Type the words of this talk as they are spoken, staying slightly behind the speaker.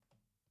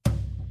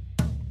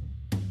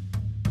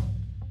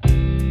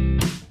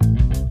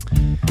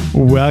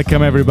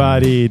Welcome,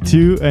 everybody,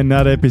 to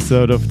another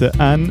episode of the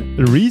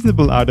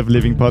Unreasonable Art of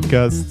Living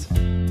podcast.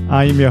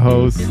 I am your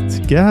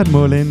host, Gerhard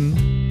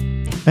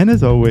Molin, and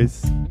as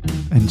always,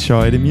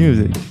 enjoy the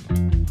music.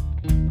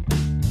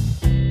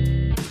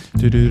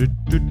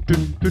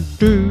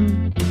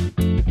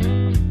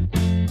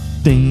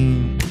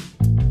 Ding.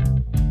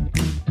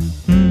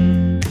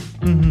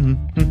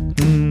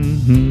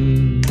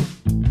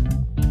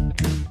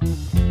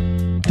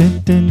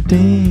 Ding,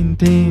 ding,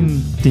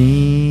 ding,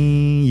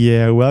 ding.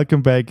 Yeah,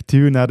 welcome back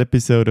to another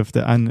episode of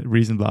the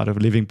Unreasonable Art of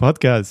Living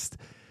podcast.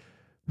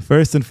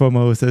 First and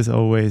foremost, as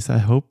always, I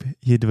hope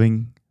you're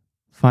doing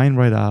fine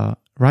right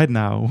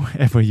now,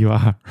 wherever you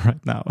are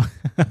right now.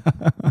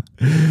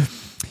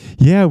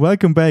 Yeah,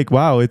 welcome back.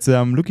 Wow, it's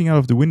looking out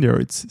of the window.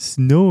 It's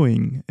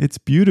snowing. It's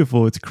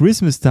beautiful. It's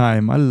Christmas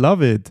time. I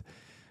love it.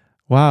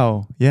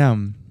 Wow, yeah.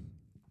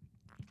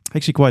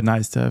 Actually, quite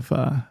nice to have,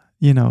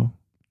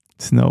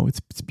 snow.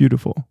 It's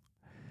beautiful.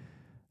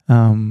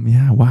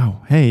 Yeah,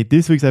 wow. Hey,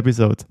 this week's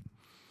episode,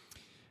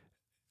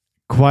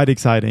 quite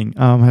exciting.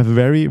 I have a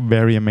very,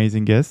 very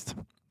amazing guest.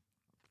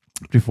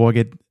 Before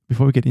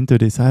we get into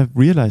this, I've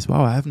realized,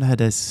 wow, I haven't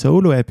had a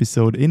solo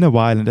episode in a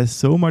while, and there's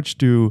so much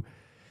to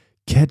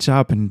catch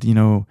up and,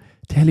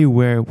 tell you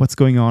what's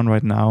going on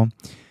right now.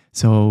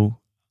 So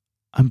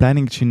I'm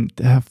planning to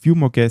have a few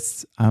more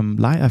guests I've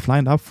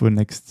lined up for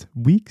next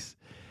weeks.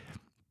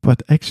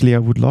 But actually, I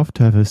would love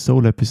to have a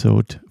solo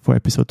episode for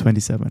episode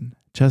 27.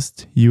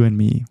 Just you and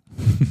me.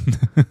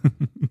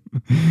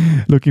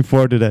 Looking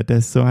forward to that.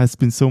 There has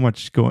been so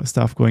much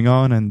stuff going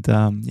on, and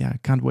I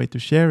can't wait to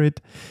share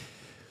it.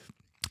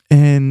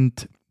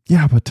 And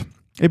yeah, but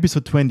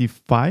episode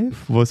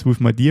 25 was with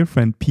my dear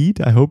friend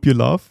Pete. I hope you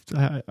loved.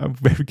 I'm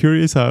very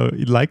curious how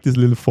you like this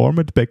little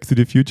format, Back to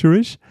the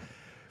Future-ish.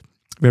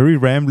 Very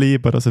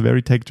rambly, but also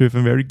very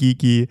tech-driven, very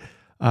geeky.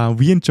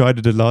 We enjoyed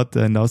it a lot,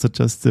 and also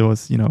just there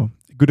was, a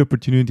good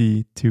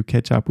opportunity to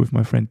catch up with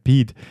my friend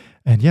Pete.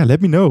 And yeah,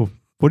 let me know.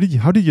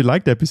 How did you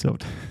like the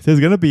episode? There's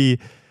going to be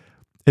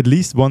at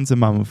least once a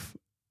month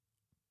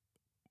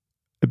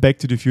a Back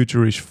to the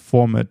Future-ish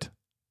format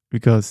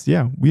because,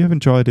 we have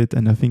enjoyed it,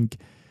 and I think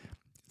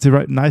it's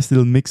a nice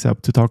little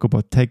mix-up to talk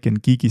about tech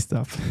and geeky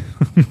stuff.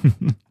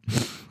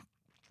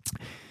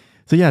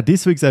 So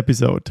this week's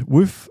episode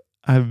with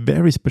a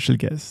very special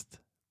guest,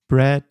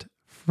 Brad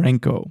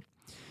Franco.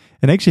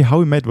 And actually how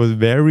we met was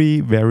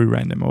very, very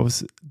random. I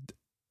was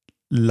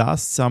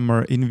last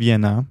summer in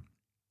Vienna.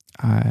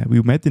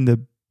 We met in the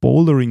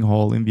bouldering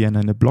hall in Vienna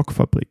in the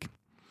Blockfabrik.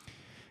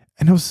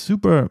 And it was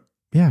super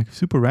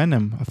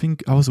random. I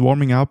think I was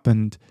warming up,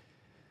 and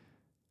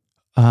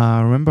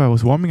I remember I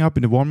was warming up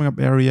in the warming up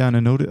area, and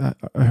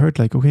I heard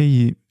like, okay,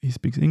 he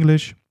speaks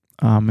English.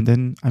 And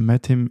then I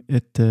met him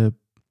at the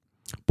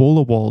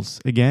boulder walls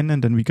again,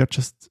 and then we got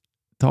just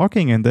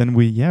talking, and then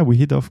we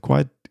hit off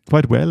quite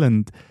well.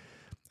 And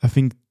I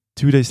think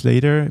 2 days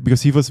later,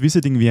 because he was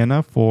visiting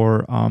Vienna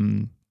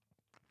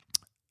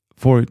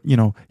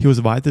he was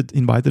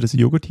invited as a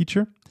yoga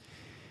teacher.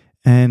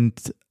 And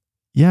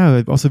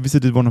I also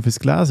visited one of his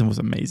classes, and it was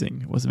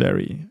amazing. It was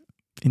very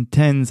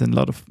intense and a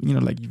lot of, you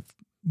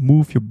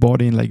move your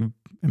body in like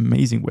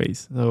amazing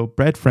ways. So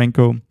Brad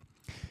Franco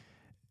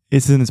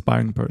is an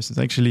inspiring person.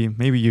 Actually,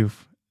 maybe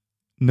you've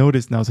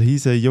noticed now. So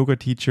he's a yoga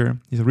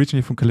teacher. He's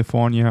originally from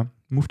California,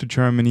 moved to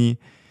Germany,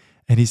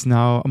 and he's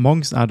now,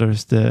 amongst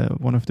others, the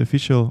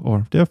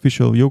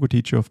official yoga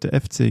teacher of the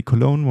FC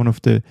Cologne, one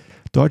of the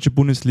Deutsche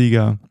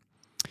Bundesliga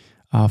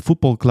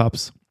football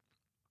clubs.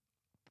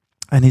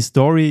 And his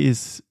story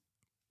is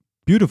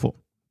beautiful,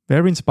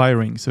 very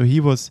inspiring. So he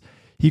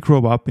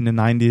grew up in the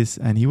 90s,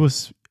 and he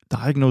was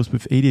diagnosed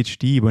with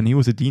ADHD when he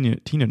was a teenager.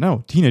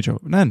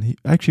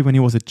 Actually, when he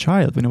was a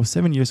child, when he was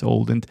 7 years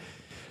old. And,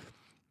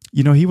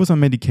 he was on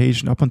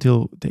medication up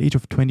until the age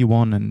of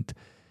 21. And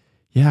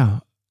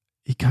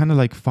he kind of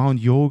like found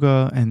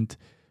yoga and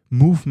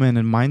movement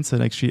and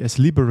mindset actually as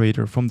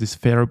liberator from this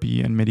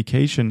therapy and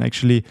medication.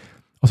 Actually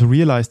also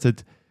realized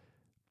that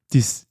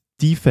these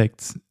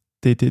defects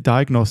they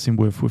diagnosed him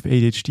with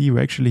ADHD were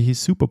actually his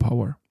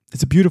superpower.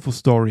 It's a beautiful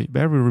story,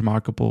 very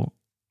remarkable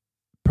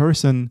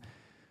person,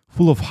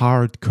 full of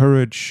heart,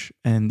 courage,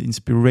 and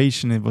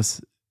inspiration. It was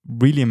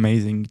really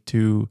amazing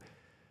it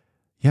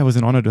was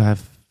an honor to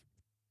have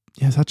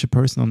such a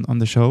person on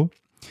the show.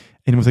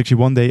 And it was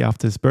actually one day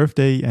after his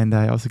birthday, and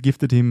I also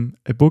gifted him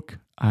a book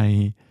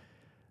I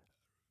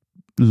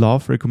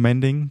love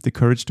recommending, The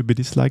Courage to be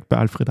Disliked by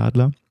Alfred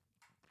Adler.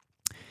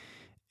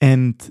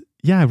 And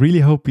I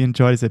really hope you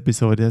enjoy this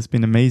episode. It has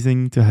been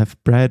amazing to have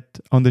Brad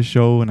on the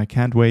show, and I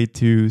can't wait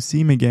to see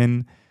him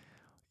again,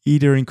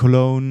 either in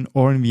Cologne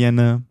or in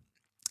Vienna.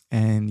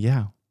 And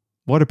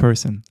what a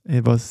person.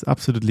 It was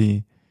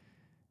absolutely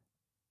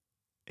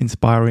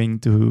inspiring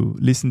to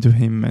listen to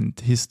him and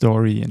his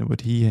story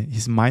and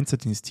his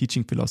mindset and his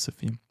teaching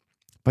philosophy.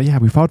 But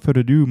without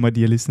further ado, my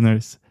dear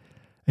listeners,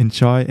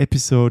 enjoy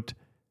episode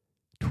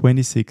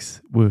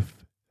 26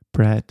 with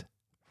Brad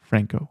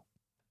Franco.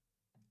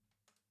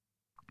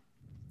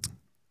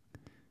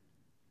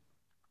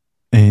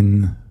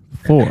 In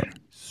 4,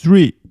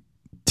 3,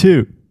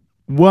 2,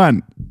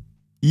 1.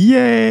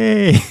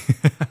 Yay!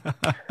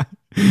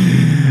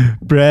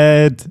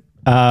 Brad,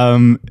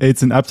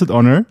 it's an absolute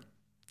honor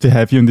to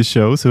have you on the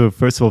show. So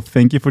first of all,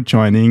 thank you for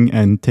joining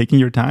and taking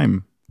your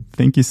time.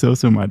 Thank you so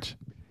much.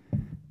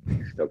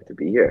 Stoked to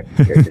be here.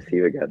 Great to see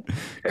you again.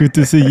 Good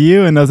to see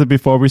you. And also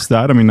before we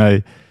start, I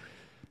mean,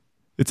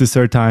 it's the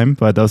third time,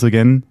 but also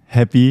again,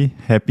 happy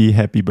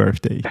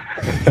birthday.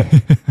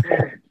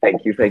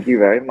 Thank you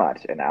very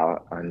much. And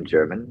now on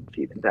German,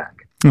 vielen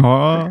Dank.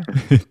 Oh,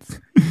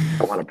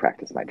 I want to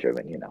practice my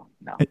German,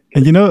 No.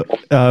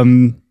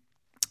 And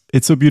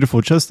it's so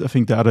beautiful. Just I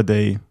think the other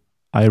day,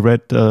 I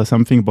read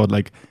something about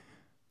like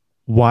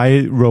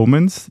why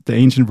the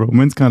ancient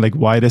Romans, kind of like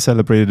why they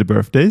celebrated the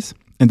birthdays.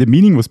 And the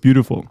meaning was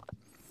beautiful.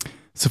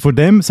 So for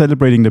them,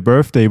 celebrating the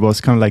birthday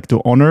was kind of like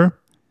to honor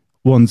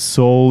one's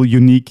sole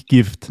unique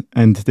gift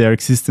and their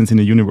existence in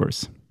the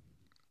universe.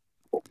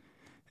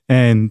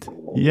 And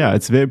yeah,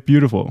 it's very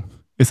beautiful.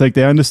 It's like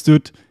they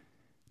understood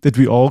that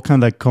we all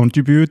kind of like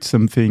contribute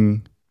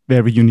something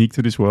very unique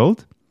to this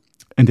world.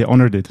 And they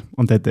honored it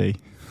on that day.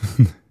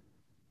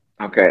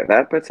 Okay,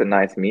 that puts a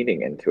nice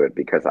meaning into it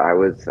because I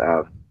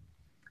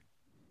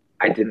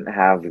didn't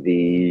have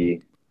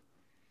the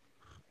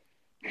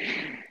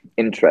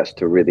interest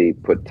to really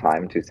put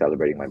time to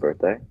celebrating my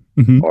birthday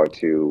or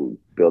to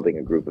building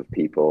a group of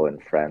people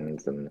and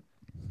friends. And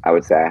I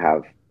would say I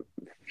have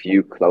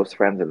few close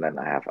friends and then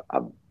I have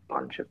a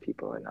bunch of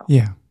people I know.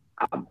 Yeah.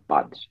 A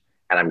bunch.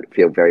 And I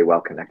feel very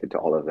well connected to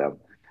all of them.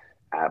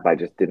 But I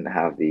just didn't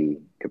have the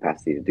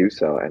capacity to do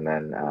so. And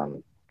then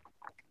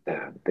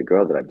the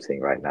girl that I'm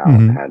seeing right now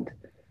had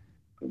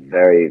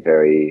very,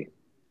 very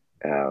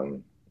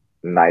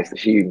nice.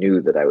 She knew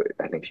that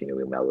I think she knew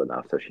me well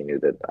enough, so she knew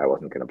that I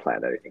wasn't going to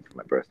plan anything for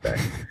my birthday,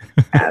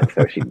 and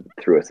so she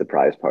threw a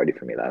surprise party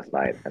for me last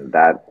night, and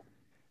that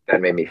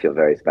made me feel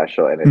very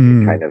special, and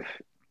it kind of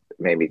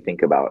made me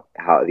think about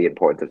how the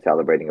importance of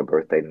celebrating a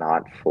birthday,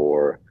 not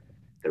for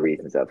the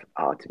reasons of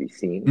to be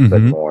seen,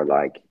 but more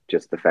like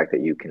just the fact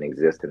that you can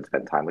exist and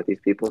spend time with these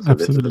people. So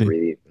Absolutely. This is a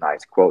really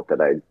nice quote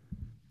that I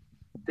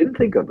didn't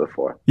think of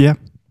before. Yeah.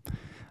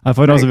 I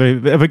thought also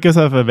because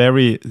I have a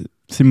very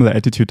similar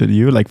attitude to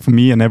you. Like for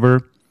me, I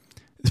never,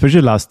 especially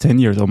the last 10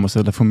 years almost,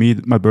 like for me,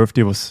 my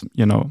birthday was,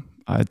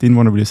 I didn't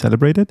want to really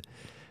celebrate it.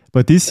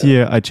 But this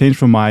year I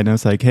changed my mind and I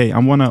was like, hey, I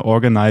want to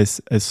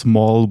organize a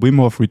small Wim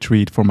Hof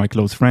retreat for my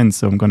close friends.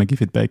 So I'm going to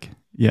give it back.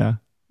 Yeah.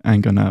 I'm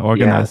going to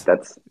organize,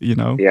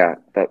 Yeah,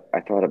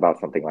 I thought about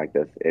something like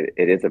this.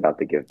 It is about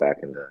the give back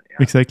and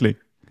Exactly.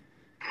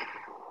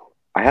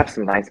 I have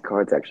some nice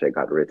cards actually I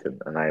got written,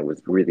 and I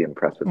was really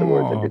impressed with the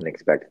words. I didn't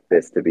expect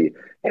this to be,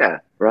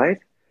 right?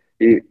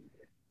 I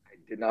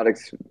did not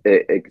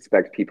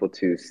expect people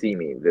to see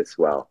me this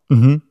well,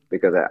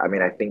 because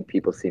I think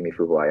people see me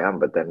for who I am,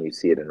 but then you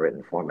see it in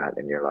written format,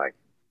 and you're like,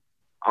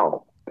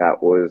 oh,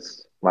 that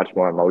was much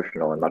more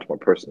emotional and much more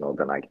personal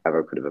than I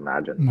ever could have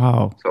imagined.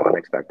 Wow. So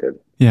unexpected.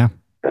 Yeah.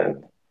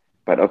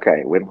 But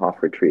okay, Wim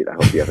Hof retreat. I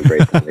hope you have a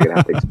great time. You're gonna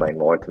have to explain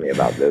more to me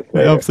about this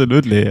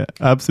later.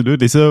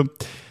 Absolutely. So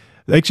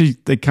actually,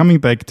 like coming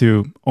back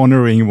to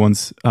honoring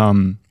one's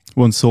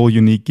sole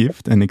unique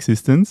gift and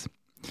existence,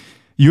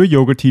 you're a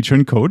yoga teacher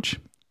and coach,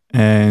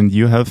 and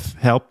you have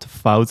helped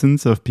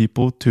thousands of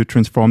people to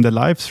transform their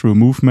lives through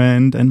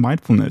movement and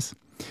mindfulness.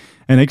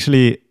 And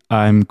actually,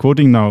 I'm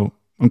going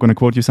to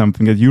quote you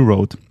something that you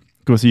wrote,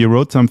 because you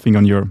wrote something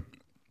on your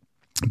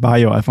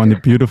bio. I found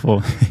it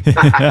beautiful.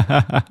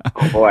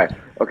 Oh boy.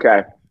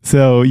 Okay.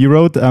 So you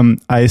wrote,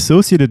 I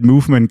associated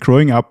movement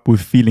growing up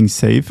with feeling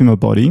safe in my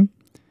body,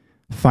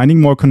 finding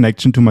more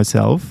connection to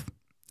myself,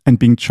 and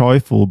being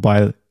joyful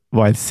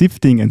while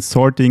sifting and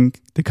sorting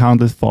the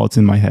countless thoughts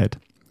in my head.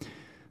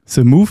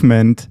 So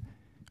movement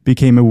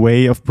became a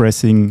way of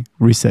pressing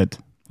reset.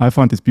 I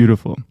found this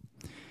beautiful.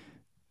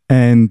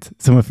 And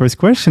so my first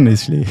question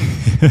is,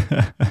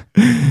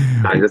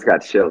 I just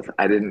got chills.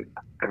 I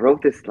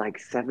wrote this like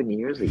 7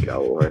 years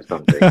ago or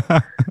something.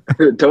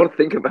 Don't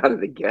think about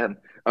it again.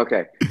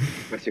 Okay.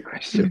 What's your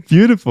question?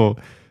 Beautiful.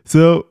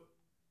 So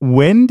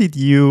when did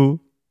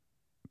you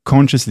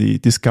consciously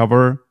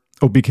discover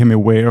or became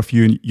aware of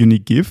your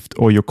unique gift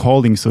or your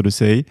calling, so to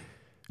say,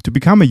 to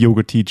become a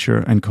yoga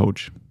teacher and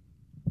coach?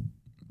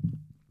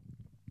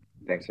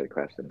 Thanks for the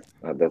question.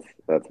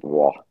 That's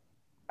wow.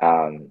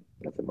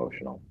 That's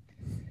emotional.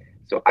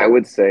 So I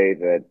would say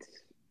that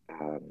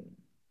I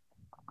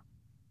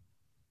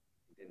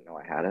didn't know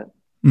I had it.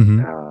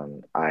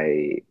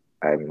 I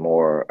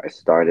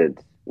started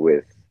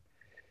with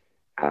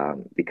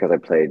because I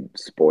played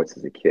sports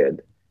as a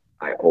kid.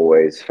 I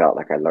always felt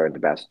like I learned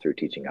best through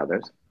teaching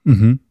others.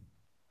 And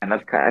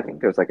that's I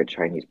think there's like a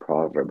Chinese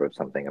proverb or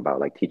something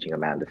about like teaching a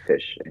man to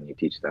fish and you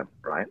teach them,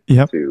 right?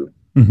 Yep. To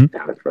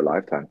have it for a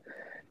lifetime.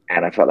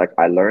 And I felt like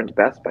I learned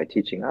best by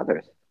teaching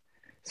others.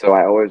 So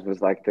I always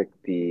was like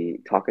the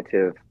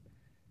talkative,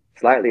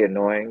 slightly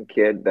annoying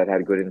kid that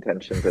had good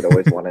intentions, that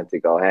always wanted to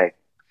go, hey,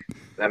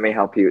 let me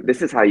help you.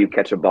 This is how you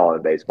catch a ball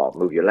in baseball.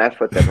 Move your left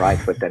foot, then right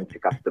foot, then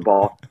pick up the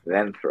ball,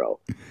 then throw.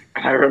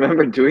 And I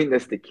remember doing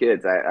this to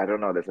kids. I don't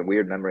know, there's a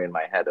weird memory in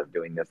my head of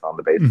doing this on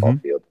the baseball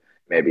field.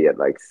 maybe at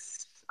like,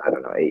 I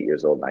don't know, 8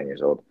 years old, 9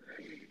 years old.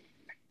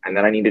 And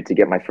then I needed to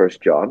get my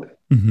first job.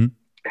 Hmm.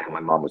 And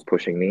my mom was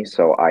pushing me.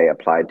 So I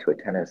applied to a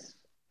tennis,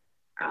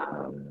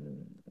 um,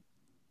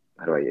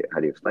 how do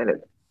you explain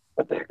it?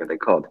 What the heck are they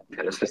called?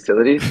 Tennis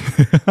facilities?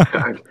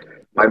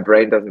 My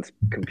brain doesn't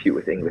compute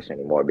with English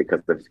anymore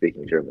because I'm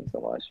speaking German so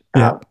much.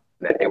 Yeah.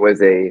 It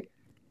was a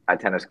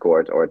tennis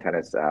court or a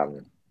tennis,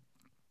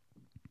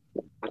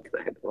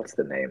 what's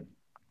the name?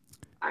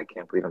 I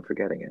can't believe I'm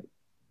forgetting it.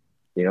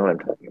 You know what I'm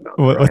talking about,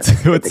 though, right?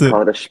 What's They it?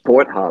 call it a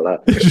Sporthalle.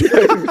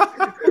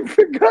 I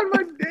forgot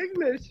my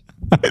English.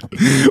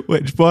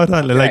 Wait,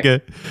 Sporthalle, like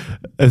Okay.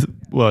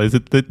 well, is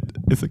it that?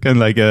 Is it kind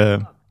of like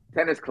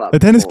Tennis club. a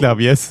tennis Holy,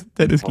 club? Yes,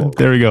 tennis club. holy,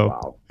 There we go.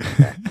 wow.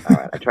 Okay. All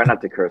right. I try not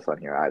to curse on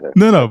here either,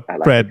 No, but no, I like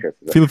to Brad, curse.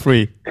 feel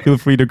free. Feel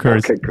free to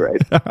curse. Okay,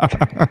 great.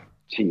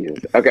 Jesus.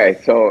 Okay,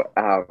 so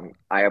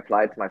I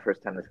applied to my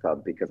first tennis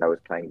club because I was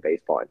playing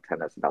baseball and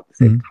tennis about the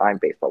same Mhm. time.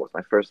 Baseball was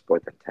my first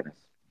sport, then tennis.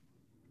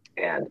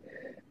 And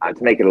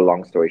to make it a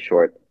long story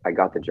short, I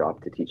got the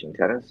job to teaching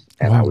tennis,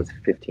 and I Wow. was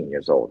 15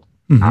 years old.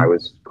 I Hmm.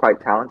 was quite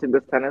talented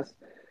with tennis,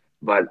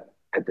 but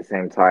at the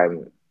same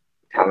time,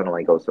 talent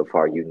only goes so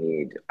far. You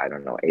need, I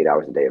don't know, 8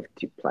 hours a day of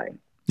playing.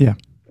 Yeah.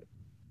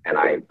 And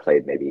I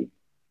played maybe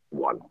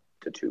 1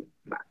 to 2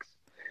 max.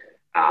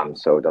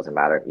 So it doesn't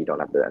matter. You don't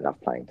have enough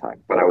playing time.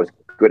 But I was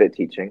good at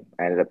teaching.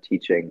 I ended up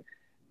teaching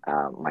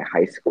my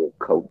high school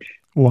coach.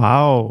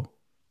 Wow.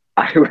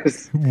 I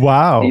was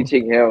Wow.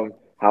 teaching him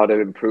how to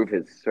improve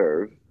his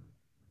serve,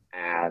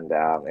 and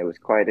it was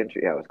quite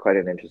interesting. Yeah, it was quite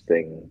an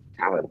interesting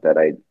talent that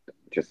I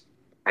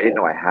didn't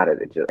know I had it.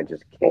 I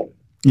just came.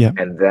 Yeah.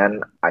 And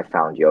then I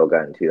found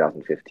yoga in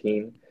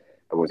 2015.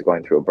 I was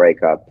going through a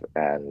breakup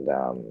and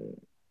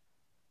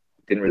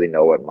didn't really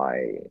know what my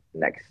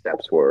next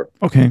steps were.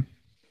 Okay.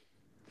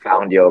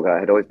 Found yoga. I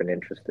had always been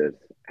interested,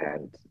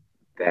 and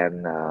then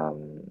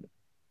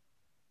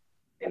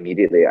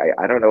immediately,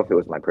 I don't know if it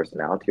was my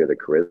personality or the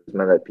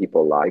charisma that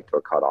people liked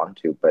or caught on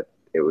to, but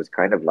it was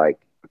kind of like,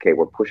 okay,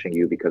 we're pushing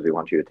you because we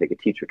want you to take a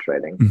teacher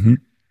training. Hmm.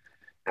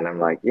 And I'm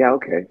like, yeah,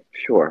 okay,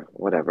 sure,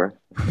 whatever.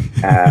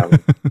 Um,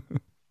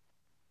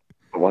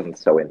 I wasn't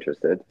so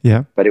interested,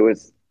 Yeah. but it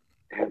was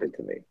handed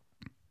to me.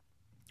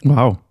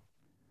 Wow.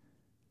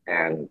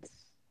 And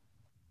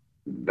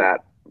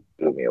that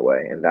blew me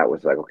away. And that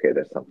was like, okay,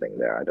 there's something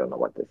there. I don't know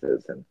what this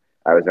is. And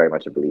I was very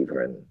much a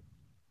believer in,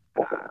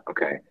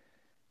 okay,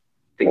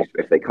 things,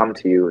 if they come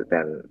to you,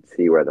 then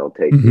see where they'll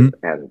take Hmm. you.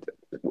 And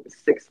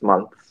 6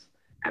 months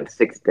and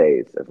 6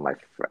 days of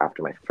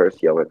after my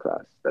first yoga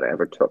class that I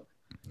ever took,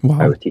 I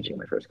Wow. was teaching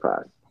my first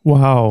class.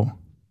 Wow.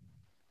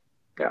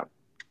 Yeah.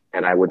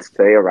 And I would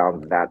say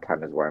around that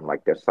time is where I'm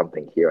like, there's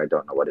something here. I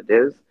don't know what it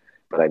is,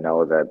 but I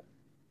know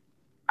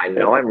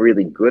I'm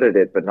really good at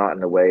it, but not in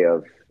the way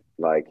of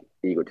like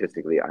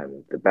egotistically,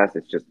 I'm the best.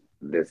 It's just,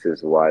 this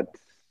is what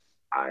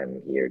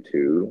I'm here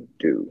to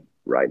do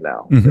right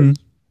now. Hmm.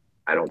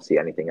 I don't see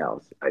anything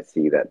else. I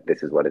see that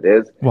this is what it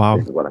is. This Wow.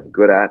 is what I'm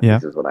good at. Yeah.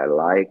 This is what I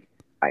like.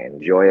 I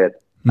enjoy it.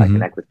 I Hmm.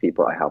 connect with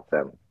people. I help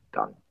them.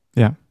 Done.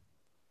 Yeah.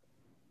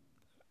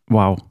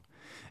 Wow.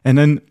 And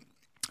then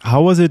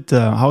how was it?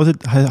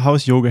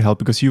 How's yoga help?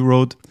 Because you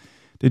wrote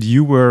that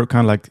you were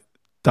kind of like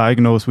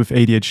diagnosed with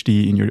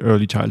ADHD in your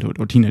early childhood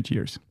or teenage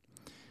years.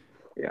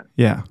 Yeah.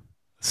 Yeah.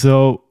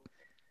 So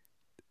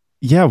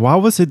yeah, how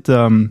was it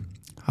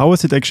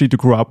actually to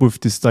grow up with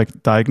this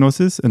like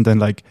diagnosis, and then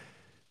like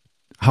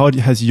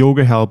has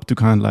yoga helped to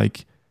kind of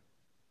like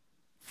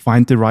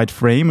find the right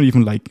frame, or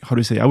even like, how do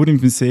you say? I wouldn't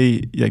even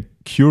say like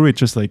cure it,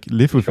 just like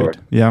live with Sure. it.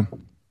 Yeah.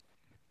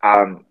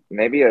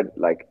 Maybe I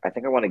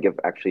think I want to give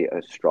actually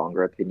a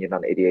stronger opinion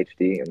on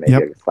ADHD and maybe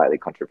Yep. a slightly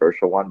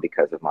controversial one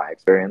because of my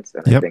experience.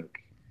 And I Yep. think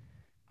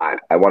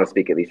I want to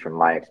speak at least from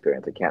my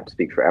experience. I can't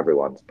speak for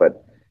everyone's,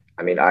 but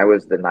I mean, I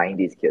was the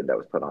 90s kid that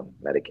was put on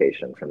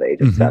medication from the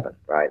age of Hmm. 7,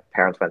 right?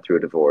 Parents went through a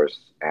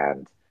divorce,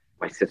 and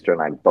my sister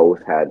and I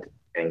both had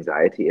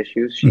anxiety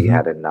issues. She Hmm.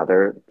 had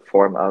another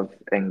form of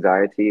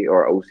anxiety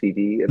or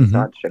OCD and Hmm.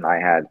 such, and I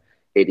had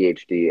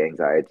ADHD,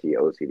 anxiety,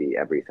 OCD,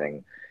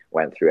 everything.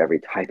 Went through every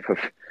type of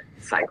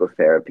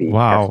psychotherapy, test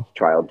Wow.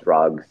 trial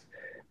drugs.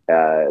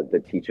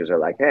 The teachers are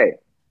like, hey,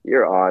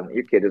 your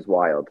kid is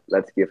wild.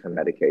 Let's give him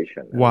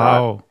medication. And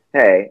not, Wow.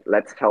 hey,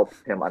 let's help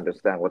him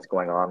understand what's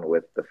going on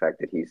with the fact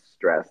that he's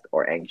stressed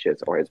or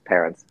anxious or his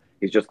parents.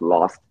 He's just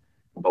lost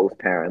both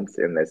parents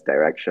in this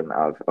direction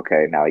of,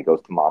 okay, now he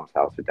goes to mom's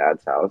house or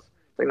dad's house.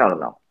 It's like, no, no,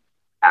 no.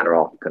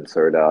 Adderall,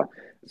 Concerta,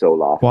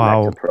 Zoloft,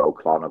 Wow. Lexapro,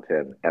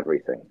 Klonopin,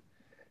 everything.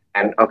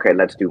 And okay,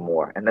 let's do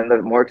more. And then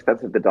the more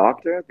expensive the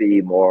doctor,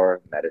 the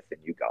more medicine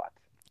you got.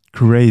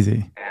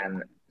 Crazy.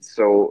 And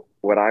so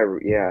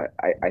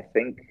I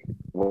think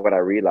what I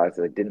realized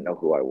is I didn't know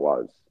who I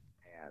was.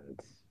 And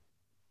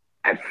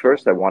at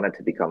first I wanted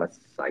to become a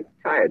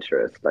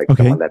psychiatrist, like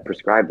someone Okay. that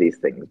prescribed these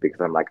things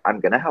because I'm like, I'm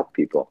going to help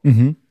people.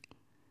 Hmm.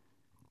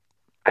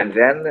 And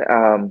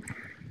then,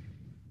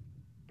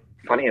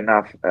 funny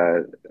enough,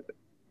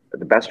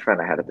 the best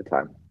friend I had at the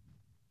time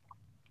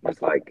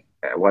was like,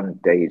 one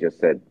day he just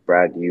said,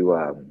 Brad, you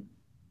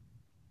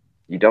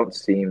don't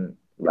seem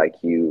like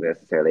you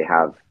necessarily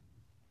have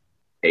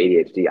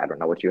ADHD. I don't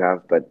know what you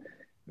have, but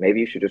maybe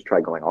you should just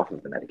try going off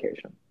of the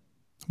medication.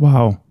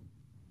 Wow.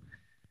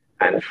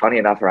 And funny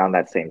enough, around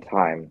that same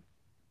time,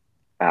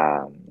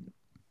 um,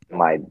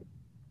 my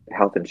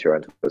health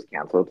insurance was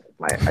canceled.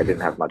 I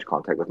didn't have much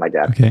contact with my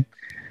dad, Okay.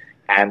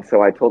 and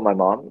so I told my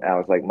mom. I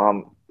was like,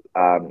 "Mom,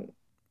 um,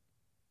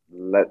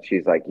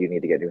 she's like, you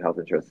need to get new health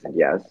insurance." I said,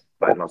 yes,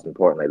 but most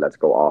importantly, let's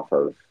go off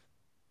of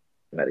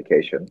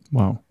medication.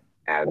 Wow.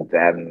 And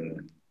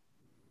then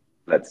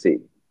let's see.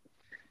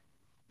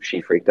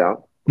 She freaked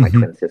out. My Hmm.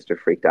 twin sister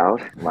freaked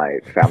out. My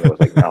family was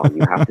like, no,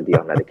 you have to be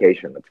on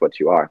medication. That's what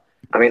you are.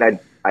 I mean, I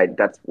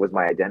that was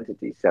my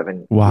identity. 7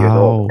 years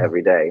old Wow.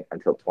 every day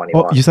until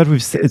Oh, you 21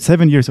 said at is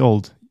 7 years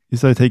old, you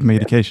started taking yeah,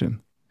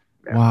 medication.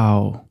 yeah.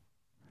 Wow.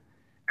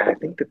 And I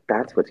think that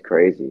that's what's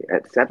crazy.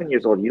 At 7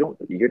 years old, you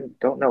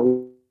don't know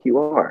who you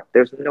are.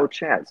 There's no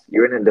chance.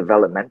 You're in a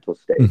developmental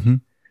stage. Hmm.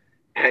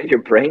 And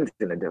your brain's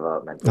in a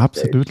developmental stage.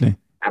 Absolutely.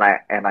 And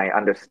I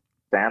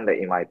understand that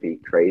you might be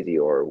crazy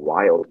or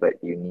wild, but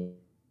you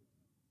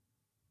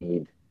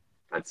need,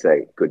 let's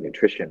say, good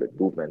nutrition, good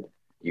movement.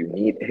 You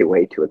need a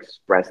way to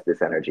express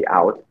this energy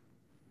out.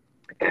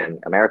 And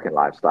American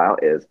lifestyle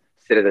is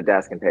sit at a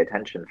desk and pay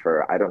attention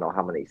for I don't know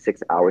how many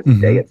 6 hours a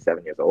day Hmm. at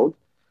 7 years old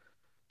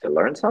to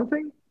learn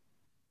something.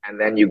 And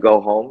then you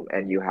go home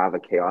and you have a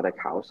chaotic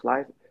house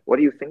life. What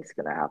do you think is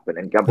going to happen?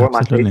 And Gabor Mate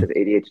Absolutely. says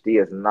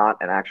ADHD is not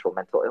an actual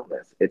mental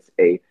illness; it's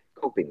a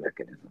coping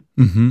mechanism,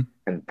 Hmm.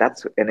 and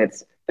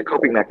it's the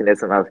coping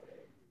mechanism of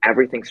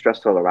everything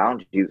stressful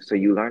around you. So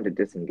you learn to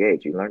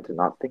disengage. You learn to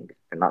not think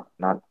and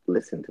not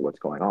listen to what's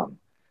going on.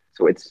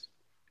 So it's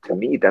to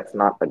me that's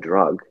not a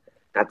drug.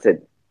 That's a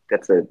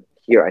that's a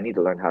here. I need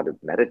to learn how to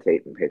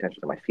meditate and pay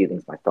attention to my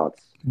feelings, my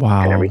thoughts, and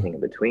Wow. everything in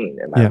between,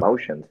 and my Yeah.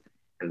 emotions,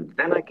 and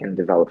then I can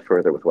develop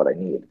further with what I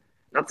need.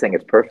 Not saying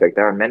it's perfect.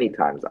 There are many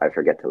times I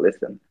forget to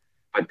listen,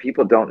 but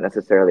people don't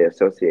necessarily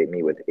associate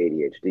me with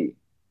ADHD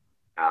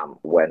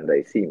when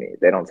they see me.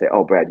 They don't say,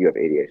 "Oh, Brad, you have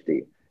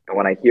ADHD." And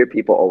when I hear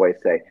people always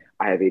say,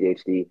 "I have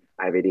ADHD,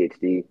 I have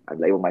ADHD," I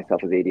label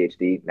myself as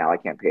ADHD. Now I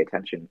can't pay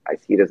attention. I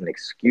see it as an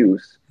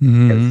excuse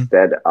Hmm.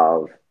 instead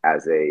of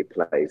as a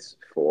place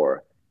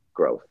for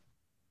growth.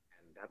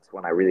 And that's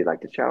when I really like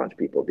to challenge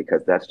people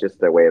because that's just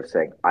their way of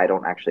saying, "I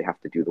don't actually have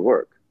to do the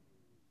work."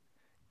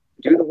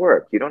 Do the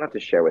work. You don't have to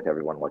share with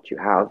everyone what you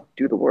have.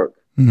 Do the work,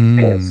 and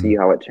you'll see Mm.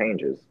 how it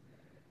changes.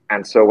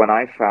 And so when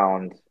I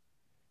found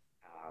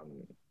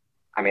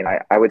I mean,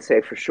 I would say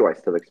for sure I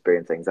still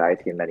experience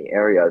anxiety in many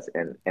areas,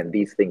 and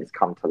these things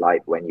come to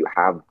light when you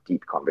have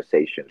deep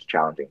conversations,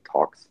 challenging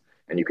talks,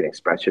 and you can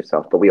express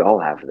yourself. But we all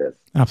have this.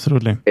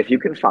 Absolutely. If you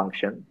can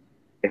function,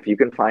 if you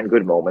can find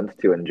good moments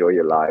to enjoy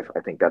your life, I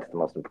think that's the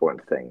most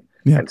important thing.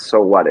 Yeah. And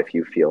so what if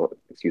you feel,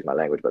 excuse my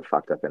language, but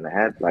fucked up in the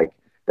head? Like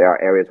there are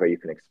areas where you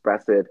can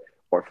express it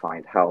or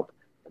find help,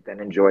 but then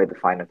enjoy the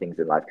finer things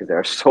in life because there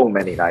are so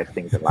many nice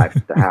things in life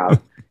to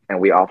have. And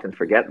we often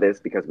forget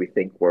this because we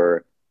think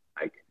we're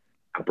like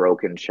a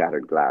broken,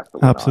 shattered glass,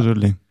 but we're not.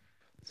 Absolutely.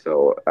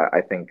 So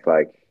I think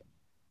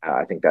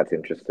that's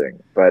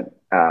interesting. But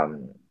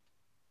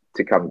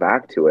to come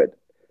back to it,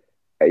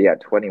 yeah,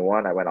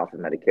 21, I went off of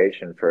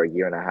medication for a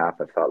year and a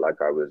half. I felt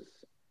like I was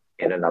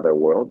in another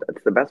world.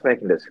 It's the best way I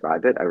can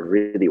describe it. I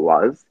really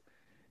was.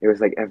 It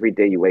was like every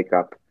day you wake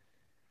up.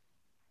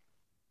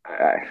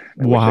 I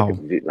wish I Wow.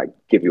 could like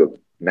give you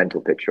a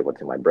mental picture of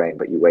what's in my brain,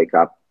 but you wake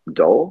up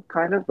dull,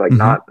 kind of like Hmm.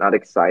 not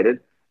excited.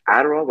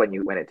 Adderall,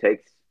 when it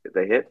takes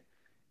the hit,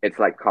 it's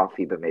like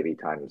coffee, but maybe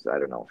times I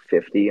don't know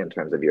 50 in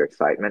terms of your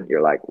excitement.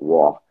 You're like,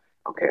 whoa,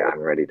 okay, I'm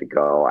ready to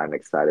go. I'm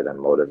excited. I'm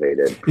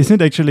motivated.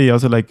 Isn't it actually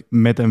also like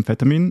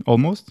methamphetamine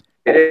almost?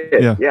 It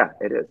is, Yeah. yeah,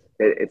 it is.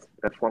 It's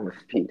a form of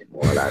speed,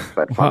 more or less,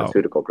 but Wow.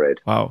 pharmaceutical grade.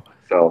 Wow.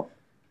 So,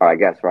 or I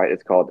guess, right?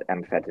 It's called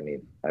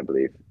amphetamine, I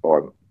believe.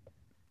 Or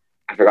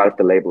I forgot if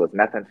the label is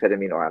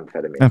methamphetamine or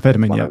amphetamine. It's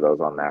Amphetamine, one yeah. of those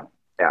on there.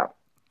 Yeah.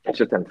 It's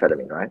just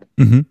amphetamine, right?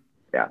 Hmm.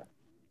 Yeah.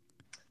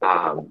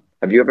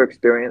 Have you ever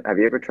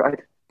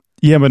tried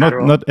Yeah, but not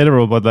Adderall? not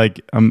Adderall, but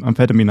like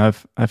amphetamine.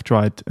 I've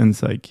tried, and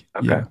it's like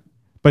Okay. yeah,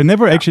 but it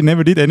never Yeah. actually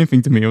never did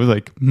anything to me. It was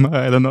like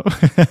I don't know.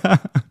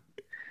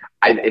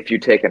 If you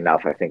take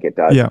enough, I think it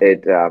does. Yeah,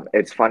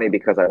 It's funny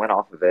because I went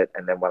off of it,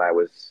 and then when I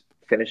was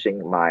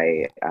finishing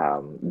my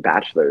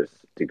bachelor's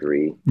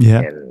degree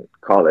yeah. in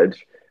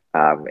college,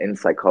 in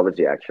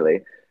psychology,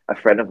 actually, a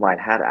friend of mine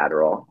had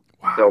Adderall.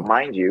 So, Wow.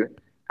 mind you,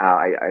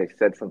 I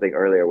said something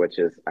earlier, which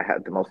is I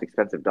had the most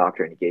expensive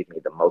doctor, and he gave me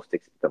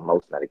the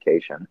most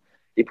medication.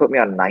 He put me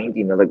on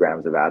 90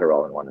 milligrams of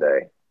Adderall in one day.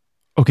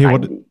 Okay,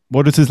 90.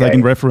 what is this like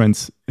in Okay.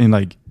 reference in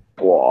like?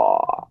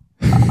 Whoa.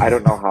 I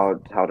don't know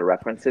how to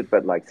reference it,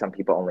 but like some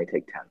people only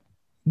take 10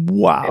 in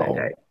a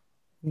day.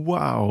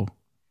 Wow, wow.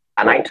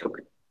 And I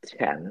took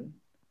 10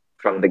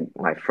 from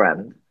my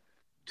friend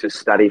to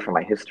study for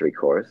my history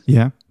course,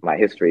 Yeah. my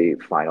history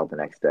final the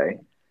next day.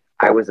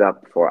 I was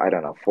up for, I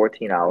don't know,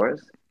 14 hours.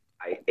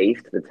 I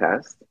aced the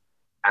test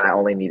and I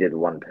only needed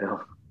one pill,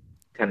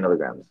 10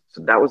 milligrams.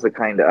 So that was the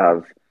kind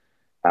of,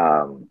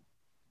 um,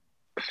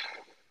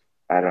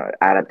 I don't know,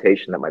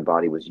 adaptation that my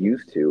body was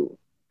used to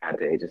at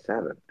the age of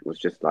 7. It was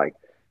just like,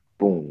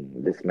 boom,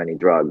 this many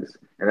drugs.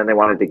 And then they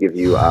wanted to give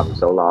you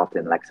Zoloft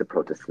and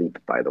Lexapro to sleep,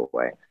 by the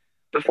way.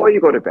 Before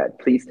you go to bed,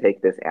 please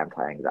take this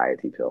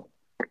anti-anxiety pill.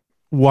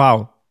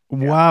 Wow.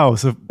 Yeah. Wow.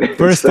 So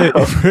first So,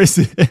 day,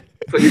 first day.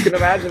 so you can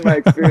imagine my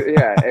experience.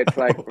 Yeah, it's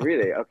like,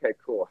 really? Okay,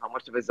 cool. How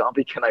much of a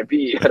zombie can I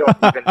be? I don't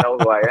even know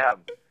who I am.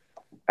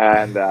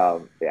 And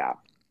yeah.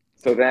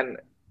 So then,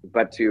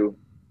 but to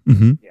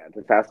Hmm. yeah,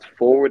 to fast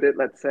forward it,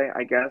 let's say,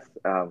 I guess.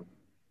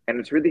 And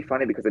it's really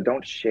funny because I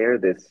don't share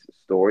this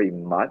story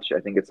much.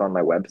 I think it's on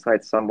my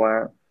website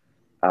somewhere.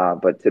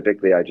 But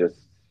typically, I just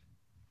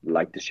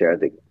like to share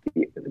the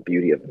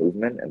beauty of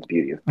movement and the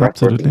beauty of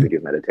breath work and the Absolutely. beauty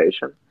of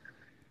meditation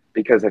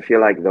because I feel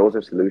like those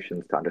are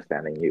solutions to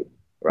understanding you,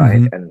 right?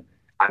 Hmm. And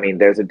I mean,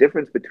 there's a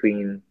difference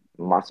between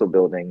muscle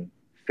building,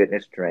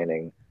 fitness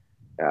training,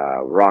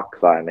 rock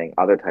climbing,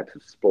 other types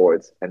of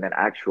sports, and then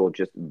actual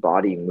just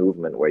body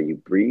movement where you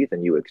breathe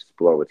and you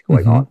explore what's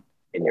going Hmm. on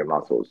in your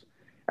muscles.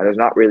 And there's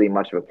not really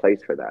much of a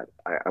place for that,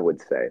 I would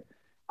say.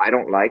 I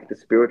don't like the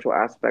spiritual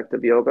aspect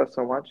of yoga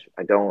so much.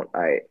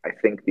 I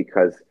think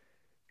because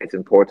it's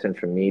important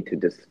for me to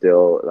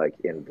distill, like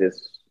in this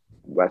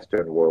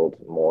Western world,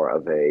 more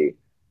of a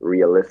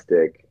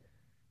realistic,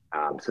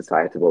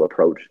 societal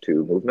approach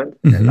to movement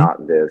and Hmm.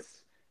 not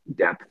this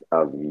depth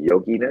of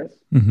yoginess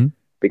Hmm.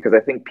 because I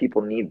think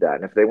people need that.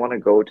 And if they want to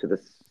go to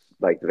this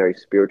like the very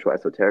spiritual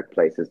esoteric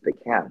places, they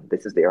can.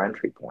 This is their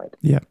entry point.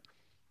 Yeah.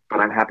 But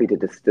I'm happy to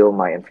distill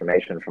my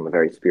information from a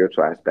very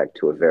spiritual aspect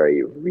to a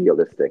very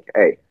realistic,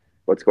 hey,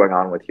 what's going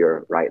on with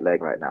your right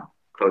leg right now?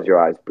 Close your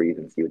eyes, breathe,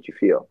 and see what you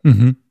feel.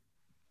 Hmm.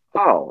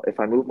 Oh, if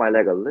I move my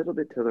leg a little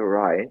bit to the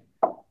right,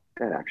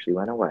 that actually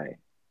went away.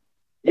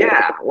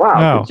 Yeah, wow,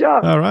 good Oh,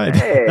 job. all right.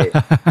 Hey,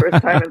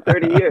 first time in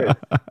 30 years.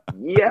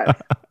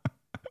 Yes.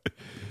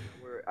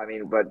 I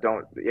mean, but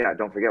don't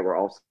forget, we're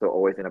also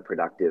always in a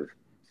productive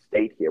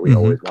state here. We Hmm.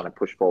 always want to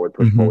push forward,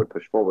 push Hmm. forward,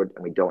 push forward,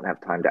 and we don't have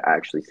time to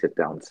actually sit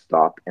down,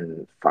 stop,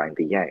 and find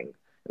the yang.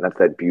 And that's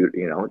that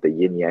beauty, the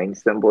yin yang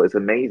symbol is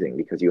amazing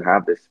because you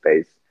have this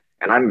space.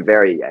 And I'm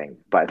very yang,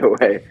 by the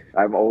way.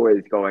 I'm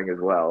always going as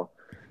well.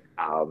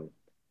 Um,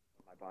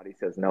 my body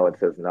says no, it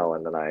says no,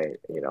 and then I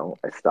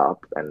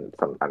stop. And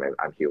I mean,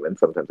 I'm human.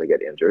 Sometimes I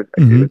get injured.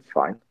 I do. Hmm. It's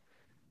fine.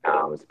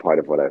 It's part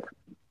of what I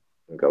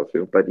go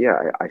through. But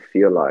yeah, I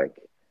feel like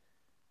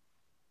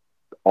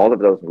all of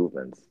those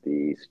movements,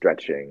 the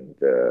stretching,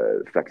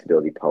 the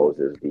flexibility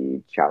poses,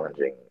 the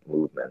challenging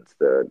movements,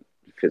 the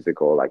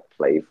physical, like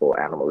playful,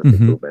 animalistic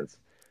Hmm. movements,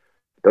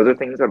 those are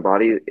things our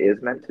body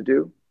is meant to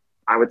do,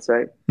 I would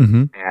say.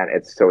 Hmm. And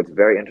it's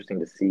very interesting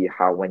to see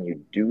how when you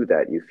do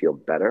that, you feel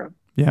better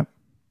Yeah.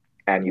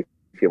 and you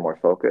feel more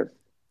focused.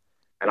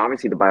 And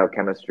obviously the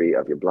biochemistry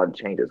of your blood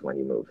changes when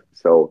you move.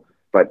 So,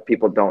 but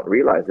people don't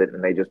realize it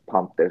and they just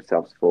pump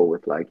themselves full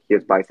with like,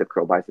 here's bicep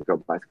curl, bicep curl,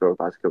 bicep curl,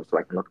 bicep curl, so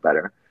I can look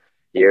better.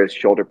 Here's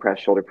shoulder press,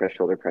 shoulder press,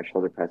 shoulder press,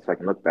 shoulder press, so I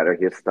can look better.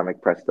 Here's stomach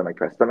press, stomach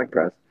press, stomach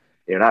press.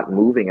 You're not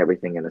moving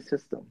everything in a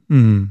system,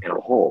 Mm. in a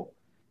whole.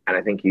 And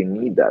I think you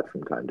need that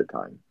from time to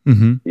time.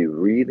 Hmm. You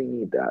really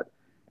need that.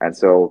 And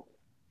so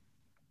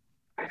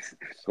I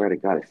swear to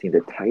God, I've seen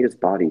the tightest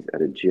bodies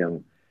at a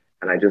gym.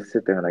 And I just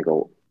sit there and I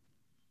go,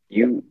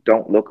 you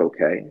don't look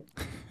okay.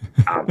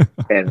 Um,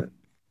 and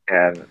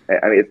I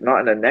mean, it's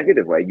not in a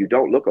negative way. You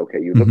don't look okay.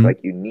 You look Hmm. like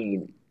you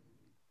need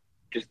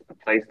just a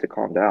place to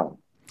calm down.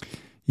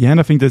 Yeah, and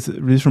I think this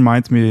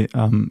reminds me,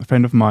 a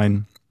friend of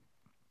mine,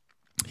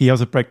 he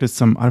also practiced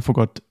some, I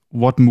forgot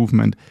what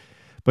movement,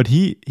 but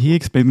he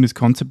explained me this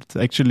concept. It's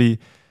actually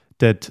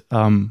that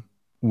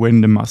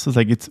when the muscles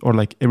like it's or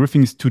like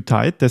everything is too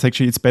tight, there's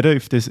actually it's better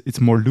if it's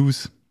more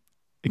loose.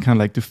 It kind of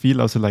like to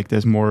feel also like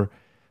there's more.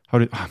 How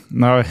did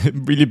now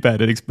I'm really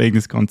bad at explaining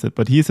this concept,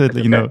 but he said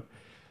It's like, okay.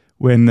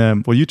 when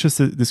what you just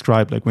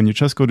described, like when you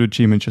just go to the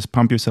gym and just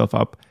pump yourself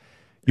up,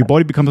 your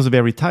body becomes also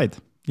very tight.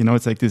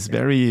 It's like this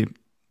very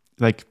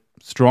like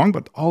strong,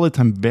 but all the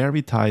time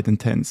very tight and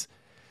tense.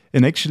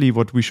 And actually,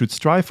 what we should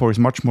strive for is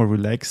much more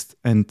relaxed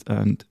and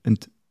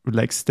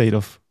relaxed state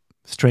of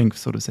strength,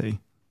 so to say.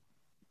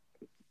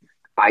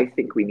 I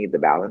think we need the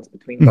balance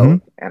between Mm-hmm.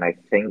 both. And I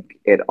think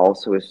it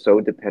also is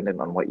so dependent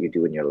on what you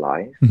do in your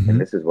life. Mm-hmm.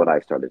 And this is what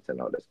I've started to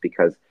notice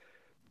because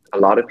a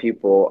lot of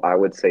people, I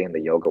would say, in the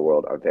yoga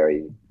world are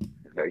very,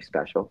 very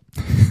special,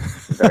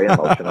 very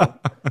emotional,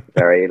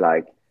 very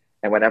like,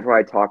 and whenever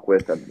I talk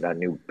with a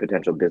new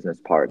potential business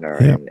partner,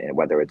 Yeah. in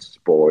whether it's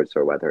sports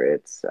or whether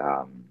it's,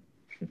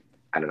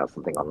 I don't know,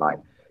 something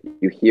online,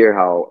 you hear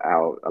how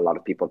a lot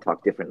of people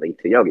talk differently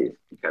to yogis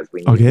because we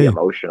need the Okay.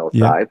 emotional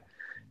Yeah. side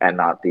and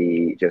not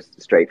the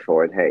just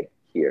straightforward, hey,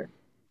 here.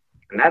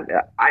 And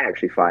that I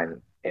actually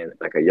find in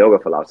like a yoga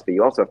philosophy,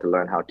 you also have to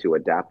learn how to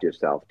adapt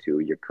yourself to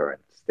your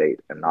current state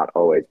and not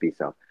always be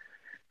so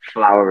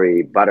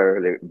flowery,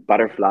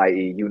 butterfly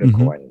Mm-hmm.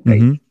 unicorn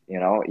Mm-hmm. based.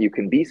 You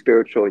can be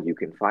spiritual, you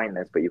can find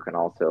this, but you can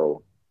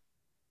also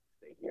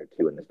stay here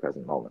too in this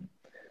present moment.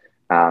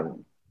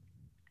 Um,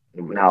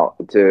 Now,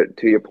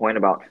 to your point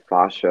about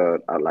fascia,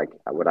 like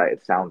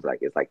it sounds like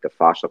is like the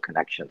fascial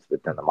connections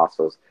within the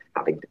muscles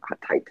having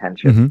tight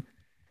tension. Mm-hmm.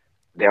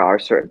 there are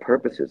certain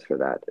purposes for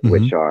that, Mm-hmm.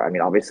 which are, I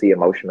mean, obviously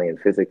emotionally and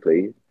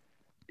physically,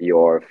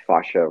 your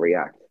fascia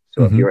react.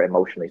 So if Mm-hmm. you're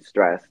emotionally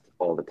stressed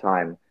all the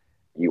time,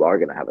 you are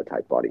going to have a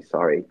tight body.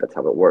 Sorry, that's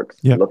how it works.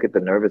 Yeah. Look at the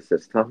nervous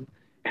system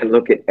and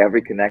look at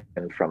every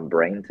connection from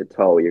brain to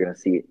toe. You're going to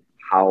see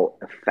how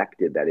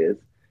affected that is.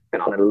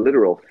 And on a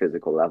literal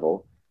physical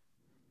level,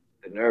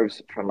 the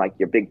nerves from like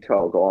your big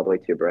toe go all the way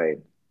to your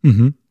brain.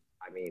 Mm-hmm.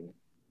 I mean,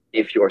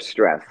 if you're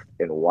stressed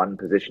in one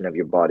position of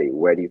your body,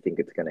 where do you think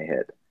it's going to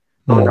hit?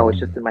 Oh, no, it's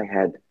just Mm-hmm. in my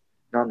head.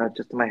 No, no, it's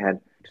just in my head.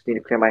 Just need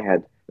to clear my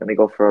head. Let me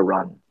go for a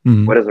run.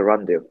 Mm-hmm. What does a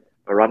run do?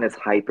 A run is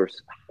high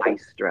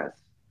stress.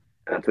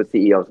 And that's what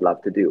CEOs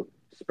love to do.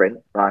 Sprint,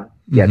 run,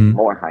 get Mm-hmm.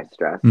 more high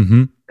stress.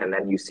 Mm-hmm. And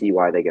then you see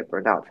why they get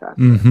burned out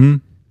faster. Mm-hmm.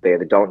 They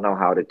don't know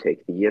how to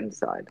take the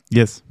inside.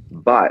 Yes.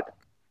 But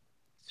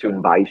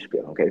zum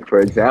Beispiel, okay, for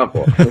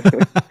example,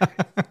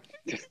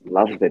 just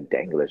love the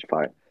Denglish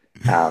part.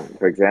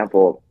 For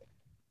example,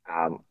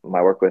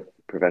 my work with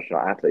professional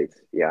athletes,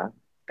 yeah,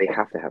 they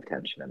have to have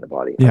tension in the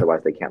body, Yeah.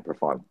 otherwise they can't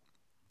perform.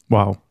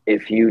 Wow.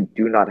 If you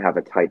do not have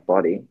a tight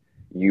body,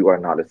 you are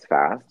not as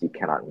fast, you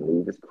cannot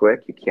move as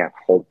quick, you can't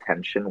hold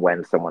tension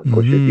when someone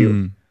pushes you,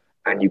 Mm-hmm.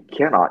 and you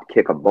cannot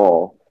kick a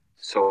ball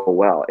so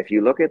well. If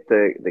you look at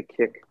the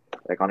kick,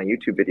 like on a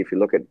YouTube video, if you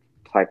look at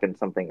type in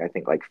something, I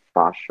think like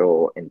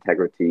fascial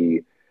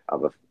integrity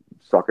of a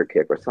soccer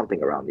kick or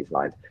something around these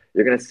lines,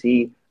 you're gonna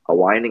see a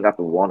winding up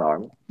of one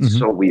arm. Mm-hmm.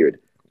 So weird.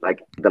 Like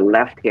the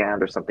left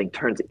hand or something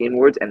turns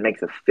inwards and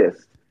makes a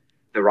fist.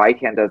 The right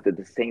hand does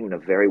the same in a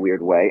very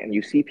weird way. And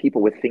you see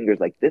people with fingers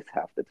like this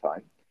half the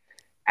time.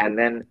 And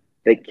then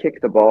they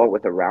kick the ball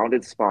with a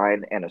rounded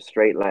spine and a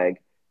straight leg,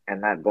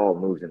 and that ball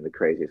moves in the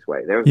craziest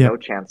way. There's Yeah. no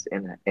chance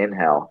in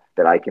hell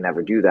that I can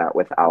ever do that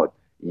without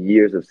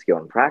years of skill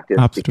and practice,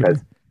 Absolutely.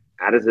 because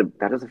that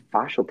is a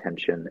fascial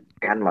tension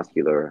and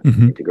muscular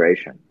Mm-hmm.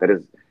 integration. That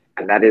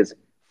is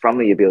from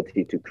the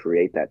ability to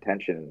create that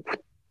tension and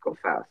go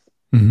fast.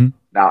 Mm-hmm.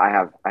 Now I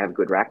have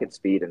good racket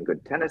speed and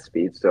good tennis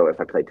speed, so if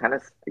I play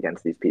tennis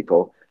against these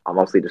people, I'll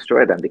mostly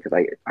destroy them because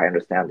I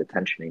understand the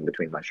tensioning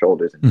between my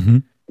shoulders and Mm-hmm.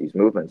 these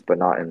movements, but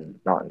not in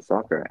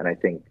soccer. And I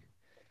think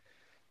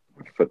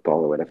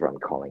football or whatever I'm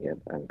calling it,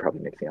 I'm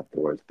probably mixing up the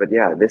words. But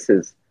yeah, this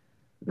is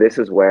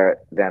where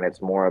then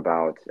it's more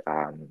about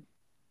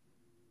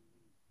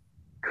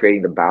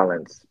creating the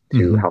balance to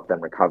Mm-hmm. help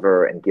them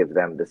recover and give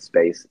them the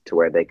space to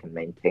where they can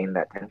maintain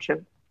that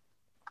tension,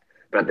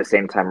 but at the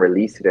same time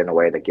release it in a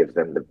way that gives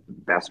them the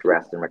best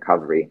rest and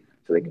recovery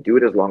so they can do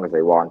it as long as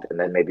they want. And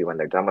then maybe when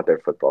they're done with their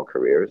football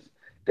careers,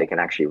 they can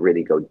actually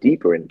really go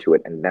deeper into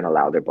it and then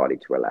allow their body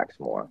to relax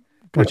more,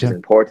 which is Gotcha.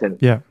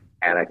 important. Yeah.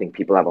 And I think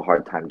people have a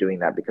hard time doing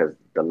that because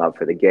the love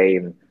for the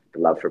game, the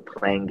love for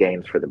playing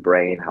games for the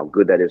brain, how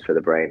good that is for the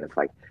brain. It's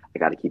like, I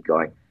got to keep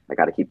going. I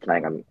got to keep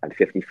playing. I'm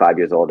 55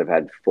 years old. I've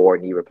had 4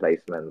 knee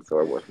replacements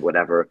or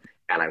whatever,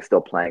 and I'm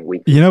still playing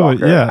weekly You know what?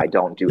 soccer. Yeah. I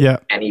don't do Yeah.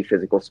 any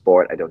physical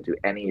sport. I don't do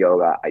any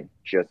yoga. I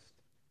just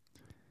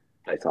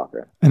play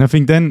soccer. And I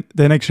think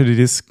then actually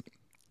this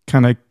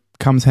kind of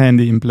comes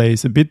handy in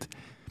place a bit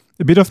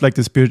of like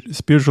the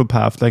spiritual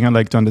path. Like I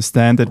like to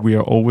understand that we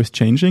are always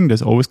changing.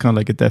 There's always kind of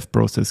like a death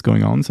process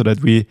going on, so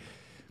that we,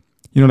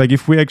 like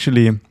if we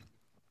actually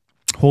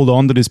hold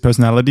on to this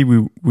personality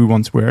we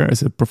once were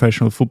as a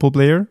professional football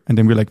player, and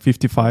then we're like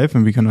 55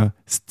 and we kind of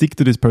stick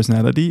to this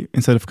personality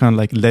instead of kind of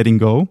like letting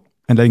go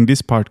and letting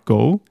this part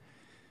go.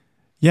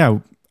 Yeah,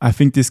 I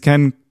think this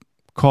can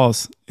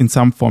cause in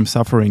some form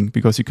suffering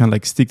because you can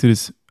like stick to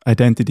this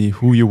identity,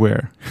 who you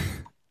were,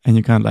 and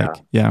you kind of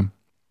like, yeah.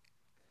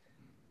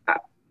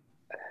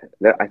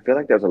 I feel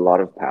like there's a lot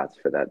of paths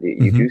for that.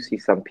 You do see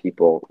some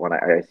people when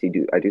I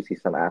do see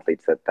some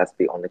athletes that's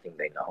the only thing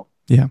they know.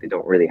 Yeah. They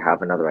don't really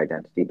have another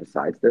identity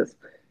besides this,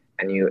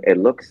 and it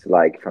looks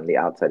like from the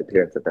outside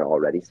appearance that they're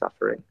already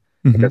suffering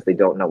because they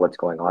don't know what's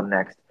going on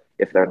next.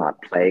 If they're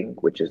not playing,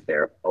 which is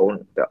the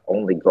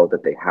only goal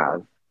that they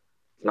have,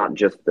 it's not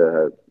just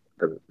the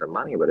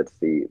money, but it's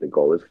the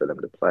goal is for them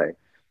to play.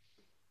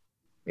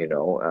 You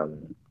know,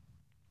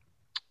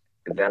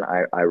 then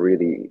I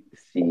really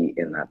see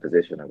in that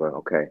position of going,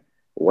 okay,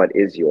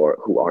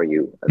 who are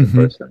you as a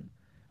person?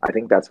 I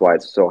think that's why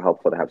it's so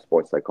helpful to have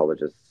sports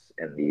psychologists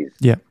in these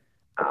Yeah.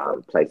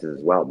 places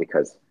as well,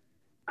 because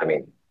I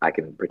mean, I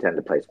can pretend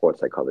to play sports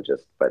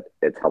psychologist, but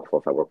it's helpful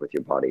if I work with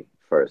your body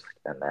first,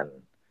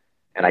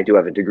 and I do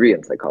have a degree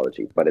in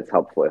psychology, but it's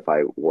helpful if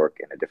I work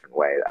in a different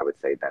way, I would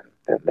say,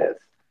 than this.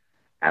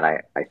 And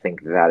I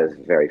think that is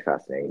very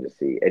fascinating to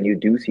see. And you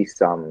do see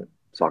some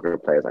soccer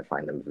players, I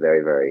find them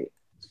very, very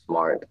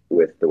smart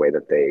with the way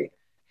that they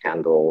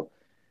handle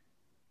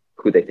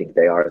who they think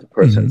they are as a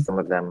person. Some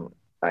of them,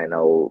 I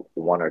know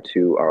one or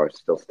two are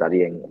still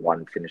studying.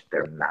 One finished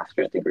their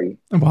master's degree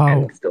Wow.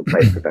 and still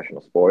plays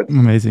professional sports.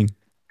 Amazing.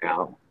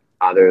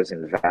 Others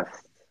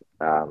invest,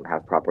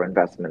 have proper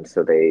investments,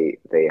 so they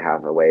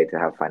have a way to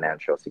have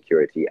financial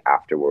security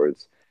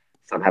afterwards.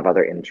 Some have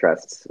other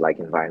interests like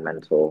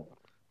environmental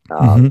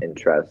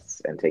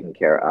interests and taking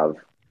care of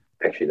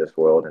actually this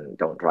world and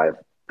don't drive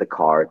the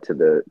car to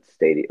the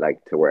stadium,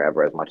 like to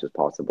wherever as much as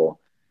possible.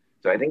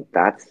 So I think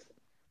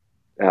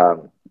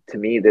To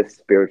me, this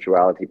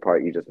spirituality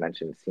part you just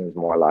mentioned seems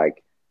more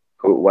like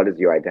what is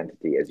your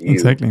identity as you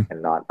Exactly.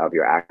 and not of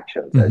your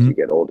actions as Mm-hmm. you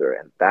get older.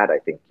 And that, I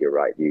think you're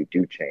right. You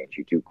do change,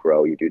 you do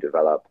grow, you do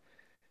develop.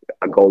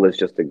 A goal is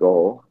just a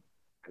goal.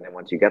 And then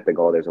once you get the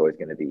goal, there's always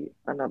going to be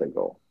another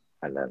goal,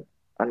 and then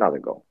another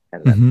goal,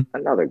 and then Mm-hmm.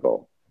 another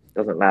goal.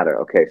 Doesn't matter.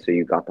 Okay, so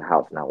you got the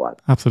house, now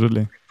what?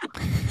 Absolutely.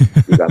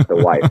 You got the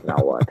wife, now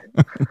what?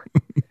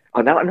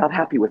 Oh, now I'm not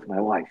happy with my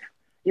wife.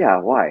 Yeah,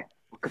 why?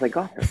 Because I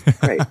got her.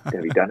 Great.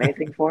 Have you done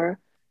anything for her?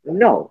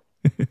 No,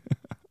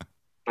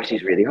 but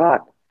she's really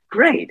hot.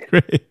 Great.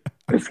 Great.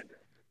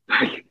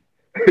 like,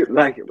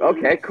 like,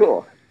 okay,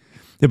 cool.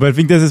 Yeah, but I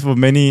think this is what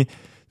many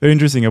very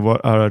interesting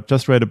about.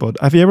 Just read about.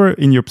 Have you ever,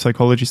 in your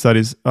psychology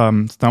studies,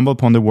 stumbled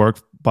upon the work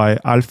by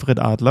Alfred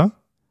Adler?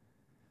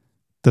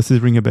 Does this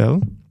ring a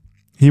bell?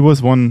 He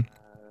was one.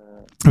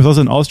 He was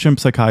also an Austrian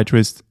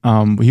psychiatrist.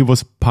 He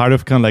was part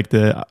of kind of like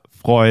the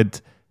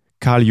Freud,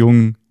 Carl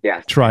Jung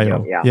Yes,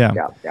 trio.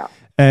 yeah.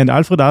 And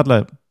Alfred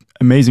Adler,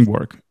 amazing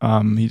work.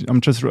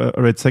 I'm just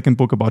read second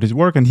book about his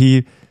work, and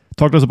he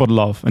talked to us about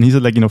love. And he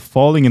said, like,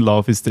 falling in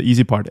love is the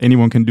easy part.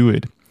 Anyone can do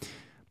it.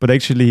 But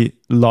actually,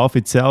 love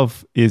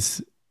itself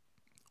is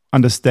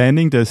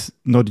understanding there's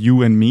not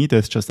you and me,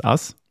 there's just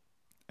us,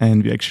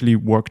 and we actually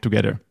work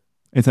together.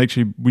 It's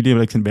actually really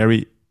like a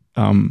very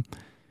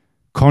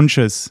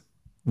conscious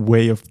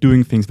way of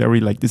doing things. Very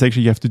like this.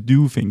 Actually, you have to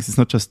do things. It's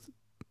not just.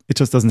 It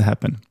just doesn't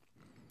happen.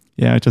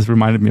 Yeah, it just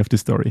reminded me of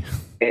this story.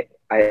 It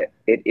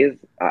is.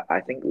 I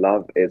think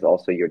love is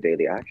also your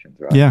daily actions,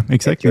 right? Yeah,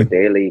 exactly. It's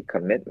your daily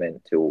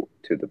commitment to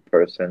the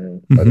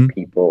person or the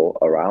people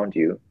around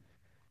you.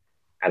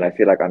 And I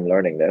feel like I'm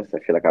learning this. I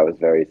feel like I was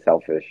very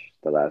selfish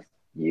the last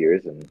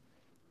years and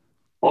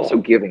also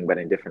giving, but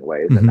in different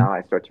ways. And now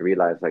I start to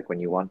realize, like, when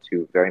you want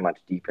to very much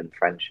deepen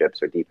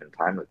friendships or deepen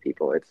time with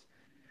people, it's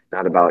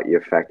not about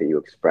your fact that you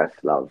express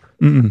love.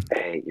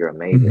 Hey, you're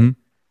amazing.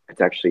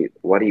 It's actually,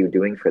 what are you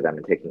doing for them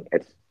and taking,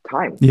 it's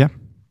time. Yeah.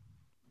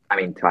 I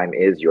mean, time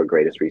is your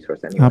greatest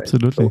resource anyway.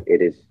 Absolutely. So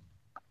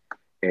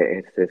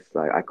it's this,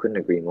 like, I couldn't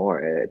agree more.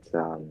 It's,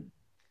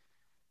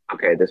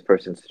 okay, this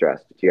person's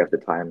stressed. Do you have the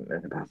time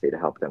and capacity to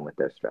help them with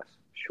their stress?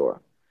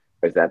 Sure.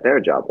 Is that their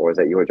job or is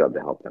that your job to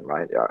help them,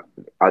 right?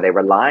 Are they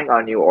relying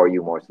on you or are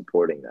you more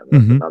supporting them?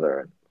 That's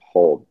another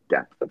whole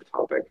depth of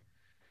topic.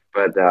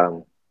 But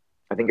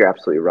I think you're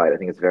absolutely right. I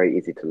think it's very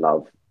easy to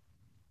love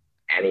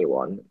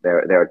anyone.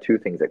 There are two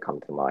things that come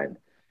to mind.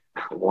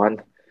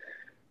 One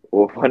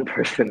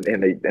person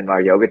in my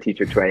yoga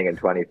teacher training in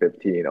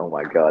 2015. Oh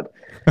my God.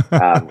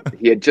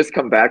 He had just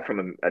come back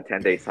from a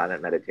 10-day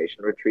silent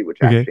meditation retreat, which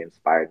actually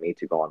inspired me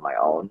to go on my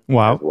own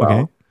as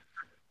well.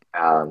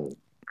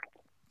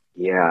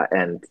 Yeah.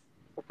 And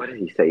what did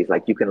he say? He's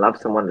like, you can love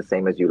someone the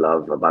same as you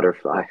love a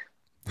butterfly.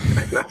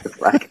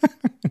 It's like,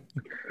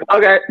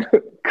 okay,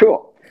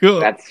 cool.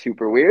 That's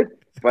super weird,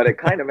 but it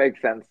kind of makes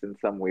sense in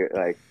some weird,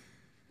 like,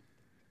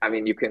 I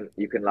mean, you can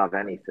love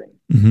anything.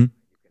 You can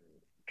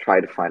try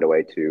to find a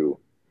way to,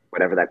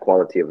 whatever that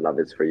quality of love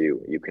is for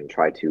you, you can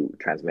try to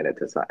transmit it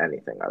to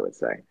anything, I would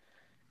say.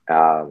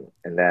 And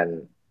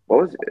then, what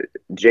was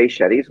Jay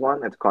Shetty's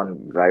one that's gone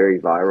very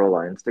viral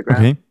on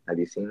Instagram? Have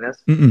you seen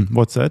this?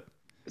 What's that?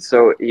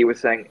 So he was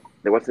saying,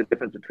 what's the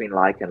difference between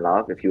like and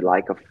love? If you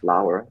like a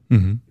flower,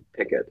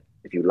 pick it.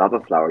 If you love a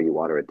flower, you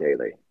water it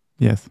daily.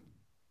 Yes.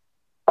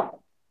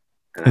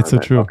 It's so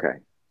true. Okay.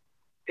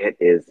 It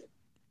is.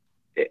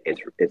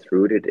 It's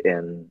rooted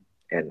in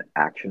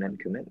action and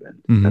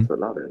commitment. That's what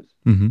love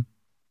is.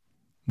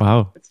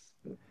 Wow.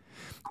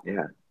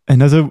 Yeah.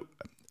 And also,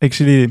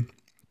 actually,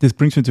 this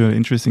brings me to an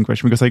interesting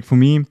question because, like, for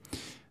me,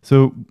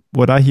 so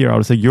what I hear out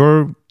is like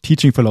your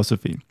teaching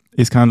philosophy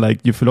is kind of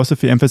like your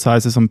philosophy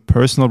emphasizes on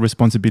personal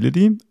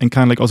responsibility and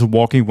kind of like also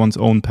walking one's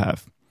own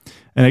path,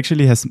 and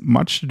actually has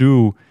much to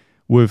do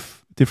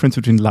with difference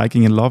between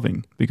liking and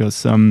loving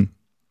because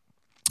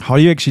how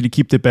do you actually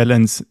keep the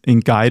balance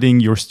in guiding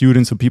your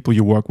students or people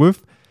you work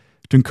with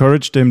to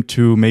encourage them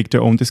to make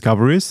their own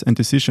discoveries and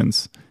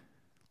decisions?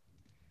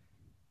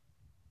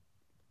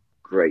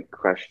 Great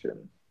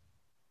question.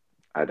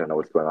 I don't know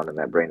what's going on in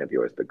that brain of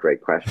yours, but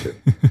great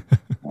question.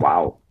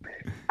 Wow.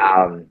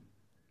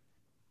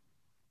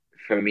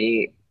 For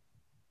me,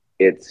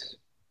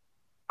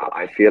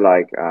 I feel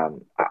like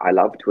I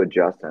love to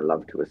adjust and I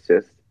love to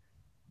assist,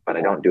 but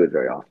I don't do it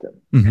very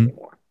often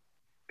anymore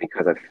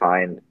because I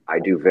find I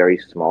do very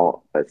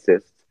small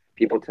assists.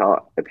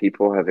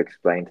 People have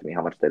explained to me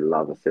how much they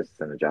love assists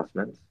and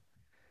adjustments,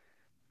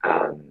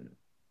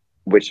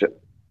 which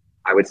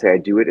I would say I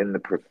do it in the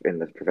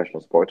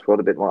professional sports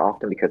world a bit more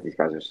often because these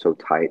guys are so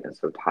tight and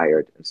so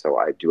tired, and so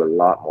I do a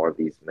lot more of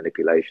these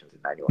manipulations in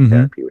manual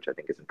therapy, which I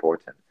think is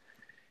important.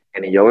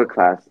 In a yoga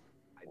class,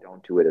 I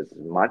don't do it as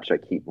much. I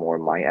keep more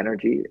of my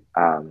energy,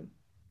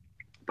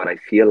 but I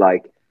feel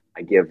like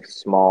I give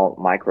small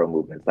micro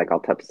movements, like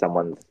I'll touch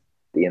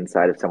the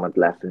inside of someone's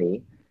left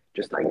knee,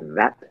 just like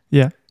that.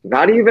 Yeah.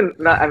 Not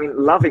I mean,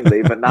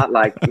 lovingly, but not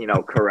like,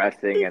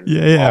 caressing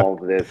and all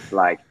this,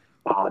 like,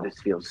 oh, this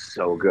feels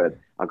so good.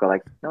 I'll go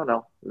like, no,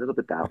 a little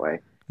bit that way.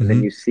 And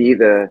then you see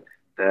the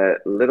the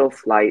little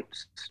slight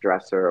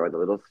stressor or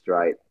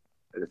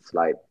the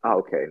slight, oh,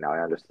 okay, now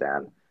I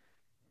understand,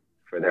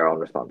 for their own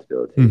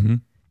responsibility. Mm-hmm.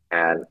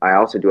 And I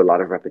also do a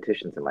lot of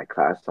repetitions in my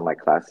class. So my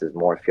classes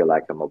more feel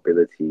like a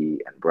mobility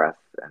and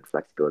breath and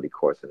flexibility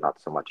course and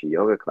not so much a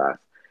yoga class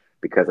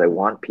because I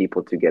want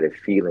people to get a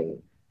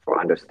feeling for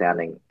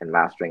understanding and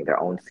mastering their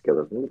own skill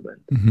of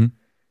movement. Mm-hmm.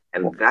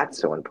 And that's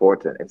so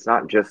important. It's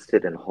not just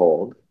sit and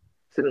hold.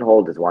 Sit and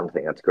hold is one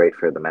thing that's great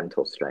for the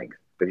mental strength,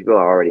 but people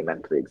are already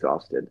mentally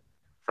exhausted.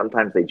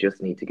 Sometimes they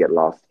just need to get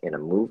lost in a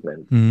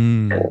movement,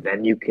 Mm. and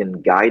then you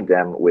can guide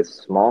them with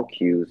small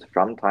cues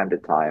from time to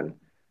time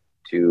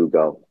to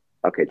go,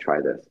 okay,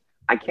 try this.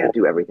 I can't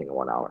do everything in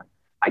 1 hour.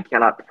 I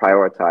cannot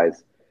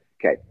prioritize,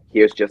 okay,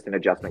 here's just an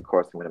adjustment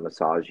course. I'm going to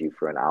massage you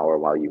for an hour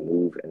while you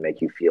move and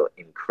make you feel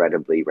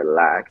incredibly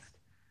relaxed.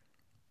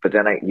 But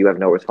then you have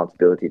no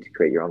responsibility to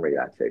create your own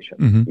relaxation.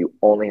 Mm-hmm. You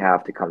only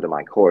have to come to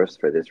my course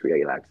for this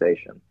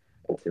relaxation.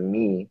 And to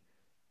me,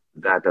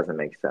 that doesn't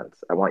make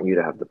sense. I want you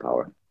to have the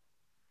power.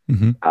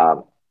 Mm-hmm.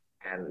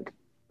 And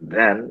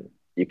then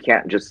you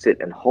can't just sit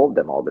and hold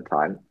them all the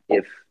time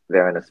if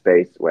they're in a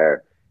space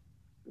where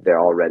they're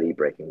already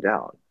breaking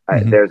down.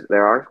 Mm-hmm.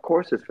 There are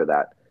courses for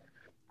that.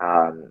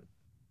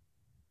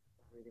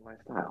 Really my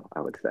style,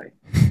 I would say.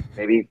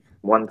 Maybe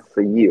once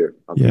a year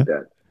I'll do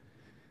that.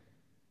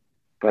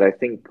 But I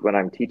think when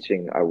I'm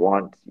teaching, I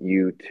want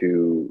you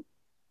to.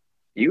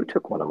 You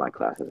took one of my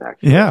classes,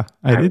 actually. Yeah,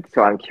 I did.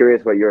 So I'm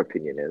curious what your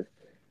opinion is.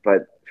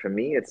 But for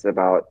me, it's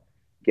about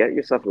get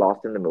yourself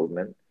lost in the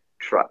movement.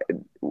 Try.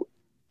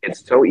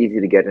 It's so easy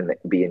to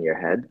be in your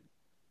head,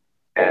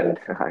 and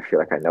I feel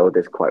like I know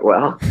this quite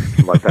well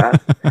from my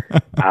past.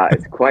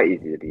 It's quite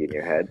easy to be in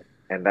your head,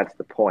 and that's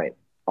the point.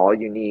 All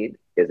you need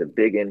is a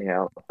big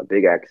inhale, a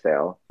big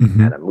exhale,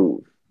 Mm-hmm. and a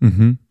move.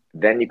 Mm-hmm.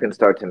 Then you can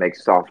start to make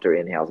softer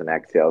inhales and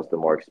exhales the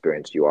more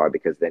experienced you are,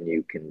 because then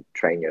you can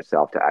train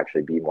yourself to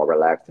actually be more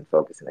relaxed and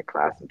focus in the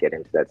class and get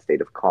into that state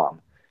of calm.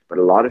 But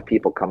a lot of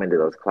people come into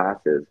those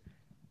classes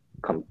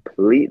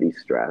completely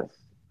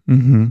stressed.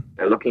 Mm-hmm.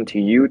 They're looking to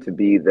you to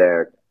be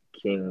their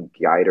king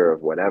guider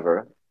of whatever.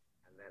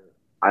 And then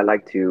I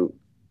like to,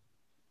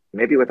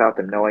 maybe without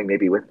them knowing,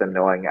 maybe with them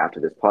knowing after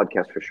this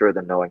podcast, for sure,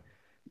 them knowing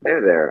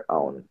they're their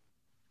own.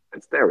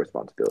 It's their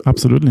responsibility.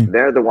 Absolutely.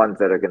 They're the ones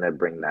that are going to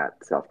bring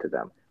that self to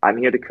them. I'm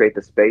here to create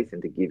the space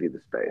and to give you the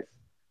space,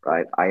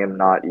 right? I am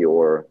not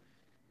your,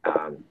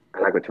 I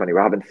like what Tony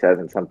Robbins says,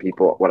 and some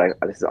people,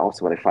 this is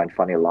also what I find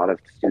funny. A lot of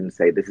students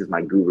say, this is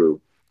my guru.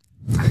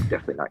 I'm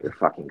definitely not your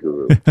fucking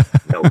guru.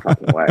 No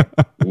fucking way.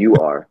 You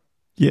are.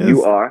 Yes.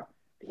 You are.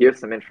 Here's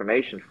some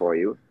information for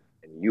you,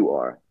 and you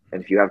are.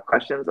 And if you have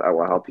questions, I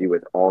will help you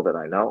with all that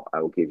I know.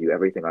 I will give you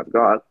everything I've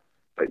got,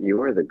 but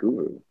you are the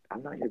guru.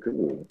 I'm not your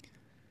guru.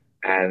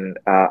 And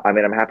I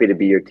mean, I'm happy to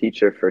be your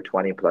teacher for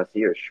 20 plus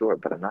years, sure,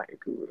 but I'm not your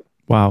guru.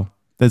 Wow,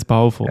 that's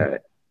powerful.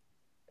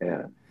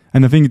 Yeah.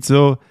 And I think it's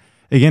so,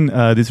 again,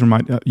 this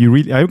remind you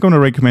really, I'm going to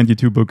recommend you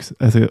 2 books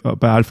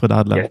by Alfred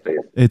Adler. Yes, please.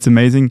 It's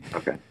amazing.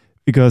 Okay.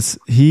 Because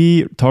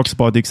he talks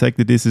about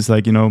exactly this. Is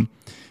like, to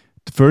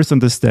first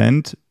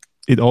understand,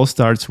 it all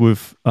starts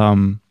with,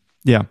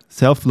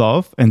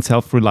 self-love and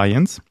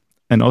self-reliance.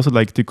 And also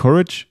like the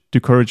courage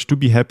to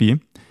be happy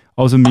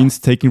also means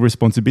taking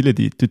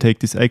responsibility to take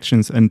these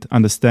actions and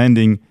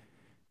understanding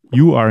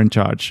you are in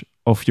charge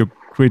of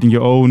creating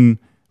your own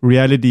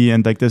reality.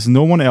 And like, there's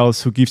no one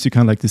else who gives you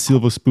kind of like the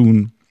silver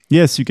spoon.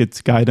 Yes, you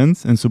get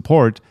guidance and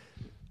support,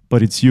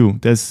 but it's you.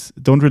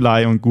 Don't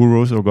rely on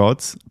gurus or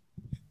gods.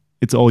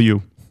 It's all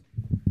you.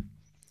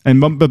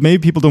 But maybe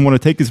people don't want to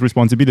take this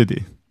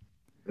responsibility.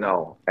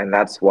 No, and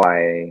that's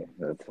why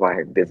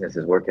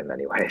businesses work in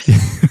many ways,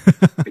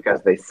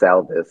 because they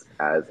sell this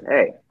as,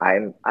 hey,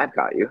 I've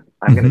got you.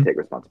 I'm going to take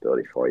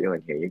responsibility for you,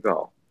 and here you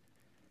go.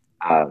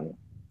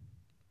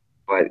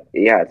 But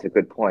yeah, it's a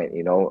good point.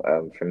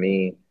 For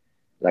me,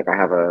 like I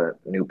have a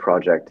new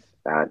project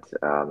at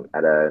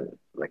a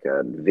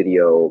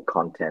video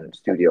content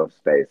studio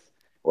space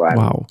where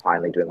I'm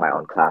finally doing my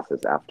own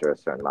classes after a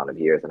certain amount of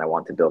years, and I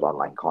want to build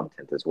online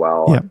content as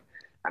well. Yeah.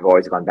 I've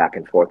always gone back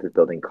and forth with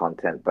building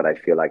content, but I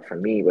feel like for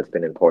me, what's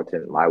been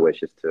important, my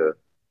wish is to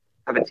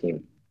have a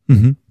team,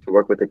 to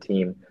work with a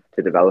team,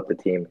 to develop a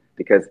team,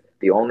 because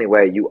the only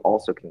way you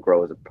also can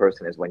grow as a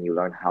person is when you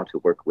learn how to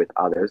work with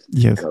others.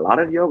 Yes. And a lot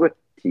of yoga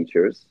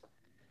teachers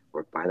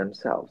work by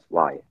themselves.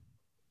 Why?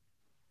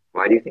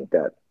 Why do you think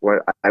that?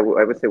 I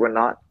would say we're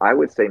not. I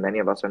would say many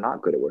of us are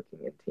not good at working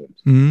in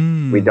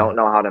teams. We don't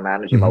know how to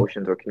manage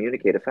emotions or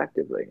communicate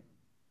effectively.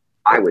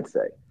 I would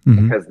say,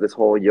 because this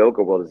whole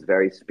yoga world is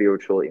very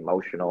spiritual,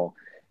 emotional,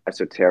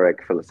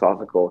 esoteric,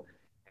 philosophical,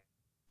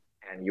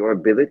 and your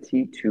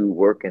ability to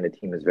work in a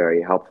team is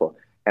very helpful.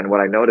 And what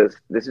I noticed,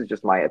 this is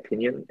just my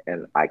opinion,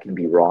 and I can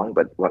be wrong,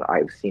 but what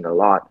I've seen a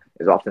lot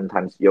is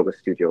oftentimes yoga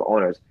studio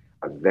owners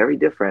are very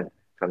different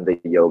from the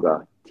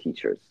yoga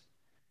teachers.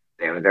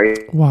 They are very,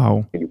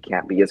 you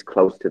can't be as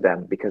close to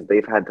them because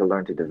they've had to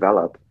learn to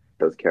develop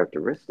those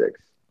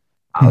characteristics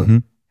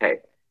of, hey,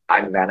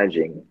 I'm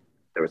managing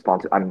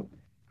I'm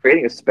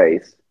creating a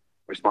space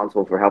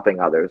responsible for helping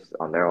others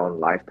on their own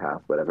life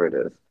path, whatever it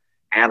is.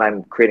 and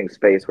I'm creating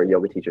space where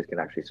yoga teachers can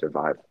actually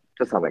survive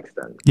to some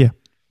extent. Yeah.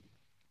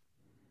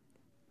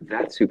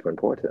 That's super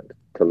important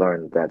to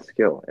learn that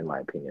skill, in my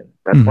opinion.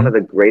 That's one of the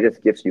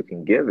greatest gifts you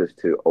can give is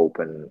to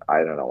open,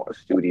 I don't know, a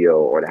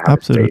studio or to have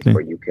a space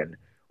where you can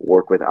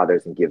work with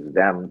others and give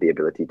them the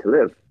ability to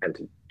live and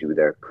to do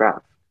their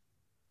craft.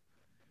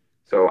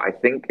 So I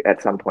think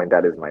at some point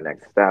that is my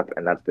next step,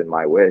 and that's been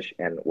my wish.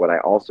 And what I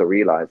also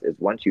realize is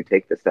once you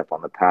take the step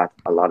on the path,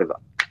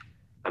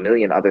 a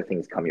million other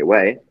things come your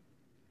way.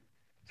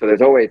 So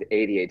there's always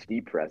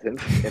ADHD present,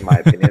 in my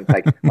opinion. It's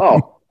like,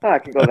 I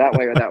can go that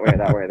way or that way or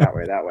that way or that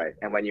way or that way.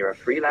 And when you're a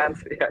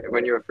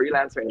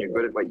freelancer, and you're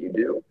good at what you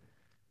do,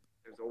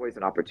 there's always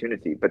an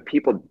opportunity. But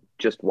people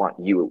just want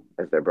you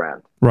as their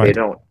brand. Right. They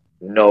don't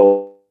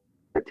know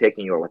they're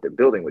taking you or what they're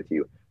building with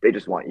you. They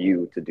just want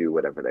you to do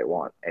whatever they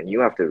want. And you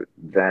have to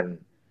then,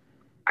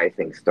 I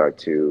think, start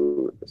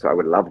to. So I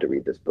would love to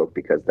read this book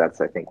because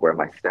that's, I think, where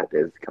my step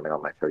is coming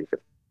on my 35th.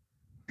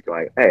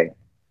 Going, hey,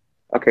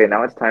 okay,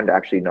 now it's time to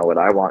actually know what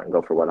I want and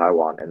go for what I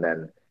want. And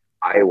then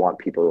I want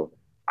to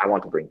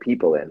bring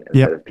people in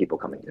instead of people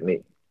coming to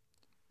me.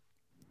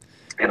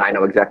 And I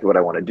know exactly what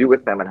I want to do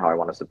with them and how I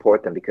want to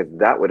support them, because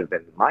that would have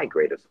been my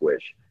greatest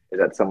wish, is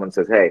that someone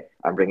says, hey,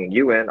 I'm bringing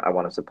you in. I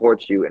want to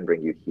support you and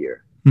bring you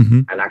here.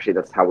 And actually,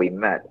 that's how we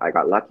met. I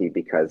got lucky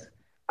because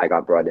I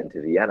got brought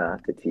into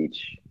Vienna to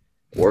teach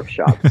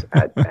workshops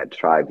at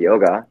Tribe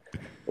Yoga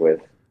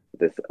with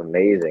this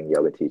amazing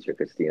yoga teacher,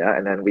 Christina.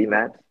 And then we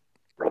met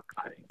rock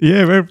climbing.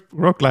 Yeah, we're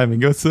rock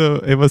climbing.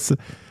 It was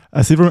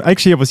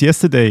actually, it was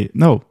yesterday.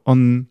 No,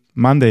 on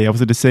Monday, I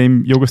was at the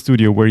same yoga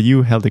studio where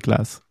you held a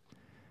class.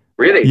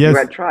 Really? Yes. You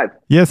had Tribe?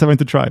 Yes, I went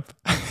to Tribe.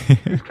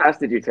 Which class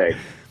did you take?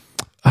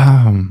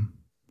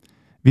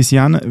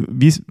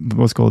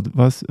 Was called,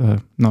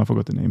 no, I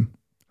forgot the name.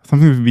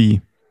 Something with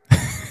V.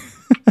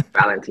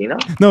 Valentina?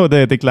 No,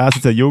 the class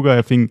is a yoga,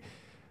 I think.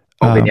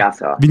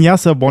 Vinyasa.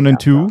 Vinyasa 1 and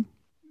 2.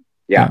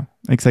 Yeah,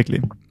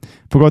 exactly.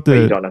 Forgot but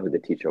you don't know who the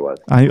teacher was.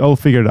 I'll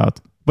figure it out.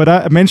 But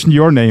I mentioned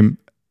your name,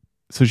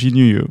 so she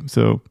knew you.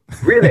 So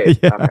really?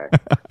 Okay.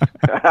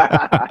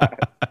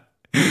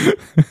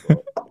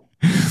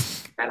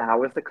 And how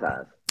was the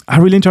class? I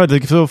really enjoyed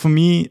it. So for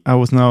me, I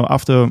was now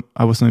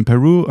in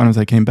Peru, and as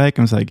I came back,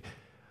 I was like,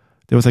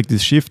 there was like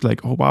this shift,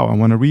 like, oh wow, I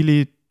want to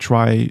really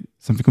try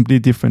something completely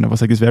different. I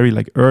was like this very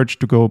like urge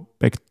to go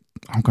back.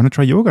 I'm gonna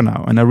try yoga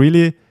now, and I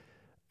really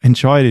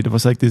enjoyed it. It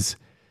was like this.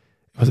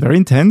 It was very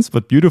intense,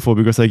 but beautiful,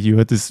 because like you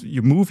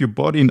move your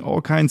body in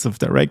all kinds of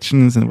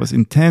directions, and it was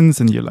intense,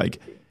 and you're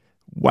like,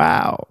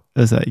 wow.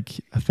 It was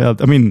like,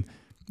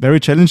 very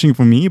challenging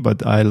for me,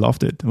 but I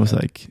loved it. It was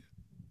like,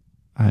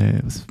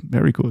 it was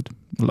very good.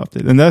 I loved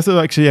it. And that's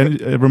actually,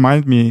 it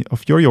reminded me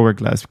of your yoga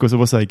class, because it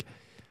was like,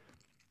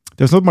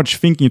 there's not much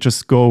thinking, you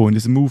just go, and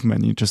there's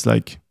movement. You just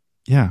like,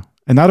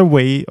 another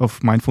way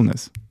of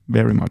mindfulness,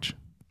 very much.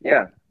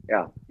 Yeah.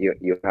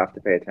 You have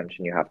to pay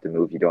attention. You have to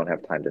move. You don't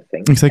have time to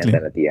think. Exactly.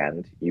 And then at the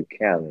end, you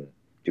can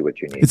do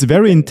what you need. It's a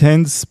very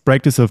intense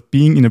practice of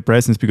being in a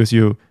presence, because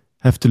you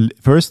have to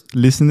first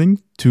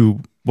listening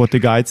to what the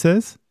guide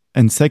says,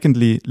 and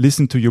secondly,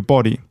 listen to your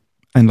body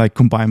and like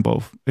combine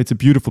both. It's a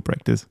beautiful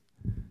practice.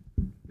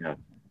 Yeah,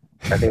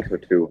 I think so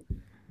too.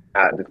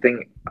 The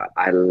thing,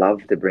 I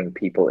love to bring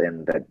people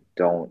in that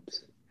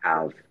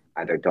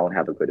either don't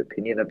have a good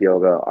opinion of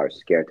yoga, are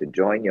scared to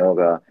join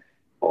yoga,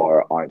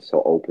 or aren't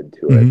so open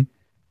to it,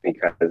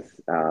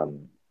 because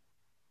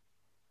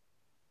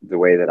the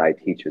way that I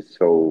teach is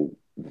so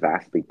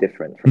vastly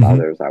different from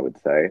others, I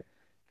would say,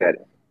 that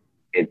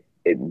it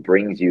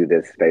brings you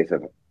this space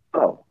of,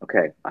 oh,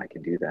 okay, I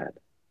can do that.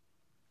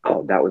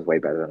 Oh, that was way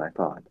better than I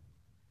thought.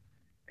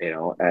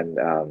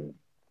 And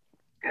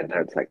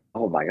then it's like,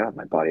 oh my God,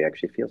 my body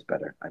actually feels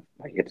better.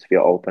 My hips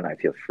feel open. I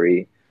feel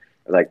free.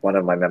 Like one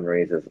of my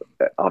memories is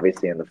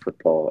obviously in the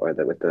football or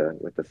with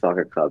the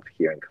soccer club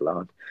here in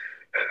Cologne.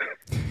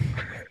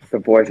 The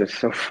boys are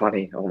so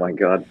funny. Oh my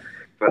God.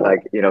 But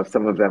like,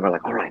 some of them are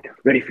like, all right,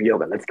 ready for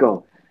yoga. Let's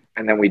go.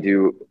 And then we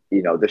do,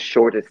 the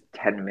shortest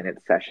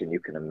 10-minute session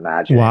you can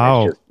imagine.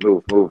 Wow. It's just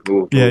move. Move.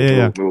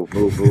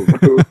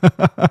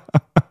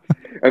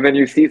 And then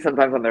you see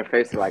sometimes on their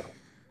face, they're like,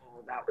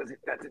 oh,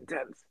 that's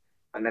intense.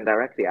 And then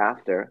directly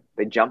after,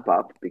 they jump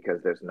up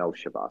because there's no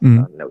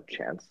shavasana, no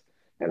chance.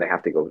 And they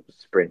have to go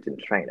sprint and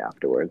train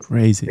afterwards.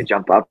 Crazy. They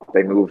jump up,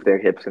 they move their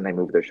hips and they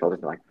move their shoulders.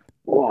 And they're like,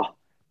 whoa,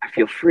 I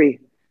feel free.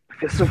 I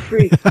feel so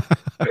free.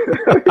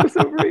 I feel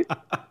so free.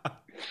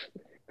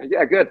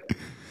 Yeah, good.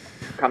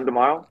 Come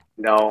tomorrow?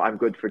 No, I'm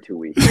good for 2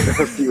 weeks.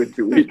 I'll see you in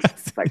 2 weeks.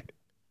 It's like,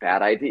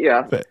 bad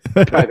idea.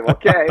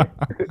 Okay.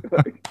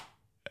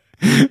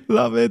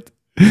 Love it.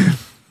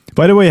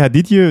 By the way,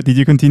 did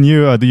you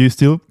continue? Do you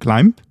still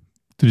climb?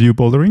 Do you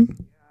bouldering?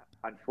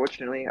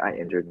 Unfortunately, I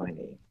injured my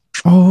knee.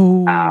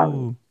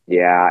 Oh.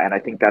 Yeah, and I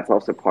think that's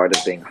also part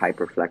of being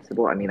hyper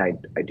flexible. I mean, I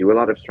do a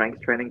lot of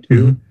strength training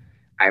too.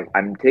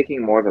 I'm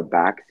taking more of a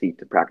backseat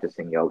to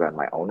practicing yoga in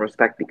my own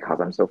respect because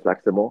I'm so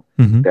flexible.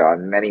 There are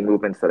many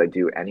movements that I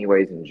do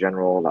anyways in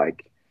general,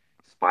 like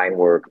spine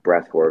work,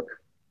 breath work,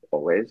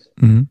 always.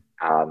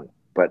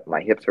 but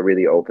my hips are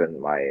really open.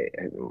 My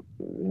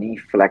knee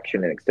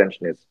flexion and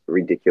extension is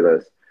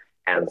ridiculous.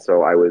 And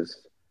so I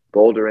was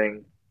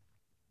bouldering,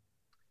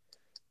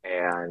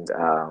 and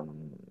yeah,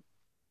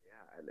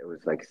 it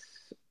was like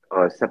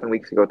 7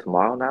 weeks ago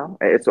tomorrow now.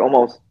 It's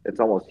almost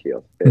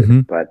healed,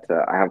 Mm-hmm. but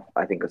I have,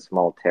 I think, a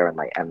small tear in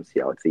my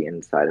MCL. It's the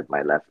inside of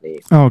my left knee.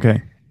 Oh,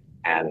 okay.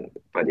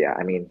 But yeah,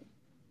 I mean,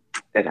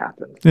 it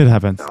happens. It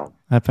happens. So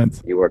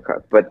Happens. you work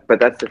hard, but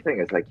that's the thing.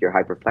 It's like you're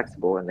hyper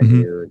flexible, and then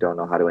Mm-hmm. you don't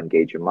know how to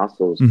engage your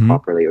muscles Mm-hmm.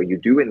 properly, or you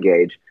do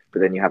engage,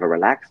 but then you have a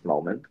relaxed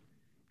moment,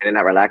 and in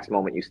that relaxed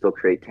moment, you still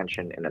create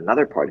tension in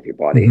another part of your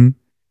body, Mm-hmm.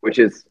 which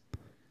is,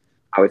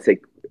 I would say,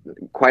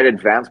 quite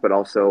advanced, but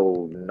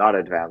also not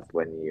advanced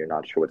when you're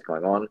not sure what's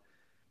going on.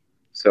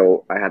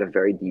 So I had a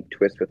very deep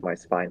twist with my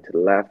spine to the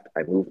left.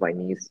 I moved my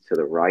knees to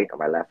the right, or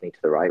my left knee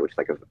to the right, which is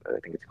like I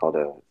think it's called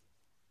a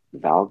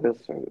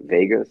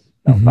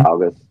Mm-hmm.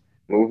 valgus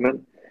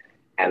movement.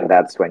 And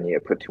that's when you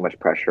put too much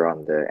pressure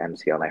on the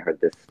MCL. And I heard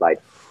this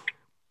slight,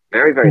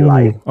 very, very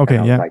light. Ooh, okay, And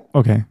I was yeah, like,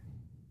 okay.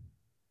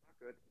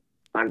 good.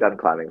 I'm done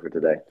climbing for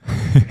today.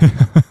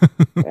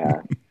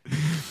 Yeah.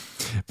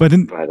 But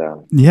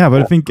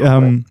But I think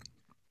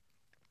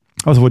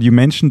also what you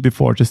mentioned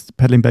before, just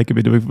pedaling back a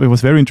bit, it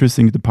was very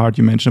interesting, the part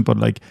you mentioned about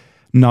like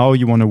now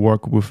you want to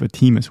work with a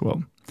team as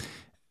well.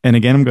 And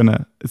again,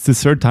 it's the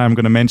third time I'm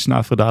going to mention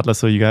Alfred Adler,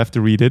 so you have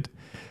to read it.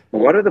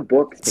 what are the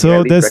books?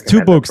 So there's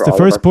two books. The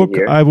first book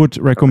I would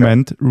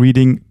recommend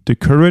reading, The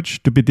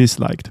Courage to be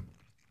Disliked.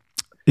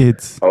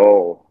 It's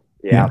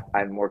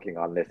I'm working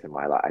on this in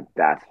my life.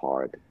 That's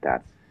hard.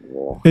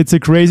 It's a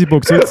crazy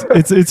book. So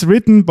it's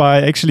written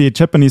by actually a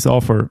Japanese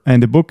author,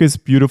 and the book is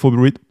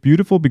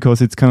beautiful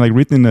because it's kind of like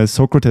written in a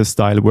Socrates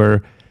style,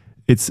 where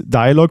it's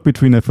dialogue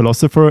between a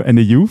philosopher and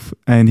a youth,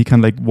 and he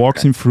kind of like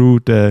walks him through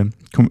the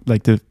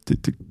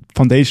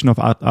foundation of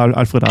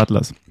Alfred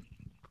Adler's.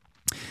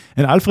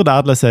 And Alfred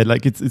Adler said,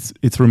 like,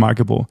 it's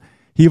remarkable.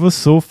 He was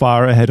so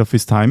far ahead of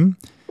his time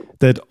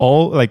that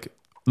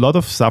a lot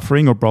of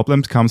suffering or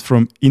problems comes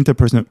from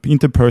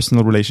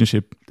interpersonal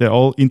relationship. They're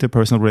all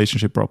interpersonal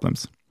relationship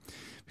problems.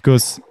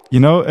 Because,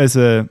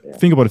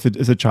 think about it,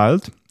 as a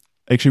child,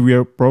 actually we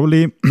are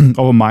probably,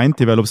 our mind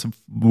develops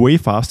way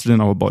faster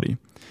than our body.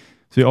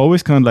 So we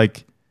always kind of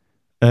like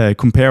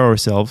compare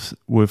ourselves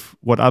with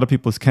what other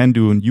people can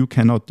do and you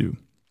cannot do.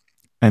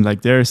 And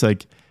like there's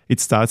like, it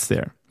starts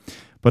there.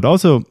 But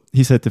also,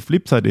 he said the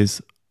flip side is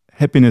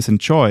happiness and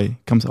joy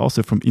comes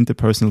also from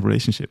interpersonal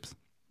relationships.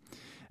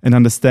 And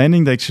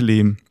understanding that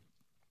actually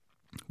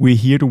we're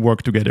here to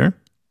work together.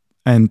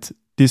 And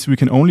this we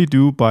can only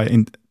do by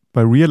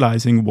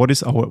realizing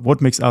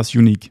what makes us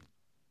unique.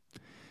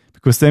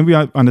 Because then we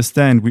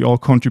understand we all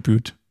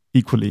contribute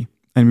equally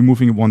and we're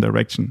moving in one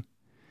direction.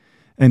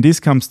 And this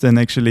comes then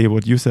actually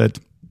what you said,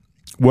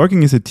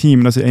 working as a team,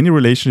 and as any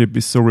relationship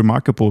is so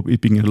remarkable, it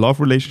being a love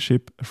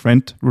relationship, a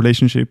friend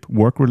relationship,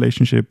 work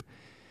relationship,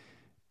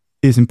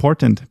 is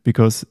important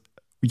because,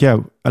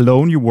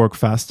 alone you work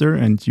faster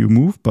and you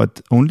move,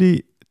 but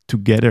only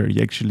together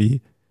you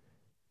actually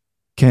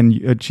can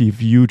achieve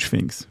huge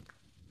things.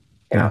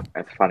 Yeah,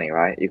 it's funny,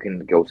 right? You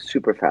can go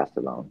super fast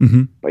alone,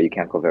 mm-hmm. but you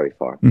can't go very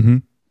far. Mm-hmm.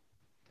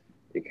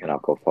 You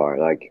cannot go far.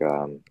 Like,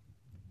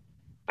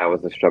 that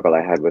was the struggle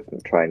I had with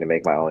trying to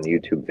make my own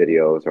YouTube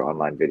videos or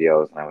online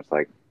videos. And I was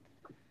like,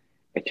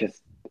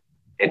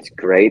 it's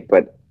great,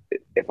 but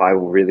if I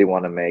really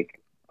want to make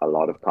a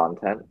lot of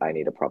content, I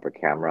need a proper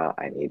camera,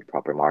 I need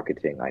proper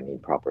marketing, I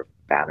need proper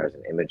banners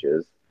and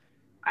images.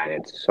 And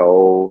it's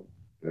so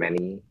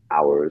many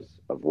hours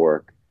of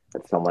work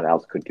that someone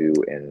else could do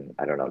in,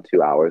 I don't know,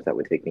 2 hours. That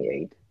would take me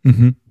 8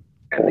 mm-hmm.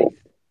 at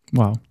least.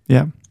 Wow.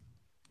 Yeah.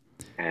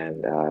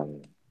 And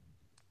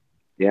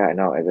I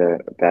know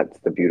that's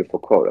the beautiful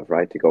quote of,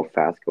 right, to go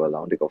fast, go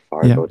alone, to go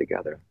far, go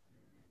together.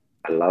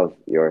 I love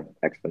your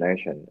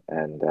explanation.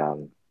 And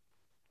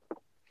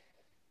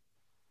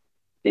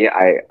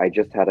I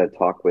just had a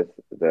talk with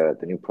the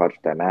new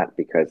project I'm at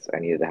because I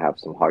needed to have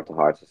some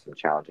heart-to-hearts and some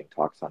challenging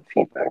talks on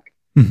feedback.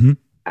 Mm-hmm.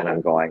 And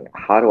I'm going,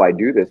 how do I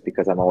do this?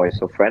 Because I'm always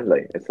so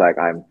friendly. It's like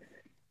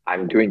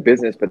I'm doing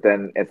business, but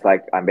then it's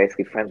like I'm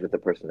basically friends with the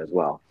person as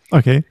well.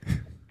 Okay.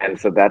 And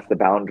so that's the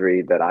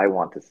boundary that I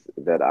want to,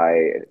 that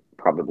I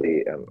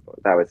probably,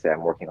 I would say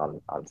I'm working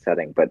on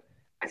setting, but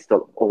I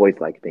still always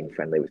like being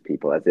friendly with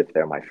people as if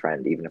they're my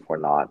friend, even if we're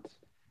not,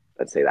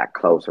 let's say, that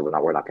close, or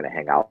we're not going to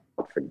hang out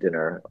for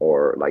dinner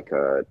or like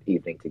a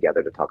evening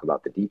together to talk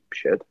about the deep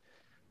shit.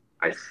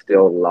 I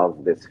still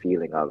love this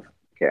feeling of,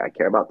 okay, I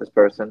care about this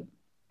person.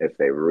 If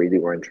they really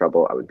were in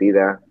trouble, I would be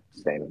there.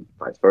 Same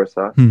vice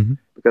versa. Mm-hmm.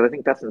 Because I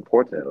think that's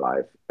important in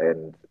life,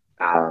 and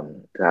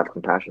to have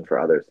compassion for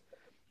others.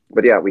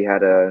 But yeah,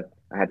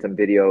 I had some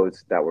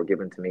videos that were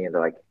given to me, and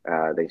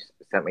they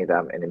sent me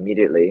them, and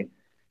immediately,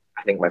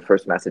 I think my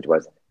first message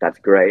was, "That's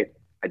great."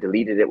 I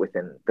deleted it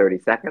within 30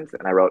 seconds,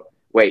 and I wrote,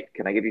 "Wait,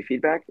 can I give you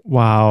feedback?"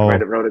 Wow. I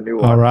wrote a new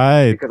one. All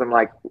right. Because I'm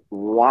like,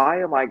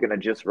 why am I gonna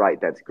just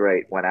write "That's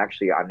great" when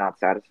actually I'm not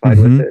satisfied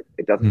mm-hmm. with it?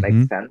 It doesn't mm-hmm.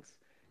 make sense.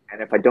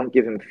 And if I don't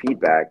give him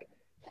feedback,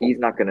 he's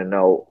not going to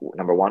know,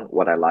 number one,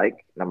 what I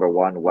like, number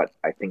one, what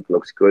I think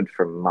looks good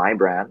for my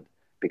brand,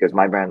 because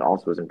my brand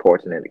also is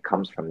important and it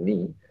comes from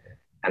me.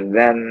 And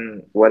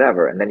then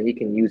whatever. And then he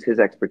can use his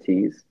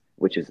expertise,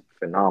 which is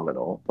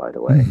phenomenal, by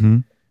the way. Mm-hmm.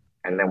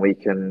 And then we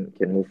can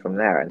move from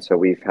there. And so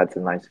we've had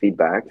some nice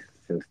feedback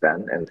since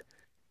then. And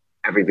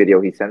every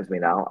video he sends me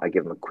now, I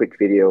give him a quick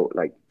video,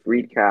 like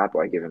recap,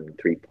 or I give him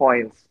 3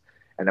 points,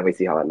 and then we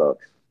see how it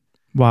looks.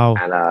 Wow.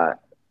 And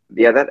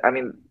yeah, that, I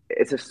mean,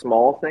 it's a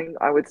small thing,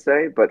 I would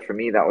say, but for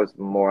me, that was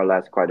more or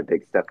less quite a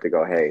big step to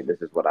go, hey,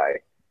 this is what I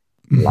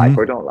like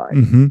or don't like.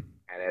 Mm-hmm.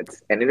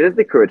 And it is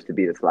the courage to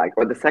be disliked.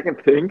 Or the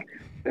second thing,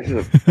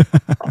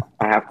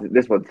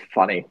 this one's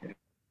funny.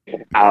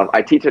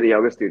 I teach at a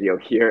yoga studio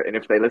here, and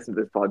if they listen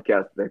to this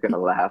podcast, they're gonna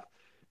laugh.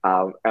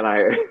 And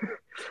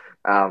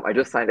I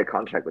just signed a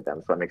contract with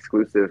them, so I'm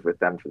exclusive with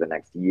them for the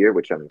next year,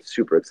 which I'm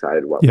super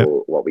excited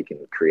what we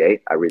can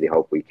create. I really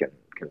hope we can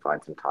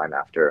find some time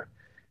after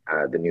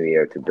the new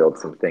year to build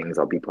some things.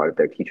 I'll be part of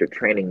their teacher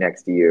training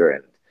next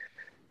year,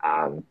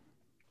 and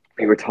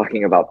we were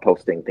talking about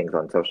posting things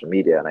on social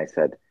media, and I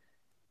said,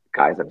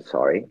 guys, I'm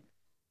sorry,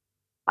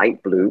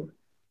 light blue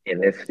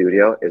in this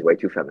studio is way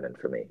too feminine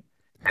for me.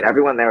 And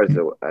everyone there is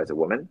a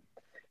woman,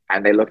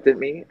 and they looked at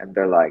me and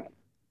they're like,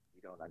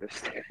 you don't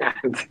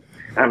understand.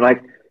 And I'm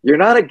like, you're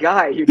not a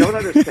guy, you don't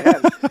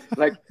understand.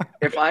 Like,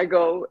 if I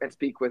go and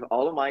speak with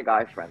all of my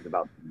guy friends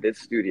about this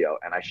studio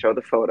and I show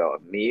the photo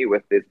of me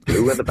with this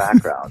blue in the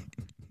background,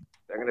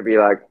 they're gonna be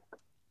like,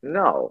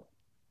 no.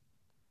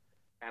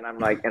 And I'm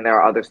like, and there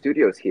are other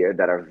studios here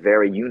that are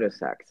very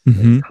unisex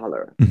in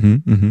color.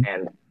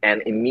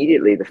 And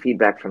immediately the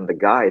feedback from the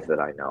guys that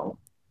I know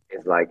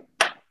is like,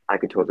 I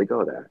could totally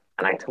go there.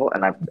 And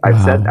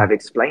I've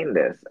explained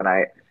this, and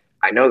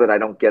I know that I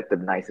don't get the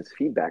nicest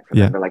feedback from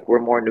them. They're like, we're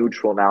more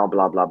neutral now,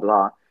 blah, blah,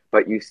 blah.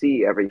 But you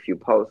see every few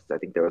posts, I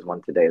think there was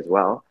one today as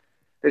well,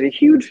 there's a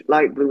huge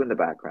light blue in the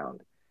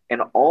background.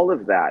 And all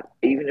of that,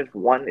 even if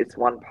it's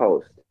one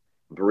post,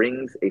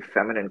 brings a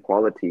feminine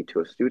quality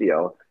to a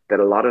studio that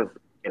a lot of,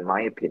 in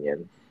my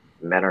opinion,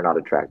 men are not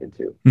attracted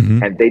to.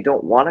 And they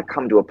don't want to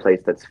come to a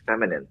place that's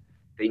feminine.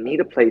 They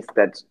need a place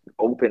that's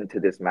open to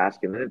this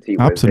masculinity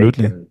where they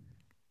can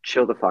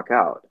chill the fuck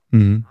out.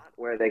 Not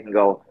where they can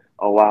go,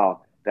 oh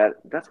wow,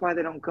 that's why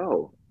they don't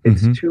go.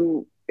 It's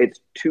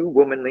too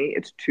womanly,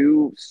 it's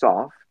too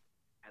soft,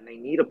 and they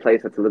need a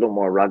place that's a little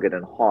more rugged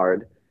and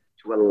hard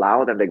to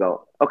allow them to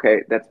go,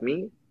 okay, that's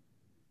me.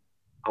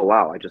 Oh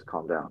wow, I just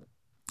calmed down.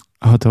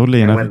 Oh,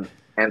 totally.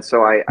 And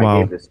so I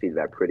gave this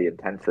feedback pretty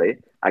intensely.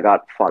 I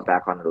got fought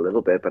back on it a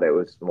little bit, but it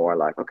was more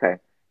like, okay,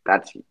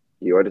 that's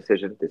your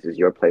decision. This is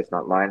your place,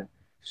 not mine.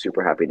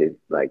 Super happy to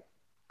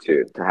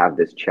have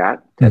this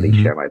chat, to at least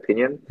share my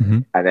opinion.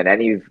 And then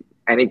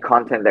any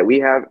content that we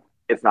have,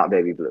 it's not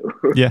baby blue.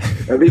 Yeah.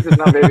 At least it's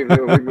not baby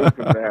blue. We move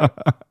from there.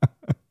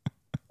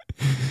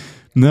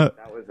 No.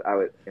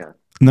 Yeah.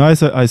 No,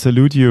 I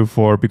salute you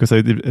because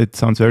it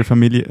sounds very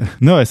familiar.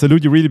 No, I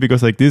salute you really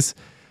because like this,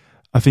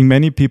 I think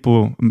many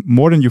people,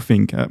 more than you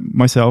think,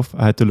 myself,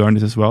 I had to learn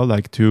this as well,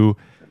 like to,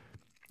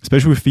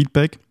 especially with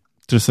feedback,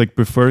 just like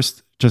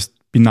first, just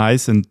be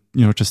nice and,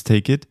 just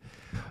take it.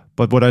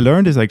 But what I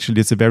learned is actually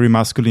it's a very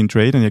masculine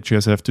trait, and actually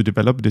I have to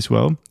develop this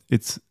well.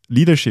 It's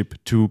leadership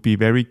to be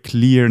very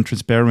clear and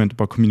transparent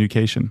about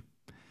communication.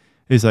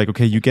 It's like,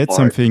 okay, you get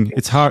something.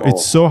 It's hard.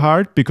 It's so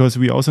hard because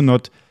we also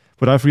not,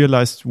 what I've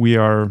realized we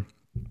are,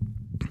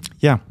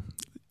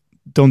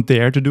 don't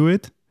dare to do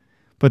it.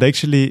 But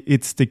actually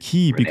it's the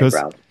key because,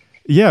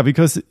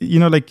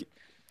 like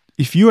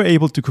if you are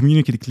able to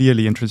communicate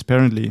clearly and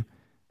transparently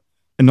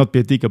and not be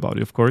a dick about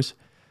it, of course,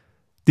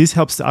 this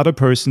helps the other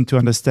person to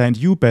understand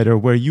you better,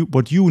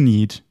 what you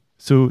need.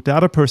 So the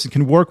other person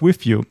can work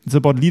with you. It's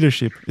about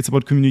leadership. It's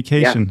about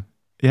communication.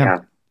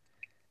 Yeah.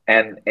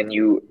 And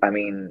I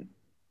mean,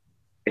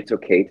 it's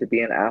okay to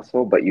be an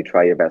asshole, but you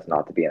try your best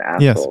not to be an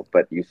asshole. Yes.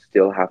 But you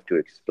still have to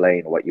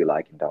explain what you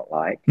like and don't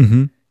like.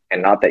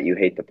 And not that you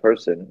hate the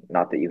person,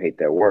 not that you hate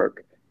their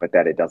work, but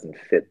that it doesn't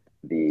fit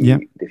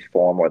the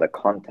form or the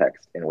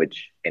context in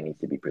which it needs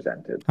to be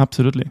presented.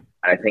 Absolutely.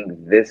 And I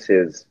think this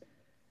is,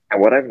 and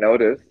what I've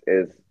noticed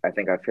is, I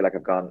feel like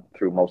I've gone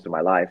through most of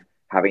my life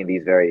having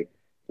these very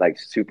like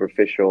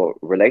superficial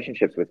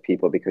relationships with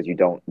people because you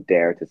don't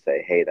dare to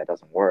say, hey, that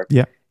doesn't work.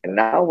 Yeah. And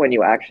now when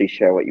you actually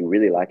share what you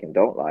really like and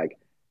don't like,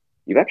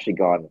 you've actually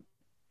gone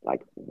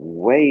like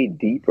way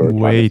deeper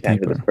to understand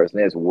who this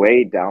person is,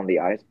 way down the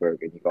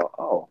iceberg, and you go,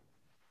 oh,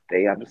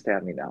 they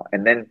understand me now.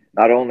 And then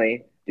not only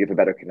do you have a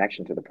better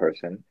connection to the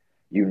person,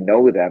 you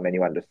know them and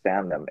you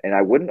understand them. And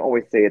I wouldn't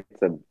always say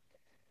it's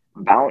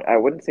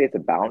a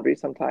boundary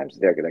sometimes.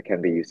 There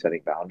can be you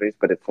setting boundaries,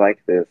 but it's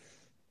like this,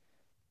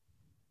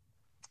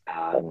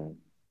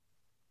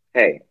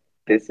 hey,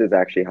 this is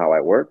actually how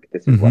I work.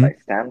 This is what I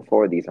stand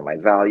for. These are my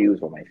values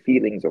or my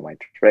feelings or my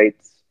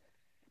traits.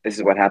 This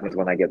is what happens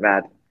when I get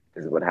mad.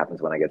 This is what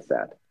happens when I get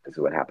sad. This is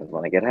what happens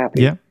when I get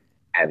happy. Yeah.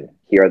 And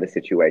here are the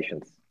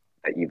situations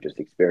that you've just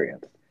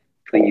experienced.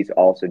 Please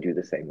also do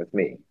the same with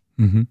me.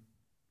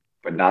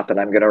 But not that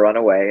I'm going to run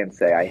away and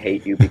say, I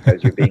hate you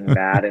because you're being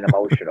mad and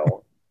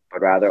emotional.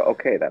 but rather,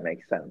 okay, that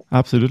makes sense.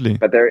 Absolutely.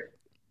 But there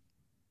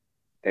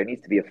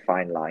needs to be a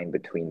fine line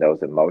between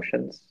those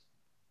emotions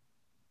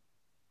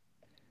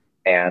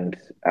and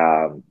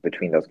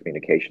between those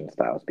communication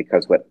styles.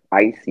 Because what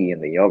I see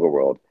in the yoga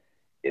world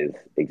is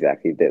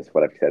exactly this.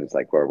 What I've said is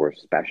like where we're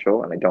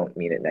special, and I don't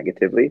mean it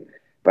negatively,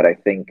 but I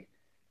think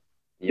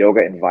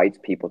yoga invites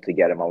people to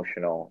get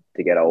emotional,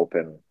 to get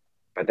open,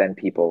 but then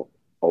people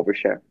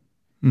overshare,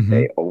 Mm-hmm.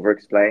 they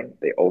over-explain,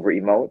 they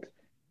over-emote,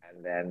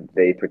 and then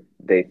they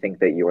think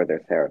that you are their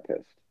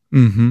therapist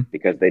Mm-hmm.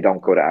 because they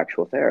don't go to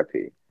actual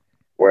therapy,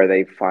 where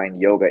they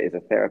find yoga is a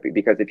therapy.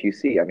 Because if you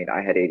see, I mean,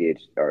 I had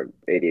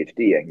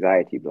ADHD,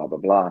 anxiety, blah blah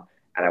blah,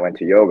 and I went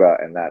to yoga,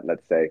 and that,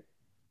 let's say,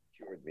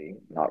 cured me.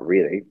 Not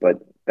really, but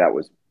that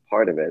was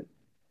part of it.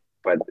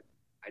 But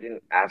I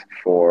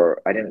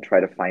didn't try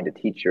to find a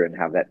teacher and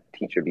have that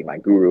teacher be my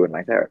guru and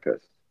my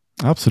therapist.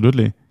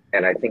 Absolutely.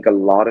 And I think a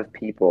lot of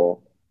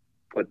people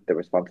put the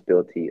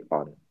responsibility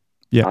on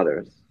Yeah.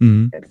 others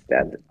Mm-hmm.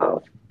 instead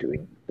of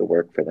doing the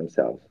work for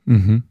themselves,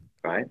 Mm-hmm.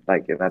 right?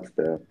 Like, and that's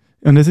the,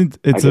 And I think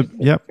I it's a just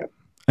think, yeah,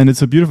 and it's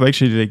so beautiful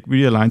actually, like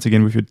really aligns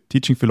again with your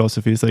teaching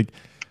philosophy. It's like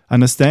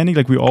understanding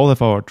like we all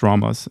have our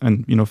traumas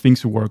and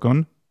things to work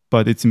on,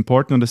 but it's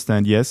important to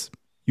understand, yes,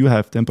 you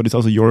have them, but it's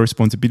also your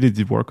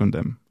responsibility to work on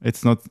them.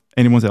 It's not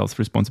anyone else's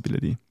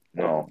responsibility.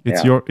 no,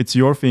 It's yeah,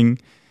 your thing.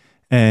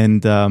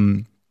 And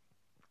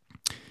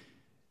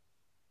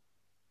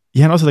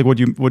yeah, and also like what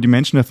you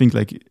mentioned, I think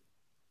like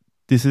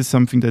this is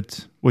something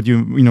that what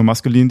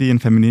masculinity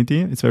and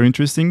femininity, it's very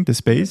interesting, the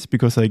space,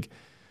 because like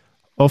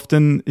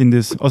often in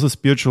this also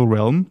spiritual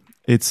realm,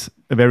 it's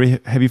a very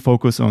heavy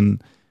focus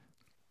on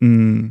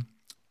mm,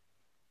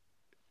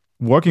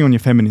 working on your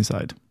feminine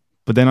side,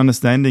 but then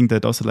understanding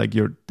that also like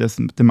there's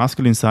the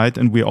masculine side,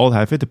 and we all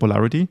have it, the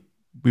polarity.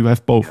 We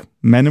have both,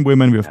 men and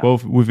women. We have yeah,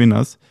 both within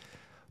us,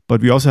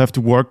 but we also have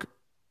to work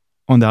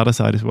on the other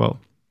side as well.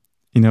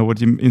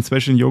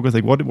 Especially in yoga, is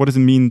like what does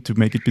it mean to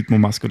make it a bit more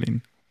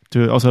masculine?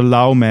 To also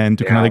allow men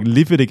to kind of yeah. like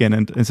live it again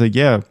and say,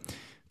 yeah,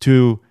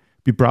 to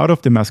be proud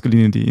of the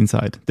masculinity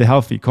inside, the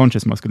healthy,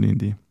 conscious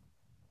masculinity.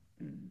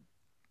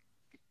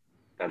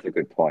 That's a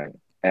good point.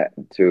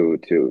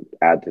 To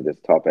add to this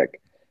topic,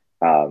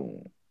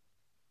 um,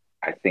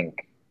 I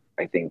think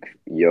I think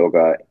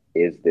yoga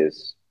is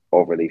this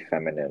overly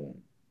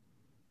feminine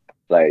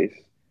place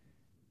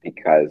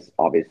because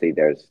obviously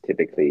there's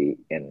typically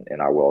in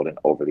our world an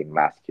overly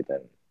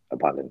masculine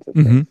abundance of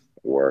Mm-hmm. things,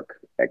 work,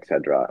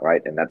 etc.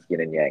 Right, and that's yin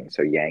and yang.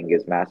 So yang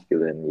is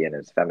masculine, yin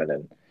is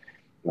feminine,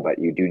 but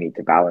you do need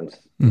to balance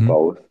Mm-hmm.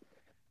 both.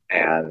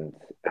 And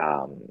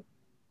um,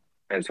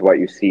 and so what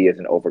you see is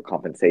an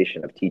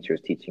overcompensation of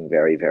teachers teaching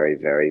very, very,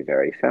 very,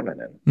 very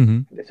feminine.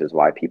 Mm-hmm. This is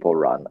why people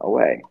run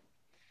away.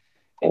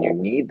 And you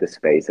need the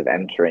space of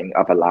entering,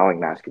 of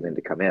allowing masculine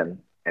to come in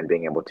and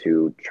being able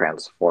to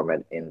transform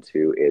it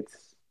into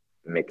its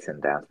mix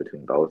and dance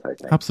between both, I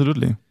think.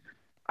 Absolutely.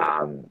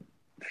 Um,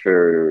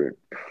 for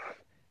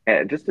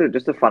and just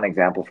a fun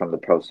example from the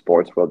pro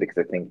sports world, because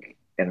I think,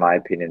 in my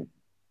opinion,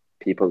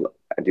 people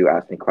do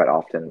ask me quite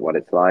often what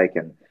it's like,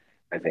 and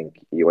I think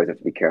you always have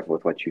to be careful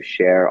with what you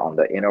share on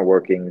the inner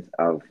workings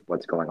of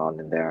what's going on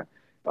in there.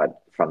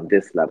 But from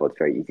this level, it's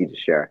very easy to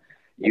share.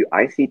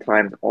 I see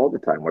times all the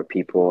time where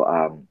people,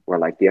 where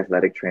like the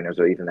athletic trainers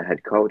or even the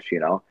head coach,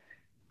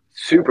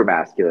 super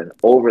masculine,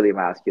 overly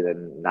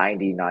masculine,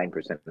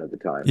 99% of the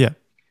time. Yeah.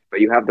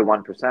 But you have the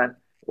 1%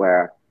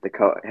 where the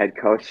head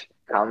coach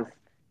comes,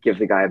 gives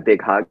the guy a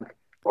big hug,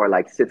 or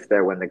like sits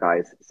there when the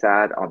guy's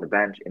sad on the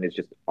bench and is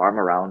just arm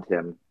around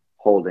him,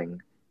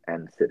 holding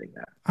and sitting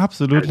there. That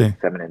is a Absolutely.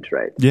 feminine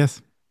trait.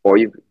 Yes. Or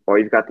you've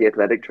got the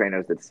athletic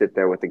trainers that sit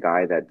there with the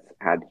guy that's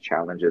had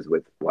challenges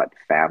with what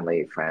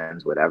family,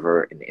 friends,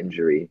 whatever, an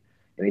injury,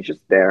 and he's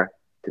just there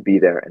to be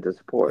there and to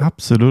support.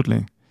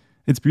 Absolutely.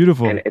 It's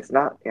beautiful. And it's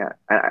not, yeah,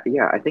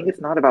 yeah. I think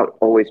it's not about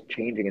always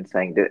changing and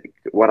saying that.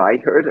 What I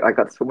heard, I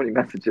got so many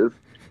messages.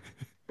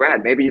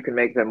 Brad, maybe you can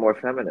make them more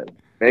feminine.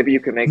 Maybe you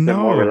can make them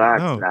more No,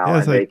 relaxed no. now, Yeah,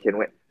 it's and they like can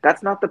win.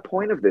 That's not the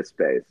point of this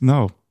space.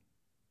 no.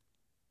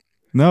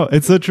 No,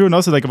 it's so true. And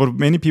also like what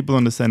many people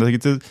understand.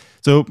 Like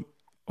so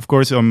of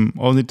course I'm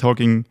only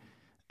talking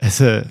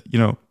as a,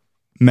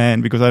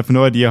 man, because I have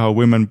no idea how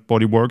women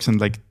body works, and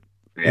like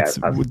Yeah, it's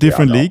that's, yeah,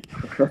 different no. league.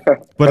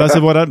 But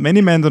also many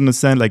men don't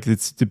understand, like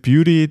it's the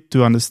beauty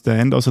to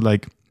understand also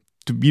like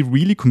to be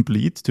really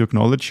complete, to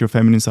acknowledge your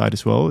feminine side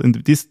as well. And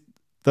this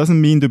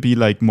doesn't mean to be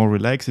like more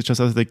relaxed. It's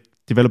just also like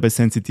develop a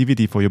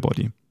sensitivity for your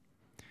body.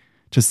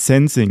 Just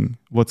sensing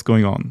what's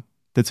going on.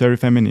 That's very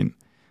feminine.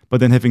 But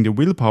then having the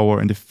willpower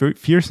and the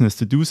fierceness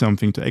to do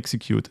something, to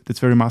execute, that's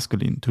very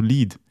masculine, to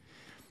lead.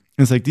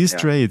 And it's like these Yeah.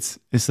 traits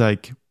is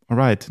like, all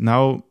right,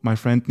 now my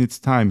friend needs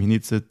time. He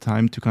needs a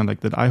time to kind of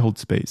like that I hold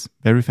space.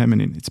 Very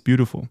feminine. It's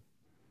beautiful.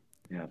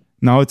 Yeah.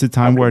 Now it's a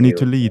time where I can need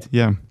to you- lead.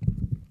 Yeah.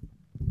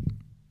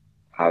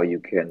 How you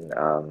can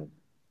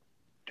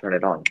turn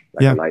it on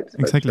like Yeah, a light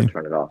switch exactly. and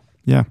turn it off,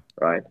 Yeah.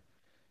 right?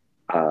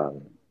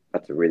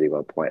 That's a really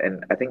well point.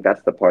 And I think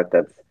that's the part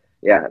that's,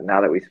 yeah,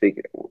 now that we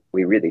speak,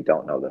 we really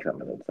don't know the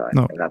feminine side.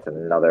 No. And that's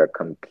another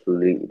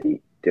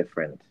completely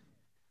different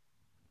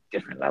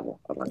different level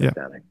of Yeah.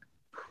 understanding.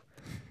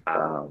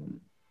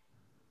 Um,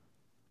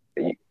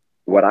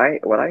 what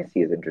I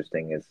see as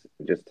interesting is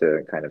just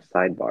to kind of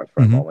sidebar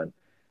for a Mm-hmm. moment.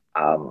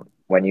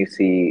 When you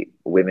see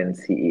women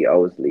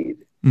CEOs lead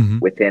Mm-hmm.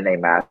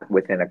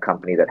 within a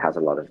company that has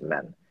a lot of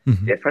men,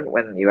 Mm-hmm. different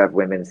when you have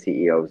women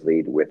CEOs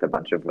lead with a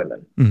bunch of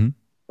women, Mm-hmm.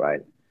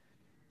 right?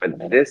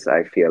 But this,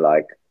 I feel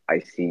like I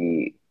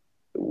see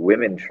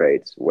women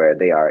traits where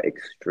they are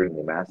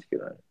extremely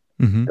masculine.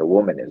 Mm-hmm. The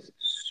woman is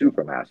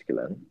super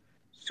masculine,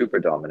 super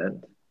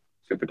dominant,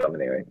 super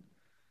domineering,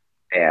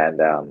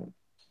 and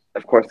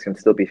of course can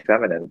still be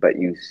feminine, but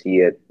you see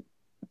it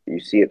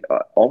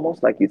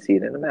almost like you'd see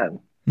it in a man.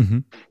 Mm-hmm.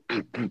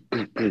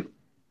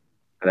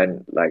 And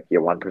then like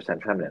your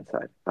 1% feminine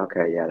side.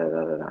 Okay, yeah, da,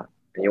 da, da, da.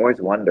 And you always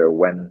wonder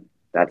when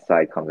that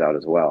side comes out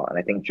as well. And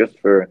I think just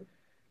for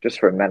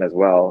men as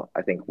well,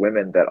 I think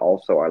women that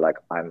also are like,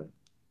 I'm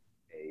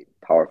a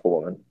powerful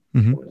woman. Each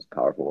Mm-hmm. woman is a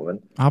powerful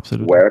woman.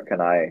 Absolutely. Where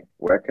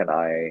can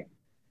I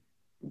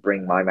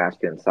bring my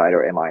masculine side,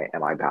 or am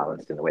I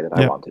balanced in the way that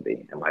I Yeah. want to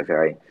be? Am I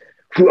very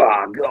go,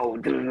 or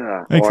can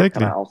I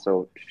Exactly.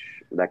 also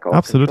let go of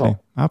Absolutely.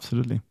 control?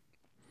 Absolutely.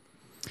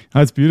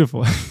 That's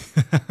beautiful.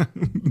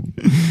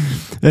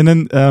 And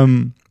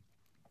then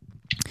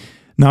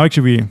now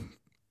actually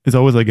it's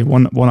always like a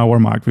 1 hour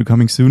mark. We're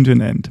coming soon to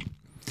an end.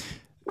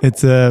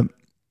 It's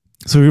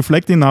so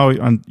reflecting now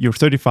on you're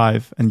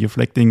 35 and you're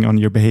reflecting on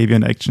your behavior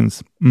and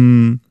actions.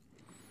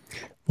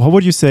 How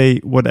would you say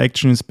what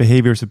actions,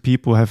 behaviors, or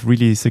people have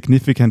really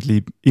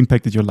significantly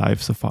impacted your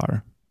life so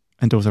far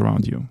and those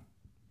around you?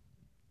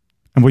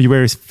 And what you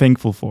were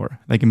thankful for,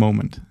 like a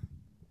moment?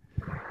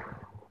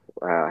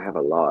 I have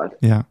a lot.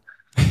 Yeah.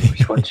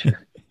 Which one should?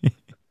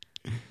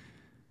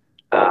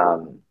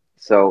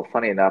 So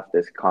funny enough,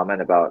 this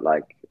comment about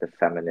like the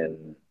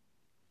feminine,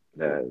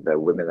 the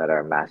women that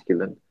are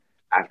masculine,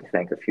 I have to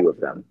thank a few of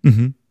them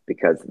Mm-hmm.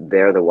 because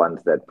they're the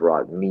ones that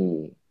rose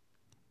me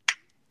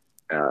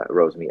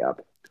up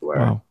to where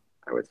Wow.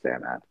 I would say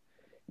I'm at.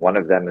 One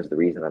of them is the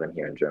reason that I'm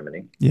here in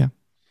Germany. Yeah.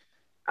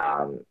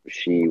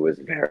 She was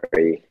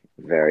very,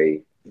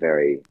 very,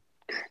 very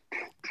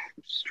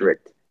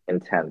strict,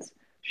 intense.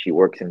 She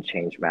works in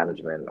change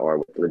management or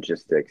with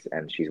logistics,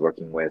 and she's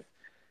working with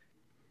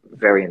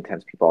very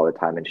intense people all the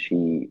time, and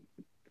she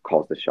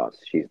calls the shots.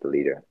 She's the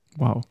leader.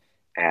 Wow.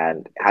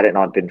 And had it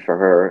not been for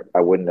her,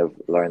 I wouldn't have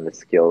learned the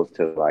skills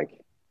to like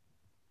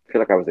feel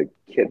like I was a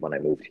kid when I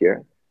moved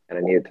here, and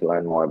I needed to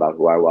learn more about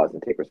who I was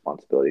and take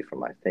responsibility for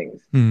my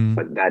things. Mm-hmm.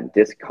 But that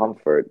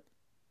discomfort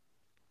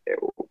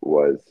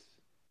was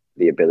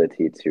the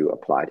ability to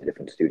apply to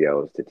different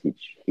studios, to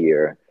teach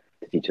here,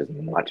 to teach as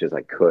much as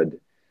I could,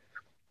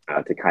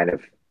 to kind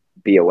of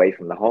be away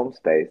from the home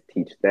space,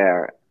 teach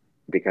there,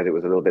 because it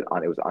was a little bit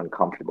it was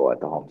uncomfortable at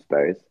the home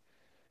space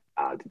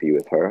to be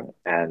with her,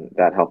 and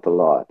that helped a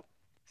lot.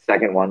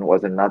 Second one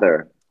was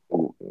another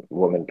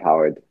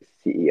woman-powered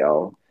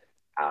CEO,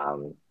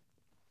 um,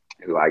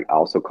 who I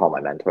also call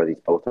my mentor.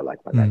 These both are like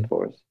my Mm.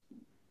 mentors,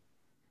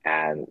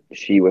 and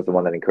she was the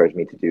one that encouraged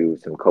me to do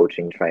some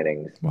coaching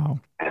trainings. Wow.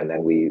 And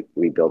then we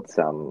built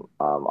some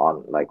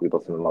we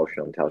built some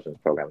emotional intelligence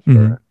programs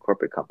Mm-hmm. for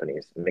corporate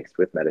companies mixed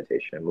with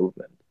meditation and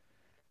movement.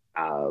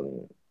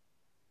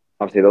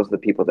 Obviously, those are the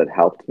people that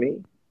helped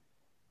me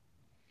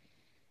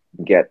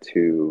get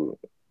to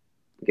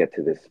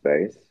this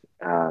space.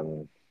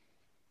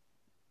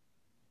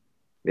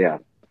 Yeah.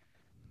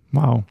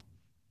 Wow.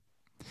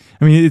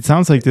 I mean, it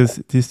sounds like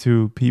these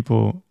two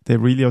people, they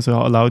really also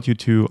allowed you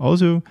to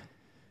also,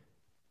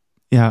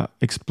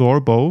 explore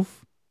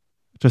both.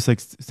 Just like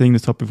staying the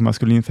topic of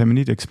masculine and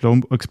feminine, to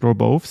explore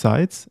both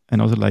sides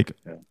and also like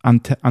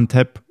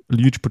untap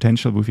huge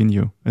potential within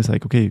you. It's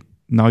like, okay,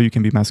 now you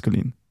can be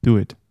masculine. Do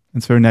it.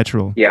 It's very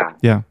natural. Yeah.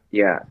 Yeah.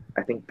 Yeah.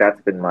 I think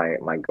that's been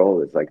my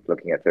goal, is like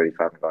looking at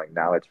 35 and going,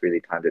 now it's really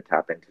time to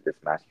tap into this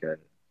masculine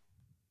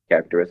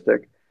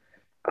characteristic.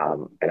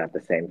 And at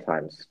the same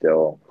time,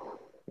 still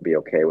be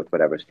okay with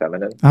whatever's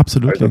feminine. I was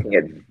Absolutely. looking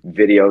at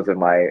videos of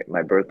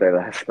my birthday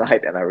last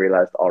night, and I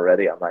realized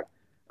already, I'm like,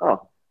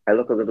 oh, I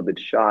look a little bit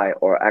shy,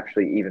 or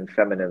actually even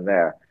feminine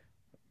there.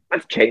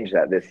 Let's change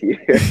that this year.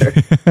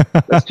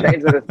 Let's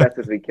change that as best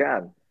as we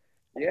can.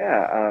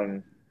 Yeah.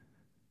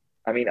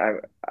 I mean,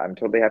 I'm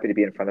totally happy to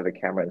be in front of a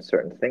camera in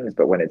certain things,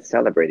 but when it's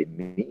celebrating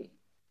me,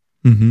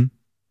 Mm-hmm.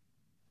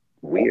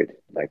 weird,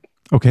 like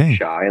Okay.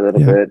 shy a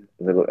little bit,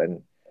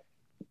 and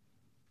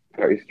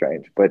very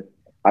strange. But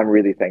I'm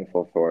really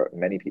thankful for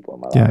many people in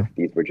my life.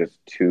 These were just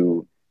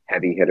two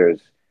heavy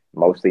hitters,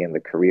 mostly in the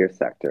career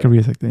sector,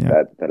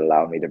 that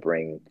allowed me to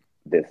bring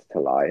this to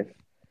life.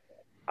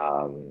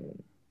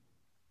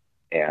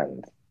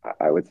 And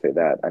I would say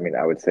that. I mean,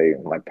 I would say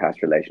my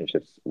past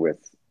relationships with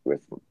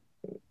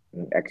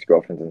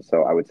ex-girlfriends, and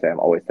so I would say I'm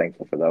always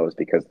thankful for those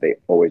because they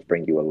always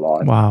bring you a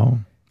lot. Wow.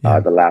 Yeah.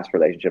 The last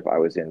relationship I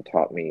was in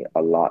taught me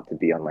a lot to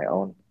be on my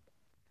own.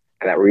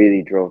 And that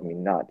really drove me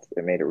nuts.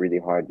 It made it really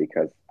hard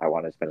because I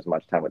wanted to spend as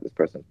much time with this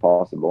person as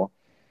possible.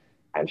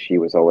 And she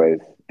was always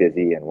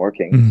busy and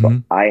working. Mm-hmm.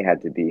 So I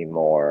had to be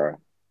more,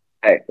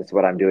 hey, this is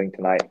what I'm doing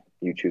tonight.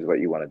 You choose what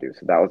you want to do.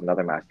 So that was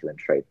another masculine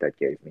trait that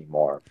gave me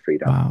more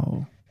freedom.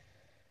 Wow.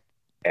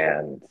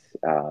 And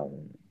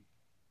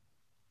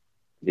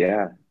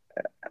yeah,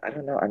 I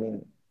don't know. I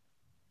mean,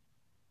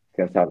 it's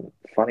gonna sound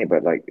funny,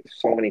 but like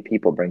so many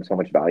people bring so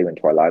much value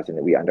into our lives, and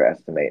we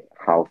underestimate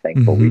how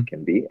thankful we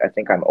can be. I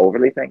think I'm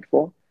overly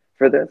thankful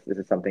for this. This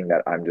is something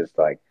that I'm just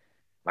like,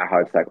 my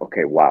heart's like,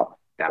 okay, wow,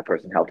 that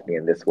person helped me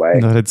in this way.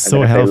 No, that's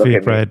so healthy,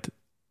 Brad.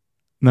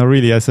 No,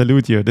 really, I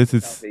salute you. This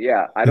is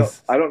I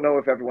don't know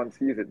if everyone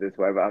sees it this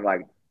way, but I'm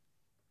like,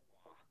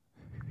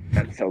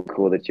 that's so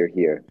cool that you're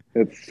here.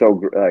 It's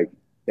so like,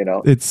 you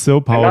know, it's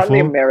so powerful. And not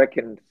in the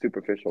American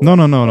superficial.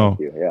 No.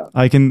 Yeah,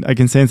 I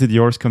can sense that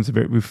yours comes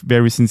with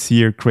very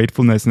sincere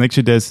gratefulness, and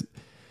actually, there's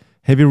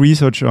heavy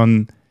research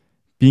on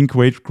being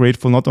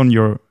grateful not on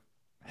your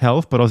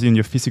health but also in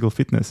your physical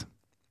fitness.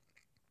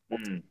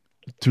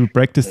 To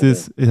practice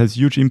this, it has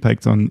huge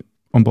impacts on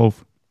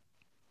both.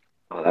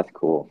 Oh, that's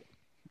cool.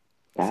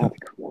 That's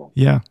cool.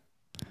 Yeah.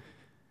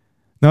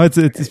 No, it's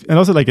and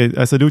also like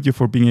I salute you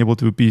for being able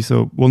to be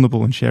so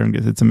vulnerable and sharing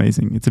this. It's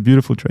amazing. It's a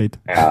beautiful trait.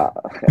 Yeah.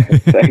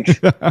 Thanks.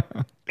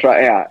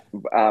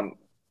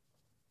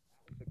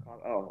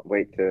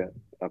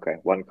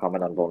 One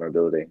comment on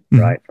vulnerability,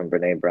 right? From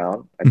Brene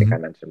Brown. I think I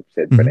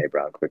said Brene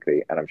Brown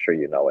quickly, and I'm sure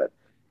you know it.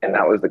 And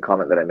that was the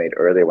comment that I made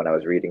earlier when I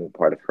was reading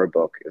part of her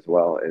book as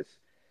well, is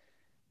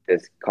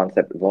this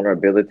concept of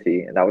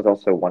vulnerability. And that was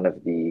also one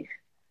of the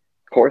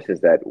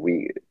courses that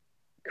we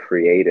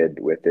created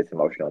with this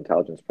emotional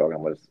intelligence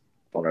program, was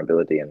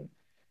vulnerability and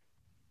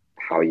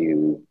how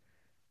you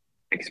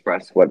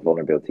express what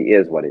vulnerability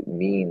is, what it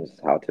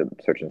means, how to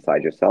search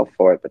inside yourself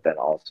for it, but then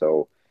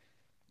also,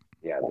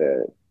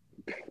 the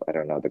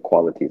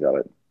qualities of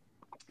it.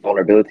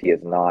 Vulnerability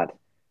is not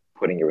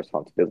putting your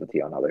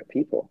responsibility on other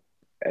people.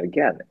 And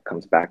again, it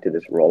comes back to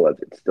this role of,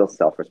 it's still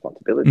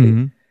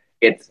self-responsibility.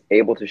 It's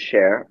able to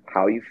share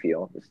how you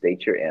feel, the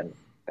state you're in,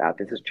 that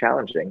this is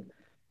challenging,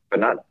 but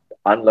not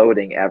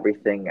unloading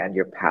everything and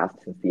your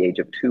past since the age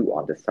of 2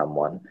 onto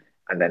someone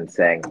and then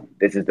saying,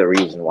 this is the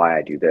reason why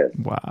I do this.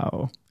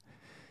 Wow.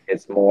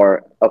 It's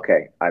more,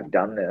 okay, I've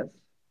done this.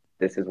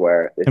 This is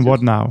where... And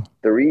what now?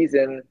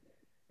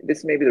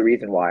 This may be the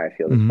reason why I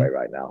feel this way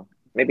right now.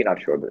 Maybe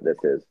not sure, but this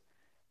is.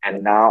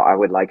 And now I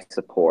would like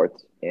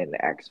support in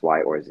X,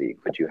 Y, or Z.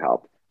 Could you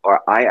help? Or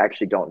I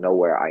actually don't know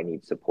where I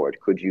need support.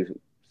 Could you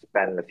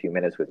spend a few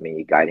minutes with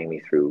me guiding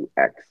me through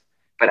X?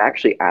 But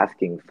actually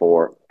asking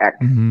for X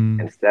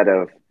instead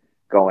of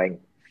going,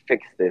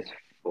 fix this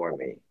for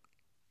me.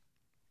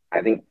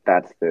 I think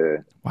that's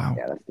the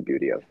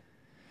beauty of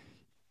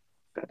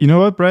that. You know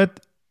what, Brad?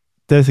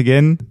 There's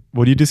again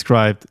what you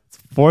described.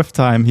 4th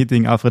time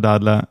hitting Alfred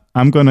Adler.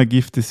 I'm gonna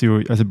give this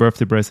you as a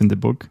birthday present, the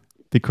book,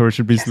 The Courage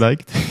to Be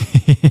Disliked.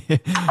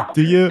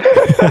 do you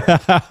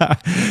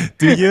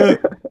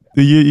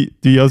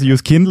also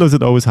use Kindle, or is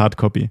it always hard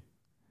copy?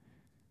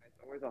 It's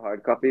always a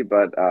hard copy,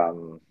 but I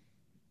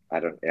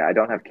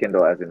don't have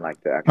Kindle as in like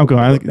the actual.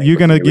 Okay, you're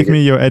gonna give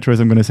me your address.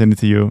 I'm gonna send it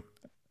to you.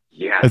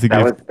 Yeah,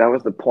 that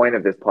was the point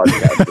of this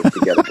podcast, was to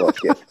get a book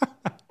gift.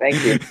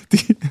 Thank you.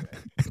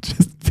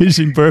 Just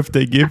fishing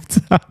birthday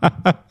gifts.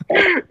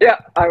 Yeah,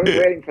 I was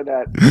waiting for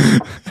that.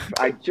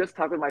 I just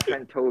talked with my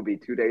friend Toby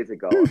 2 days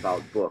ago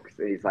about books.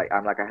 He's like,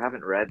 I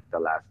haven't read the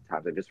last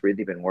times. I've just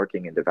really been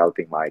working and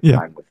developing my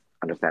time with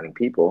understanding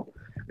people.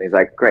 And he's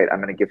like, great, I'm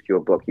going to gift you a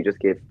book. He just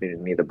gave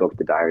me the book,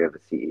 The Diary of a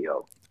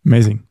CEO.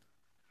 Amazing.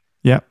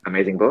 Yeah.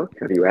 Amazing book.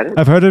 Have you read it?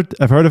 I've heard of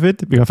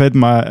it. I've had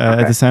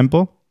as a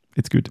sample.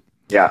 It's good.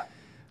 Yeah.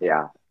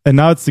 And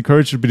now it's The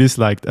Courage to Be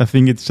Disliked. I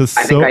think it's just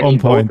so on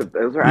point.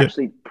 Those are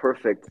actually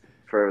perfect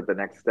for the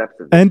next steps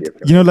of this. And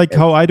you know, like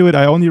how I do it,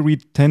 I only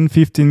read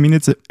 10-15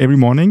 minutes every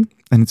morning,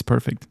 and it's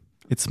perfect.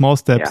 It's small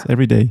steps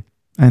every day.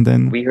 And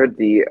then we heard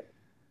 10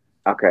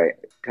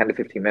 to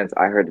 15 minutes.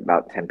 I heard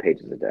about 10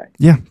 pages a day.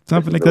 Yeah,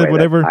 something like that.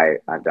 Whatever.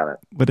 I've done it.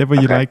 Whatever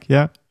you like.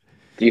 Yeah.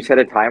 Do you set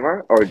a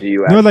timer, or do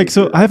you? No, like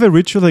so. I have a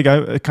ritual. Like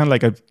I kind of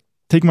like I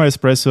take my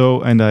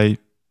espresso and I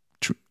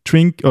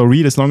drink or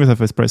read as long as I have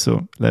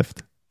espresso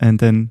left, and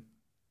then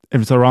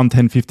it's around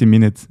 10-15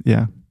 minutes.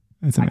 Yeah.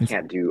 It's amazing.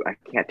 I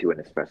can't do an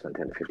espresso in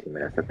 10 to 15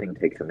 minutes. That thing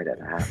takes a minute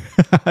and a half.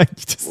 You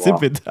just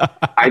sip it.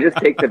 I just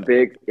take the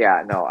big,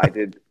 I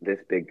did this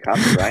big cup,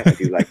 right? I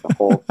do like the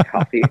whole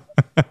coffee.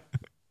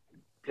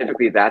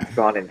 Typically that's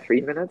gone in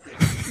 3 minutes.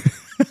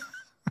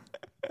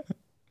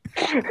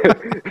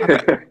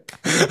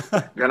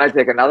 Then I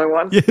take another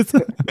one. Yes.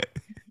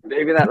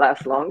 Maybe that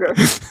lasts longer.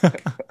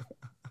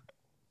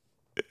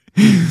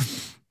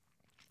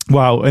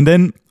 Wow. And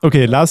then,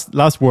 okay,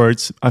 last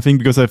words. I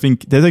think there's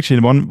actually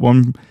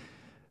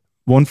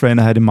one friend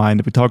I had in mind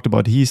that we talked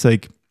about. He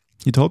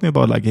told me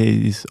about like, hey,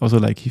 he's also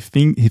like, he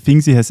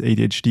thinks he has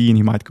ADHD and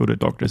he might go to a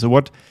doctor. So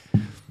what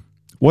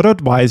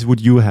advice would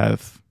you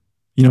have?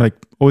 You know, like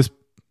always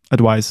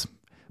advice,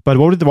 but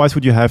what advice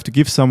would you have to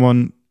give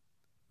someone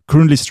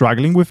currently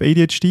struggling with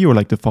ADHD or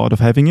like the thought of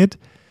having it,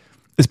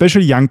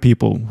 especially young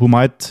people who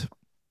might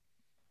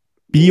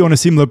be on a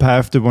similar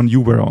path to one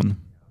you were on?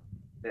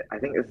 I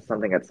think this is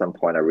something at some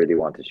point I really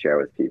want to share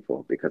with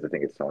people because I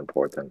think it's so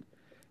important.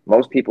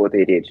 most people with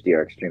ADHD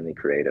are extremely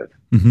creative.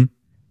 Mm-hmm.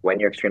 When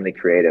you're extremely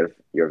creative,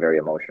 you're very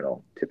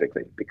emotional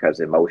typically because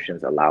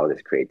emotions allow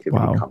this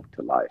creativity Wow. come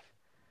to life.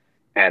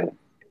 And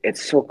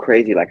it's so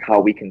crazy, like how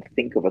we can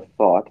think of a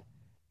thought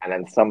and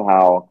then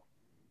somehow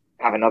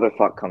have another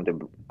thought come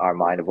to our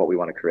mind of what we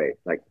want to create.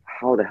 Like,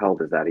 how the hell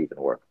does that even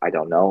work? I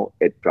don't know.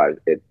 It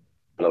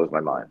blows my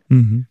mind.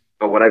 Mm-hmm.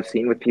 But what I've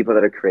seen with people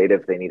that are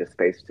creative, they need a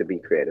space to be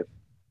creative.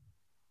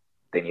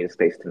 They need a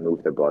space to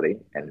move their body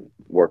and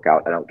work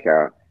out. I don't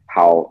care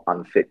how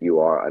unfit you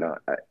are. I don't.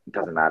 It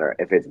doesn't matter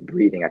if it's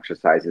breathing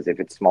exercises, if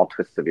it's small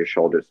twists of your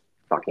shoulders.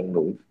 Fucking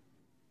move.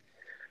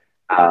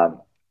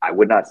 I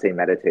would not say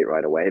meditate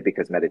right away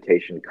because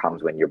meditation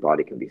comes when your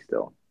body can be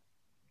still.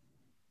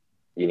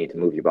 You need to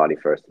move your body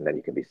first, and then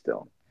you can be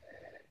still.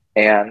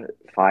 And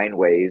find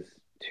ways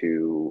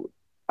to,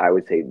 I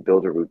would say,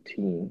 build a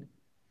routine.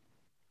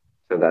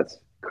 So that's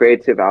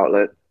creative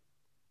outlet,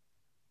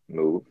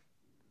 move,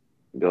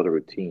 build a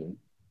routine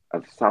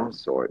of some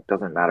sort.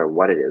 Doesn't matter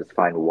what it is.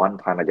 Find one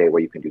time a day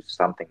where you can do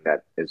something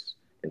that is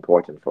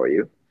important for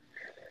you.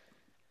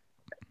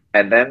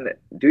 And then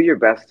do your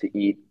best to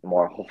eat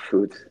more whole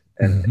foods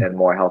and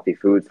more healthy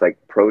foods like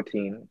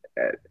protein.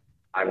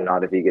 I'm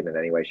not a vegan in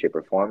any way, shape,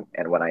 or form.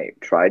 And when I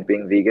tried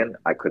being vegan,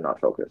 I could not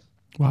focus.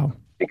 Wow.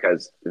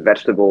 Because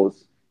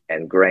vegetables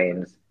and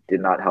grains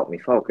did not help me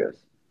focus.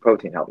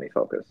 Protein helped me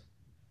focus.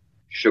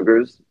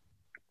 Sugars,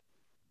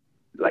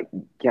 like,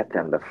 get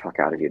them the fuck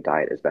out of your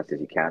diet as best as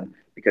you can,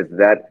 because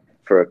that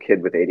for a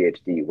kid with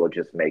ADHD will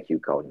just make you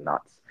go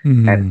nuts.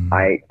 And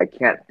I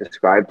can't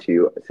describe to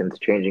you, since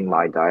changing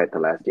my diet the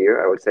last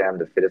year, I would say I'm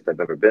the fittest I've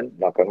ever been,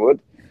 knock on wood.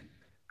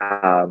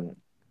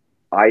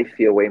 I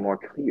feel way more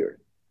clear.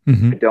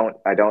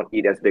 I don't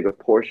eat as big of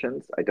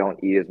portions. I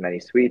don't eat as many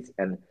sweets.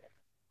 And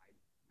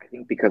I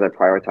think because I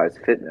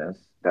prioritize fitness,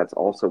 that's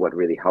also what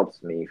really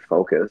helps me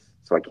focus.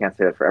 So I can't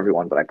say that for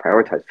everyone, but I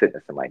prioritize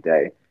fitness in my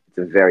day. It's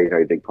a very,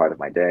 very big part of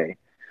my day.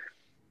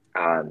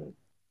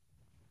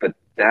 But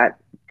that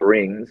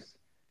brings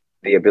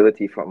the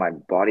ability for my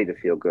body to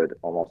feel good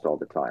almost all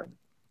the time.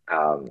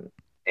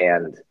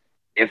 And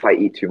if I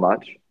eat too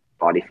much,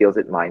 body feels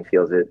it, mind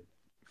feels it,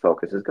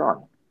 focus is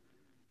gone.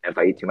 If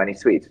I eat too many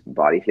sweets,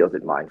 body feels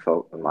it, mind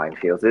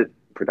feels it,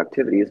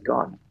 productivity is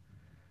gone.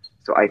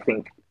 So I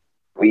think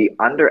we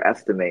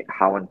underestimate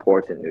how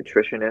important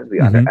nutrition is. We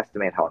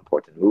underestimate how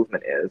important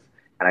movement is.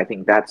 And I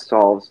think that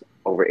solves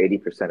over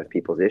 80% of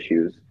people's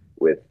issues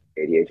with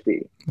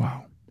ADHD.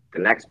 Wow. The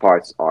next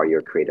parts are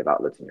your creative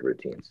outlets and your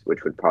routines,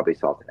 which would probably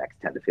solve the next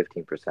 10 to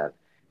 15%.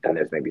 Then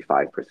there's maybe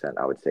 5%,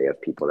 I would say, of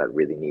people that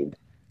really need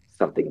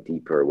something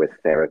deeper with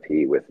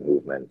therapy, with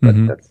movement.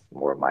 But that's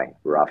more my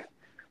rough,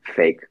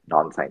 fake,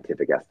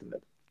 non-scientific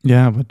estimate.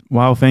 Yeah, but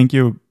wow, thank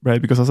you,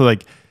 right? Because also,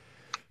 like,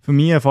 for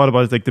me, I thought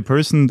about it, like, the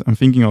person I'm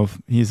thinking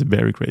of, he's a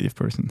very creative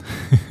person.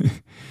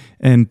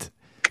 And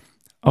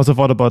I also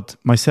thought about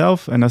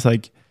myself, and I was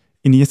like,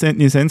 in a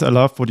sense, I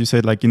love what you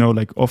said, like, you know,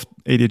 like, of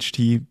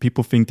ADHD,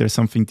 people think there's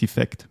something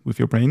defect with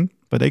your brain,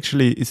 but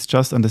actually it's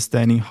just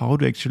understanding how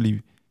to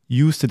actually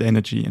use that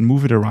energy and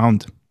move it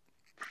around.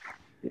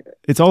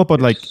 It's all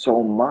about, like,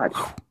 so much.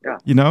 Yeah.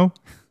 You know?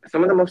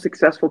 Some of the most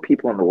successful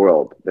people in the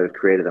world that have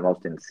created the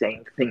most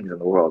insane things in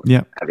the world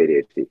have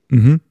ADHD.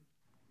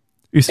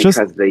 It's because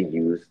just, they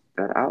use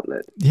that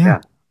outlet.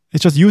 Yeah.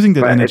 It's just using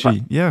that But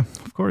energy. Yeah,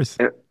 of course.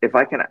 If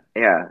I can,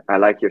 I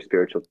like your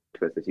spiritual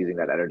twist. It's using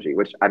that energy,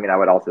 which I mean, I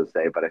would also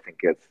say, but I think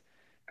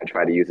I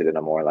try to use it in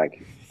a more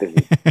like, this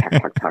is tuck,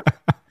 tuck,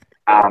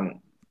 tuck.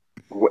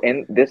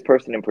 In this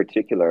person in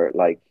particular,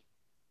 like,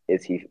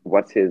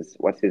 what's his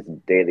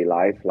daily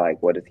life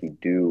like? What does he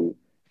do?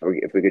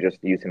 If we could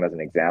just use him as an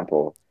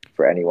example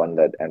for anyone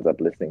that ends up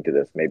listening to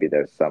this, maybe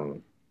there's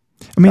some.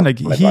 I mean, like,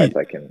 advice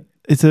I can.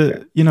 It's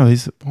you know,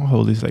 he's how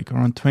old? He's like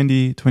around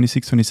 20,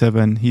 26,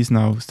 27. He's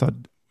now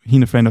he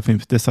and a friend of him,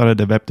 they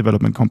started a web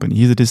development company.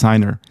 He's a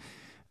designer.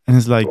 And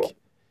it's like, Cool.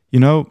 You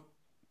know,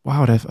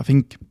 wow, I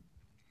think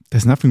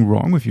there's nothing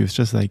wrong with you. It's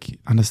just like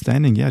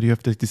understanding, you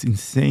have this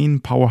insane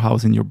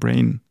powerhouse in your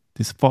brain,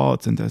 these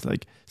thoughts, and there's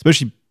like,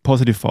 especially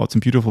positive thoughts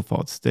and beautiful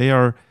thoughts. They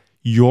are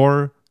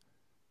your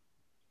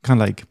kind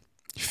of like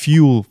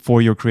fuel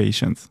for your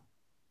creations,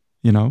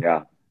 you know?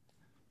 Yeah.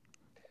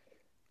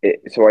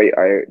 So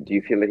do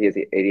you feel that he has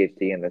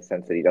ADHD in the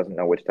sense that he doesn't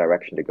know which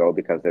direction to go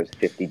because there's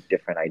 50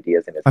 different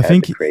ideas in his head? I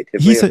think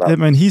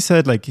he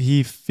said like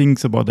he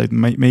thinks about like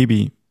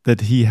maybe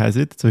that he has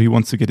it, so he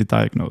wants to get it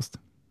diagnosed.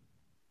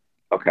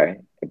 Okay,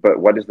 but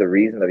what is the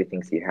reason that he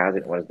thinks he has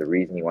it? What is the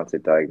reason he wants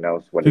it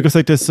diagnosed? Because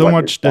like there's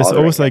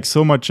always like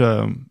so much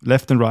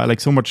left and right,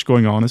 like so much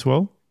going on as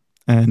well,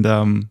 and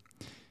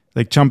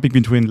like jumping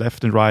between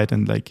left and right,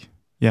 and like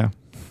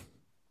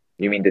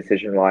You mean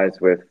decision-wise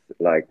with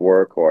like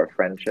work or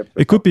friendships?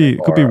 It could be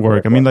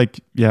work. I mean, like,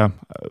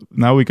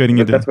 now we're getting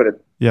into. That's what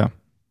it. Yeah.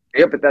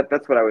 Yeah, but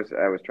that's what I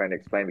was trying to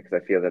explain, because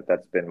I feel that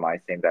that's been my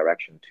same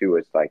direction too.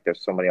 It's like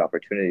there's so many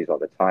opportunities all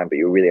the time, but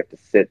you really have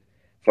to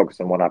focus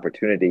on one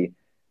opportunity,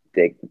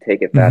 take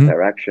it that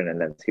direction,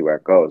 and then see where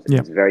it goes.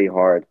 It's very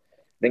hard.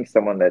 I think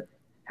someone that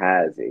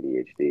has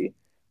ADHD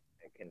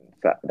can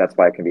So that's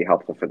why it can be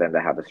helpful for them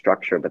to have a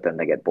structure, but then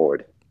they get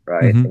bored,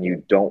 right? Mm-hmm. And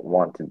you don't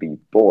want to be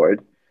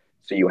bored.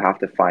 So you have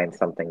to find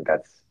something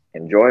that's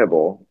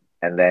enjoyable,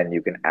 and then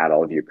you can add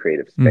all of your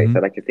creative space. Mm-hmm.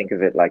 I like to think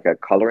of it like a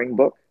coloring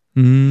book.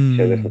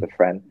 Share this with Mm. a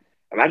friend.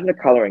 Imagine a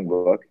coloring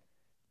book.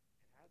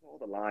 It has all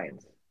the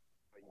lines.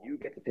 But you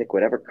get to pick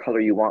whatever color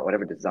you want,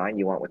 whatever design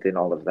you want within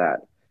all of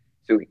that.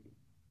 So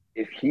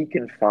if he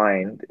can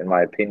find, in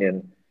my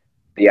opinion,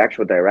 the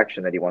actual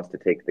direction that he wants to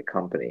take the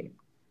company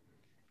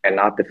and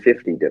not the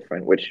 50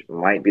 different, which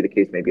might be the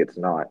case, maybe it's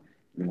not,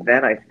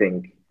 then I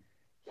think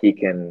he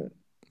can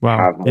Wow.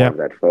 have more Yeah. of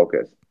that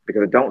focus.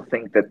 Because I don't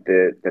think that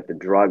the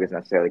drug is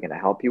necessarily going to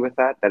help you with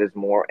that. That is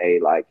more a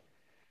like,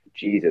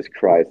 Jesus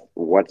Christ,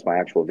 what's my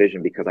actual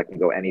vision? Because I can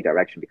go any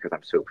direction because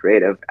I'm so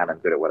creative and I'm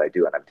good at what I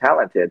do and I'm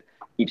talented.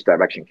 Each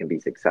direction can be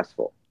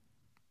successful.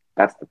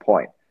 That's the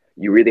point.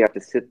 You really have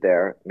to sit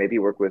there, maybe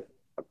work with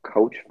a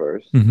coach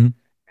first Mm-hmm.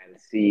 and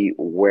see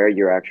where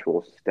your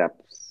actual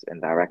steps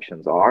and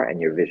directions are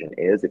and your vision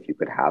is, if you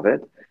could have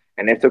it.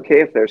 And it's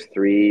okay if there's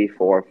 3,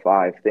 4,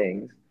 5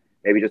 things.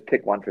 Maybe just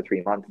pick one for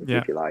 3 months and see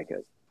Yeah. if you like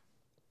it.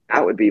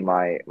 That would be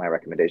my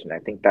recommendation. I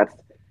think that's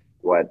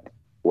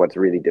what's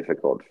really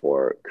difficult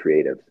for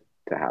creatives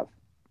to have.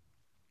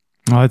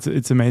 Oh,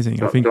 it's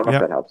amazing. I think Don't know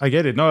if that helps. I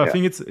get it. No, I Yeah.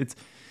 think it's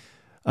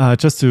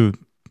just to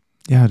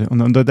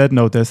on that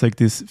note, there's like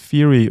this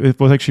theory. It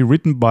was actually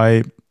written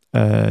by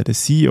the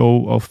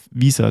CEO of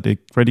Visa, the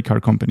credit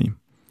card company,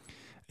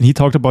 and he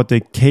talked about the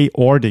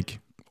chaotic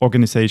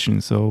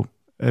organization. So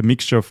a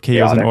mixture of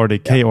chaos and order,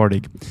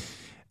 chaotic.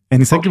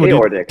 And exactly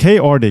what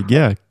chaotic,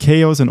 yeah,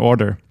 chaos and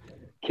order.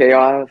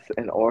 Chaos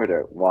and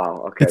order.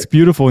 Wow. Okay. It's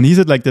beautiful. And he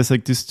said like there's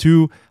like this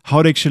two,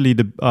 how to actually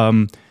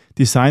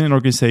design an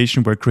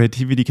organization where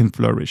creativity can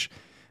flourish.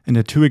 And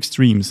there are two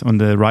extremes. On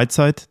the right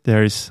side,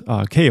 there is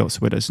chaos,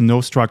 where there's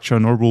no structure,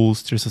 no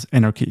rules, there's just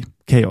anarchy,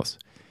 chaos.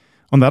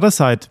 On the other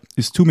side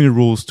is too many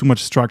rules, too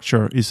much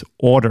structure, is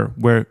order,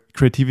 where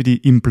creativity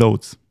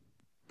implodes.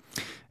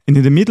 And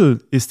in the middle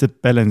is the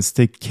balance,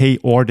 the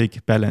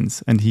chaotic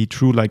balance. And he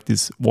drew like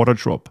this water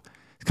drop.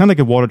 It's kind of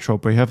like a water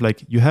drop where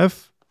you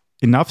have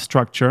enough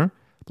structure,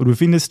 but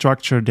within the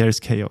structure, there's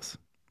chaos.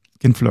 It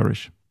can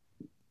flourish.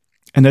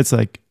 And that's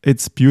like,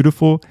 it's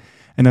beautiful.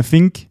 And I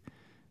think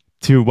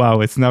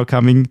it's now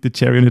coming the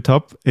cherry on the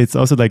top. It's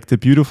also like the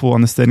beautiful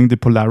understanding the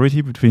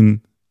polarity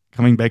between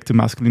coming back to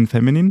masculine and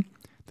feminine.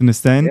 To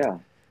understand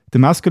the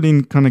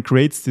masculine kind of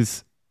creates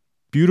this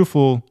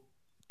beautiful,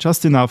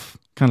 just enough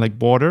kind of like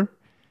border,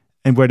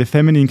 and where the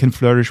feminine can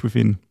flourish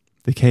within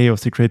the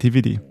chaos, the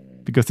creativity.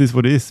 Because this is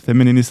what it is.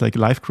 Feminine is like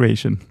life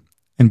creation.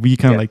 And we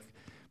kind of like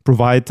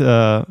provide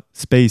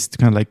space to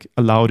kind of like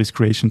allow this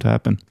creation to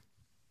happen.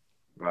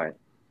 Right.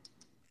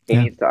 He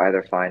needs to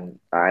either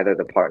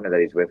the partner that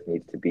he's with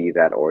needs to be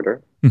that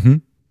order,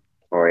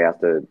 or he has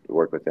to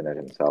work within it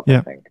himself,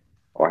 I think,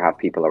 or have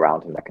people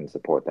around him that can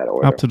support that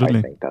order. Absolutely.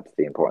 I think that's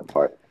the important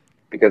part,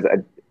 because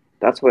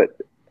that's what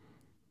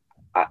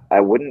I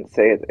wouldn't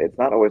say. It's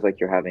not always like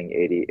you're having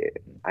ADHD.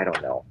 I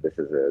don't know. This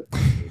is a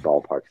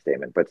ballpark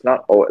statement, but it's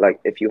not like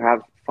if you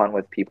have fun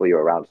with people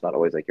you're around, it's not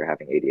always like you're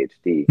having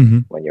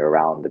ADHD when you're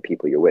around the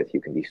people you're with.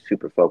 You can be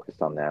super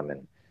focused on them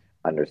and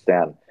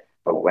understand.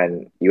 But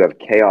when you have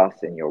chaos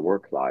in your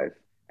work life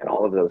and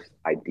all of those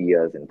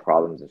ideas and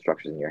problems and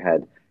structures in your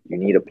head, you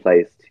need a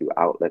place to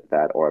outlet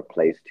that or a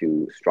place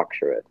to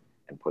structure it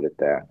and put it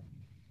there.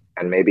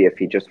 And maybe if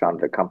he just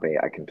founded a company,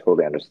 I can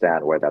totally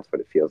understand where that's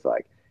what it feels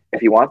like.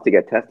 If he wants to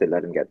get tested,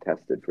 let him get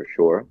tested for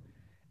sure.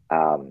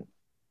 And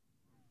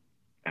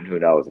who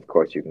knows, of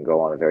course, you can go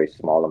on a very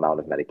small amount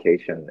of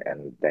medication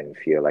and then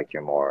feel like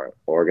you're more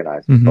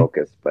organized and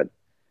focused. But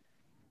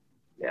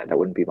yeah, that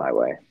wouldn't be my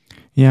way.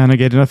 Yeah, and I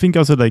get it. I think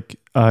also like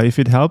if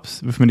it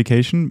helps with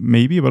medication,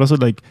 maybe, but also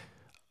like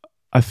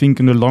I think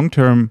in the long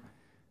term,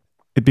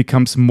 it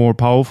becomes more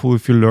powerful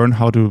if you learn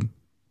how to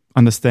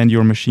understand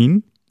your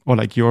machine or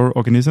like your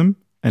organism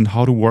and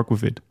how to work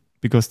with it,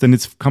 because then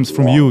it comes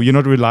from you. You're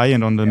not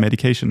reliant on the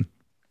medication.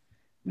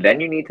 Then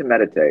you need to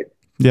meditate.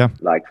 Yeah.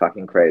 Like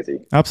fucking crazy.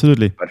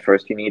 Absolutely. But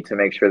first you need to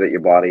make sure that your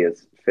body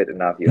is fit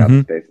enough, you have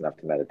space enough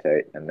to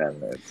meditate, and then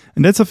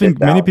and that's I think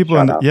many people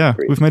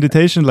with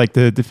meditation, like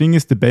the thing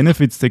is the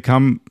benefits, they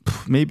come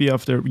maybe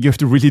after you have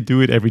to really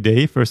do it every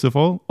day, first of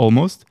all,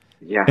 almost.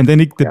 Yeah. And then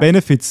the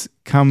benefits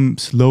come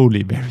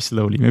slowly, very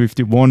slowly. Maybe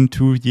after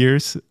 1-2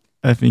 years,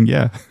 I think,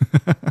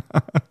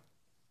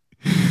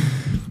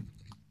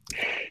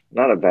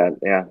 Not a bad,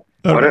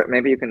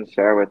 maybe you can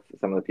share with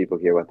some of the people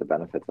here what the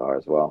benefits are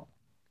as well.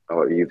 Or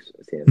what you've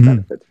seen as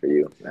benefits for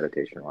you,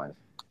 meditation-wise.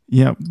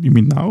 Yeah, you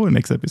mean now or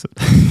next episode?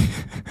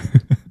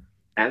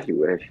 As you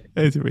wish.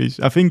 As you wish.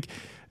 I think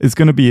it's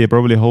going to be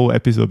probably a whole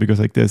episode because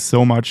like there's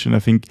so much. And I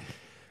think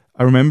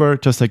I remember,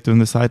 just like on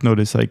the side note,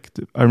 it's like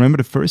I remember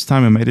the first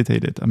time I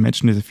meditated. I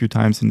mentioned it a few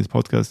times in this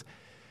podcast.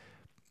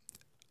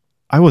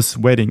 I was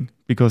sweating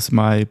because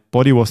my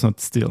body was not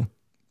still.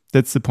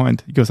 That's the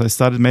point. Because I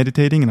started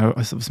meditating and I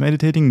was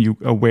meditating. You're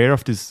aware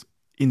of this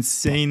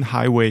insane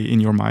highway in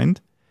your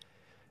mind.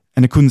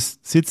 And I couldn't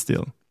sit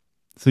still.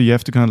 So you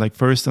have to kind of like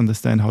first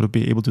understand how to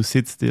be able to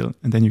sit still,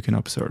 and then you can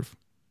observe.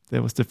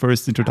 That was the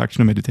first introduction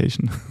to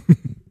meditation.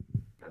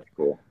 That's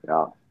cool.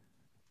 Yeah.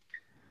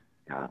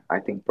 Yeah. I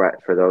think,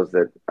 Brett, for those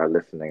that are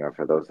listening or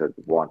for those that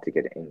want to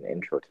get an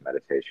intro to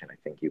meditation, I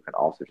think you can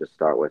also just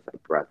start with a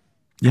breath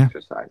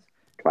exercise.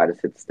 Try to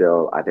sit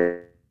still,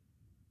 either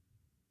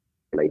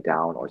lay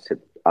down or sit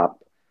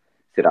up.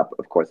 Sit up,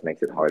 of course,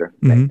 makes it harder.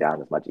 Laying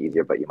down is much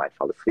easier, but you might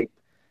fall asleep.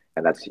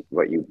 And that's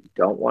what you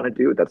don't want to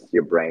do. That's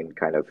your brain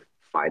kind of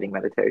fighting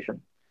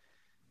meditation.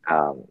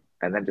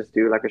 And then just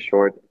do like a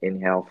short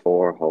inhale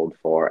 4, hold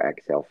 4,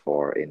 exhale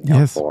 4,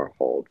 inhale 4,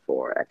 hold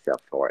 4,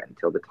 exhale 4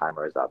 until the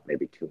timer is up,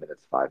 maybe 2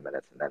 minutes, 5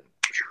 minutes, and then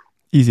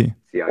easy.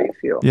 See how you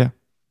feel. Yeah.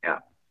 Yeah.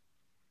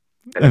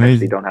 And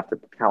eventually you don't have to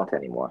count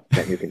anymore.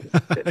 Then you can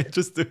just sit.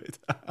 Just do it.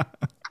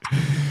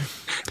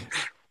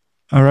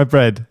 All right,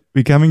 Brad,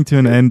 we're coming to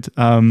an end.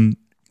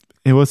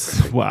 It was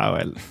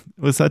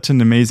such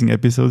an amazing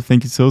episode.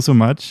 Thank you so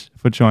much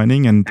for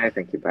joining. And I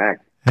thank you back.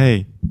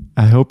 Hey,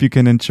 I hope you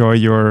can enjoy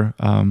your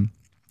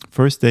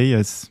first day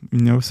as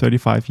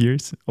 35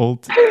 years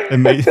old.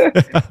 Amazing.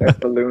 There's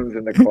balloons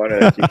in the corner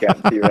that you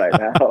can't see right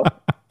now.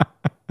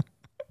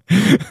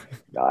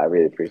 No, I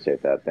really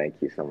appreciate that. Thank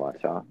you so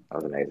much. That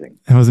was amazing.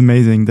 It was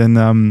amazing. Then,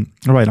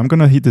 all right, I'm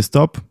gonna hit the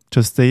stop.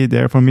 Just stay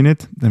there for a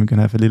minute. Then we're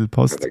gonna have a little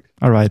pause. Perfect.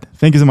 All right.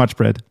 Thank you so much,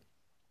 Brad.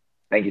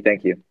 Thank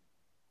you.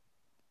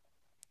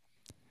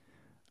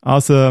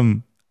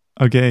 Awesome.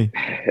 Okay.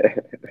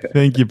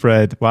 Thank you,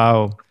 Brad.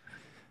 Wow.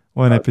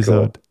 What an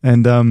episode. Cool.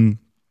 And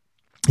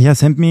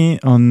send me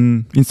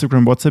on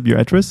Instagram, WhatsApp your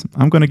address.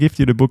 I'm going to give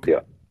you the book.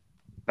 Yeah.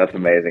 That's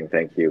amazing.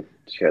 Thank you.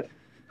 Shit.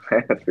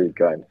 That's really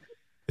kind.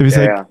 It was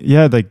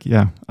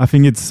I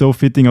think it's so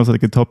fitting also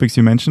like the topics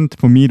you mentioned.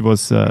 For me, it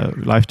was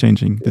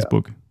life-changing, this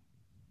book.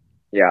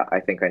 Yeah, I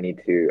think I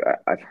need to.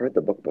 I've heard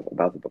about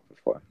the book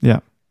before. Yeah.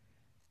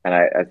 And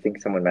I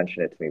think someone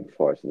mentioned it to me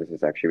before. So this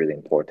is actually really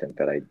important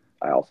that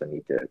I also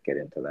need to get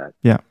into that.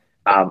 Yeah.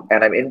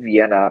 And I'm in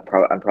Vienna.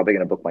 I'm probably going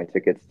to book my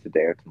tickets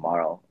today or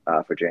tomorrow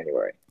for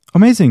January.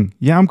 Amazing.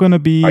 Yeah, I'm going to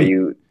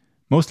be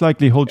most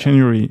likely whole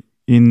January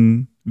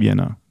in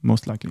Vienna.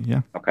 Most likely,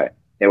 yeah. Okay.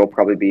 It will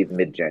probably be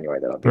mid-January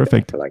that I'll be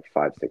there for like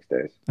 5-6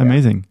 days.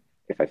 Amazing.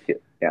 If I feel,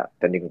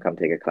 then you can come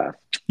take a class.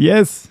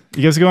 Yes.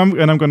 Yes, I'm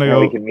going to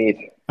go. We can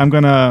meet.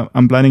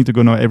 I'm planning to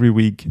go now every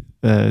week,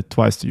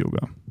 twice to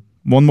yoga.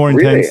 One more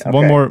intense, okay.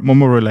 one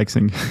more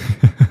relaxing.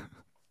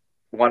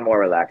 One more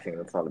relaxing.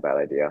 That's not a bad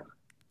idea.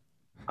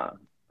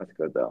 That's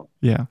good though.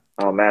 Yeah.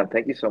 Oh man,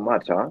 thank you so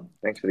much.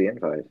 Thanks for the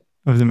invite.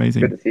 It was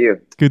amazing. Good to see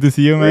you. Good to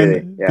see you, man.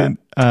 Really, yeah.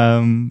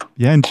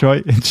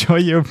 Then, enjoy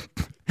your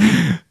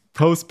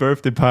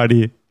post-birthday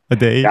party a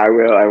day. Yeah, I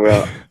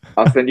will.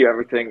 I'll send you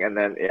everything, and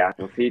then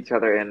we'll see each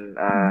other in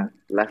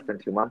less than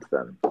 2 months.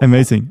 Then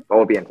amazing.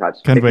 We'll be in touch.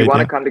 If you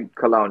want to come to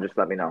Cologne, just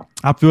let me know.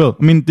 I will.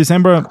 I mean,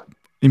 December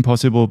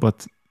impossible,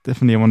 but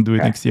definitely I want to do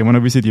it next year. I want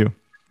to visit you.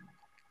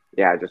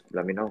 Yeah, just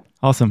let me know.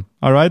 Awesome.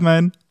 All right,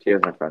 man.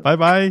 Cheers, my friend.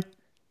 Bye.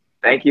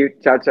 Thank you.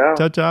 Ciao.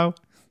 Ciao.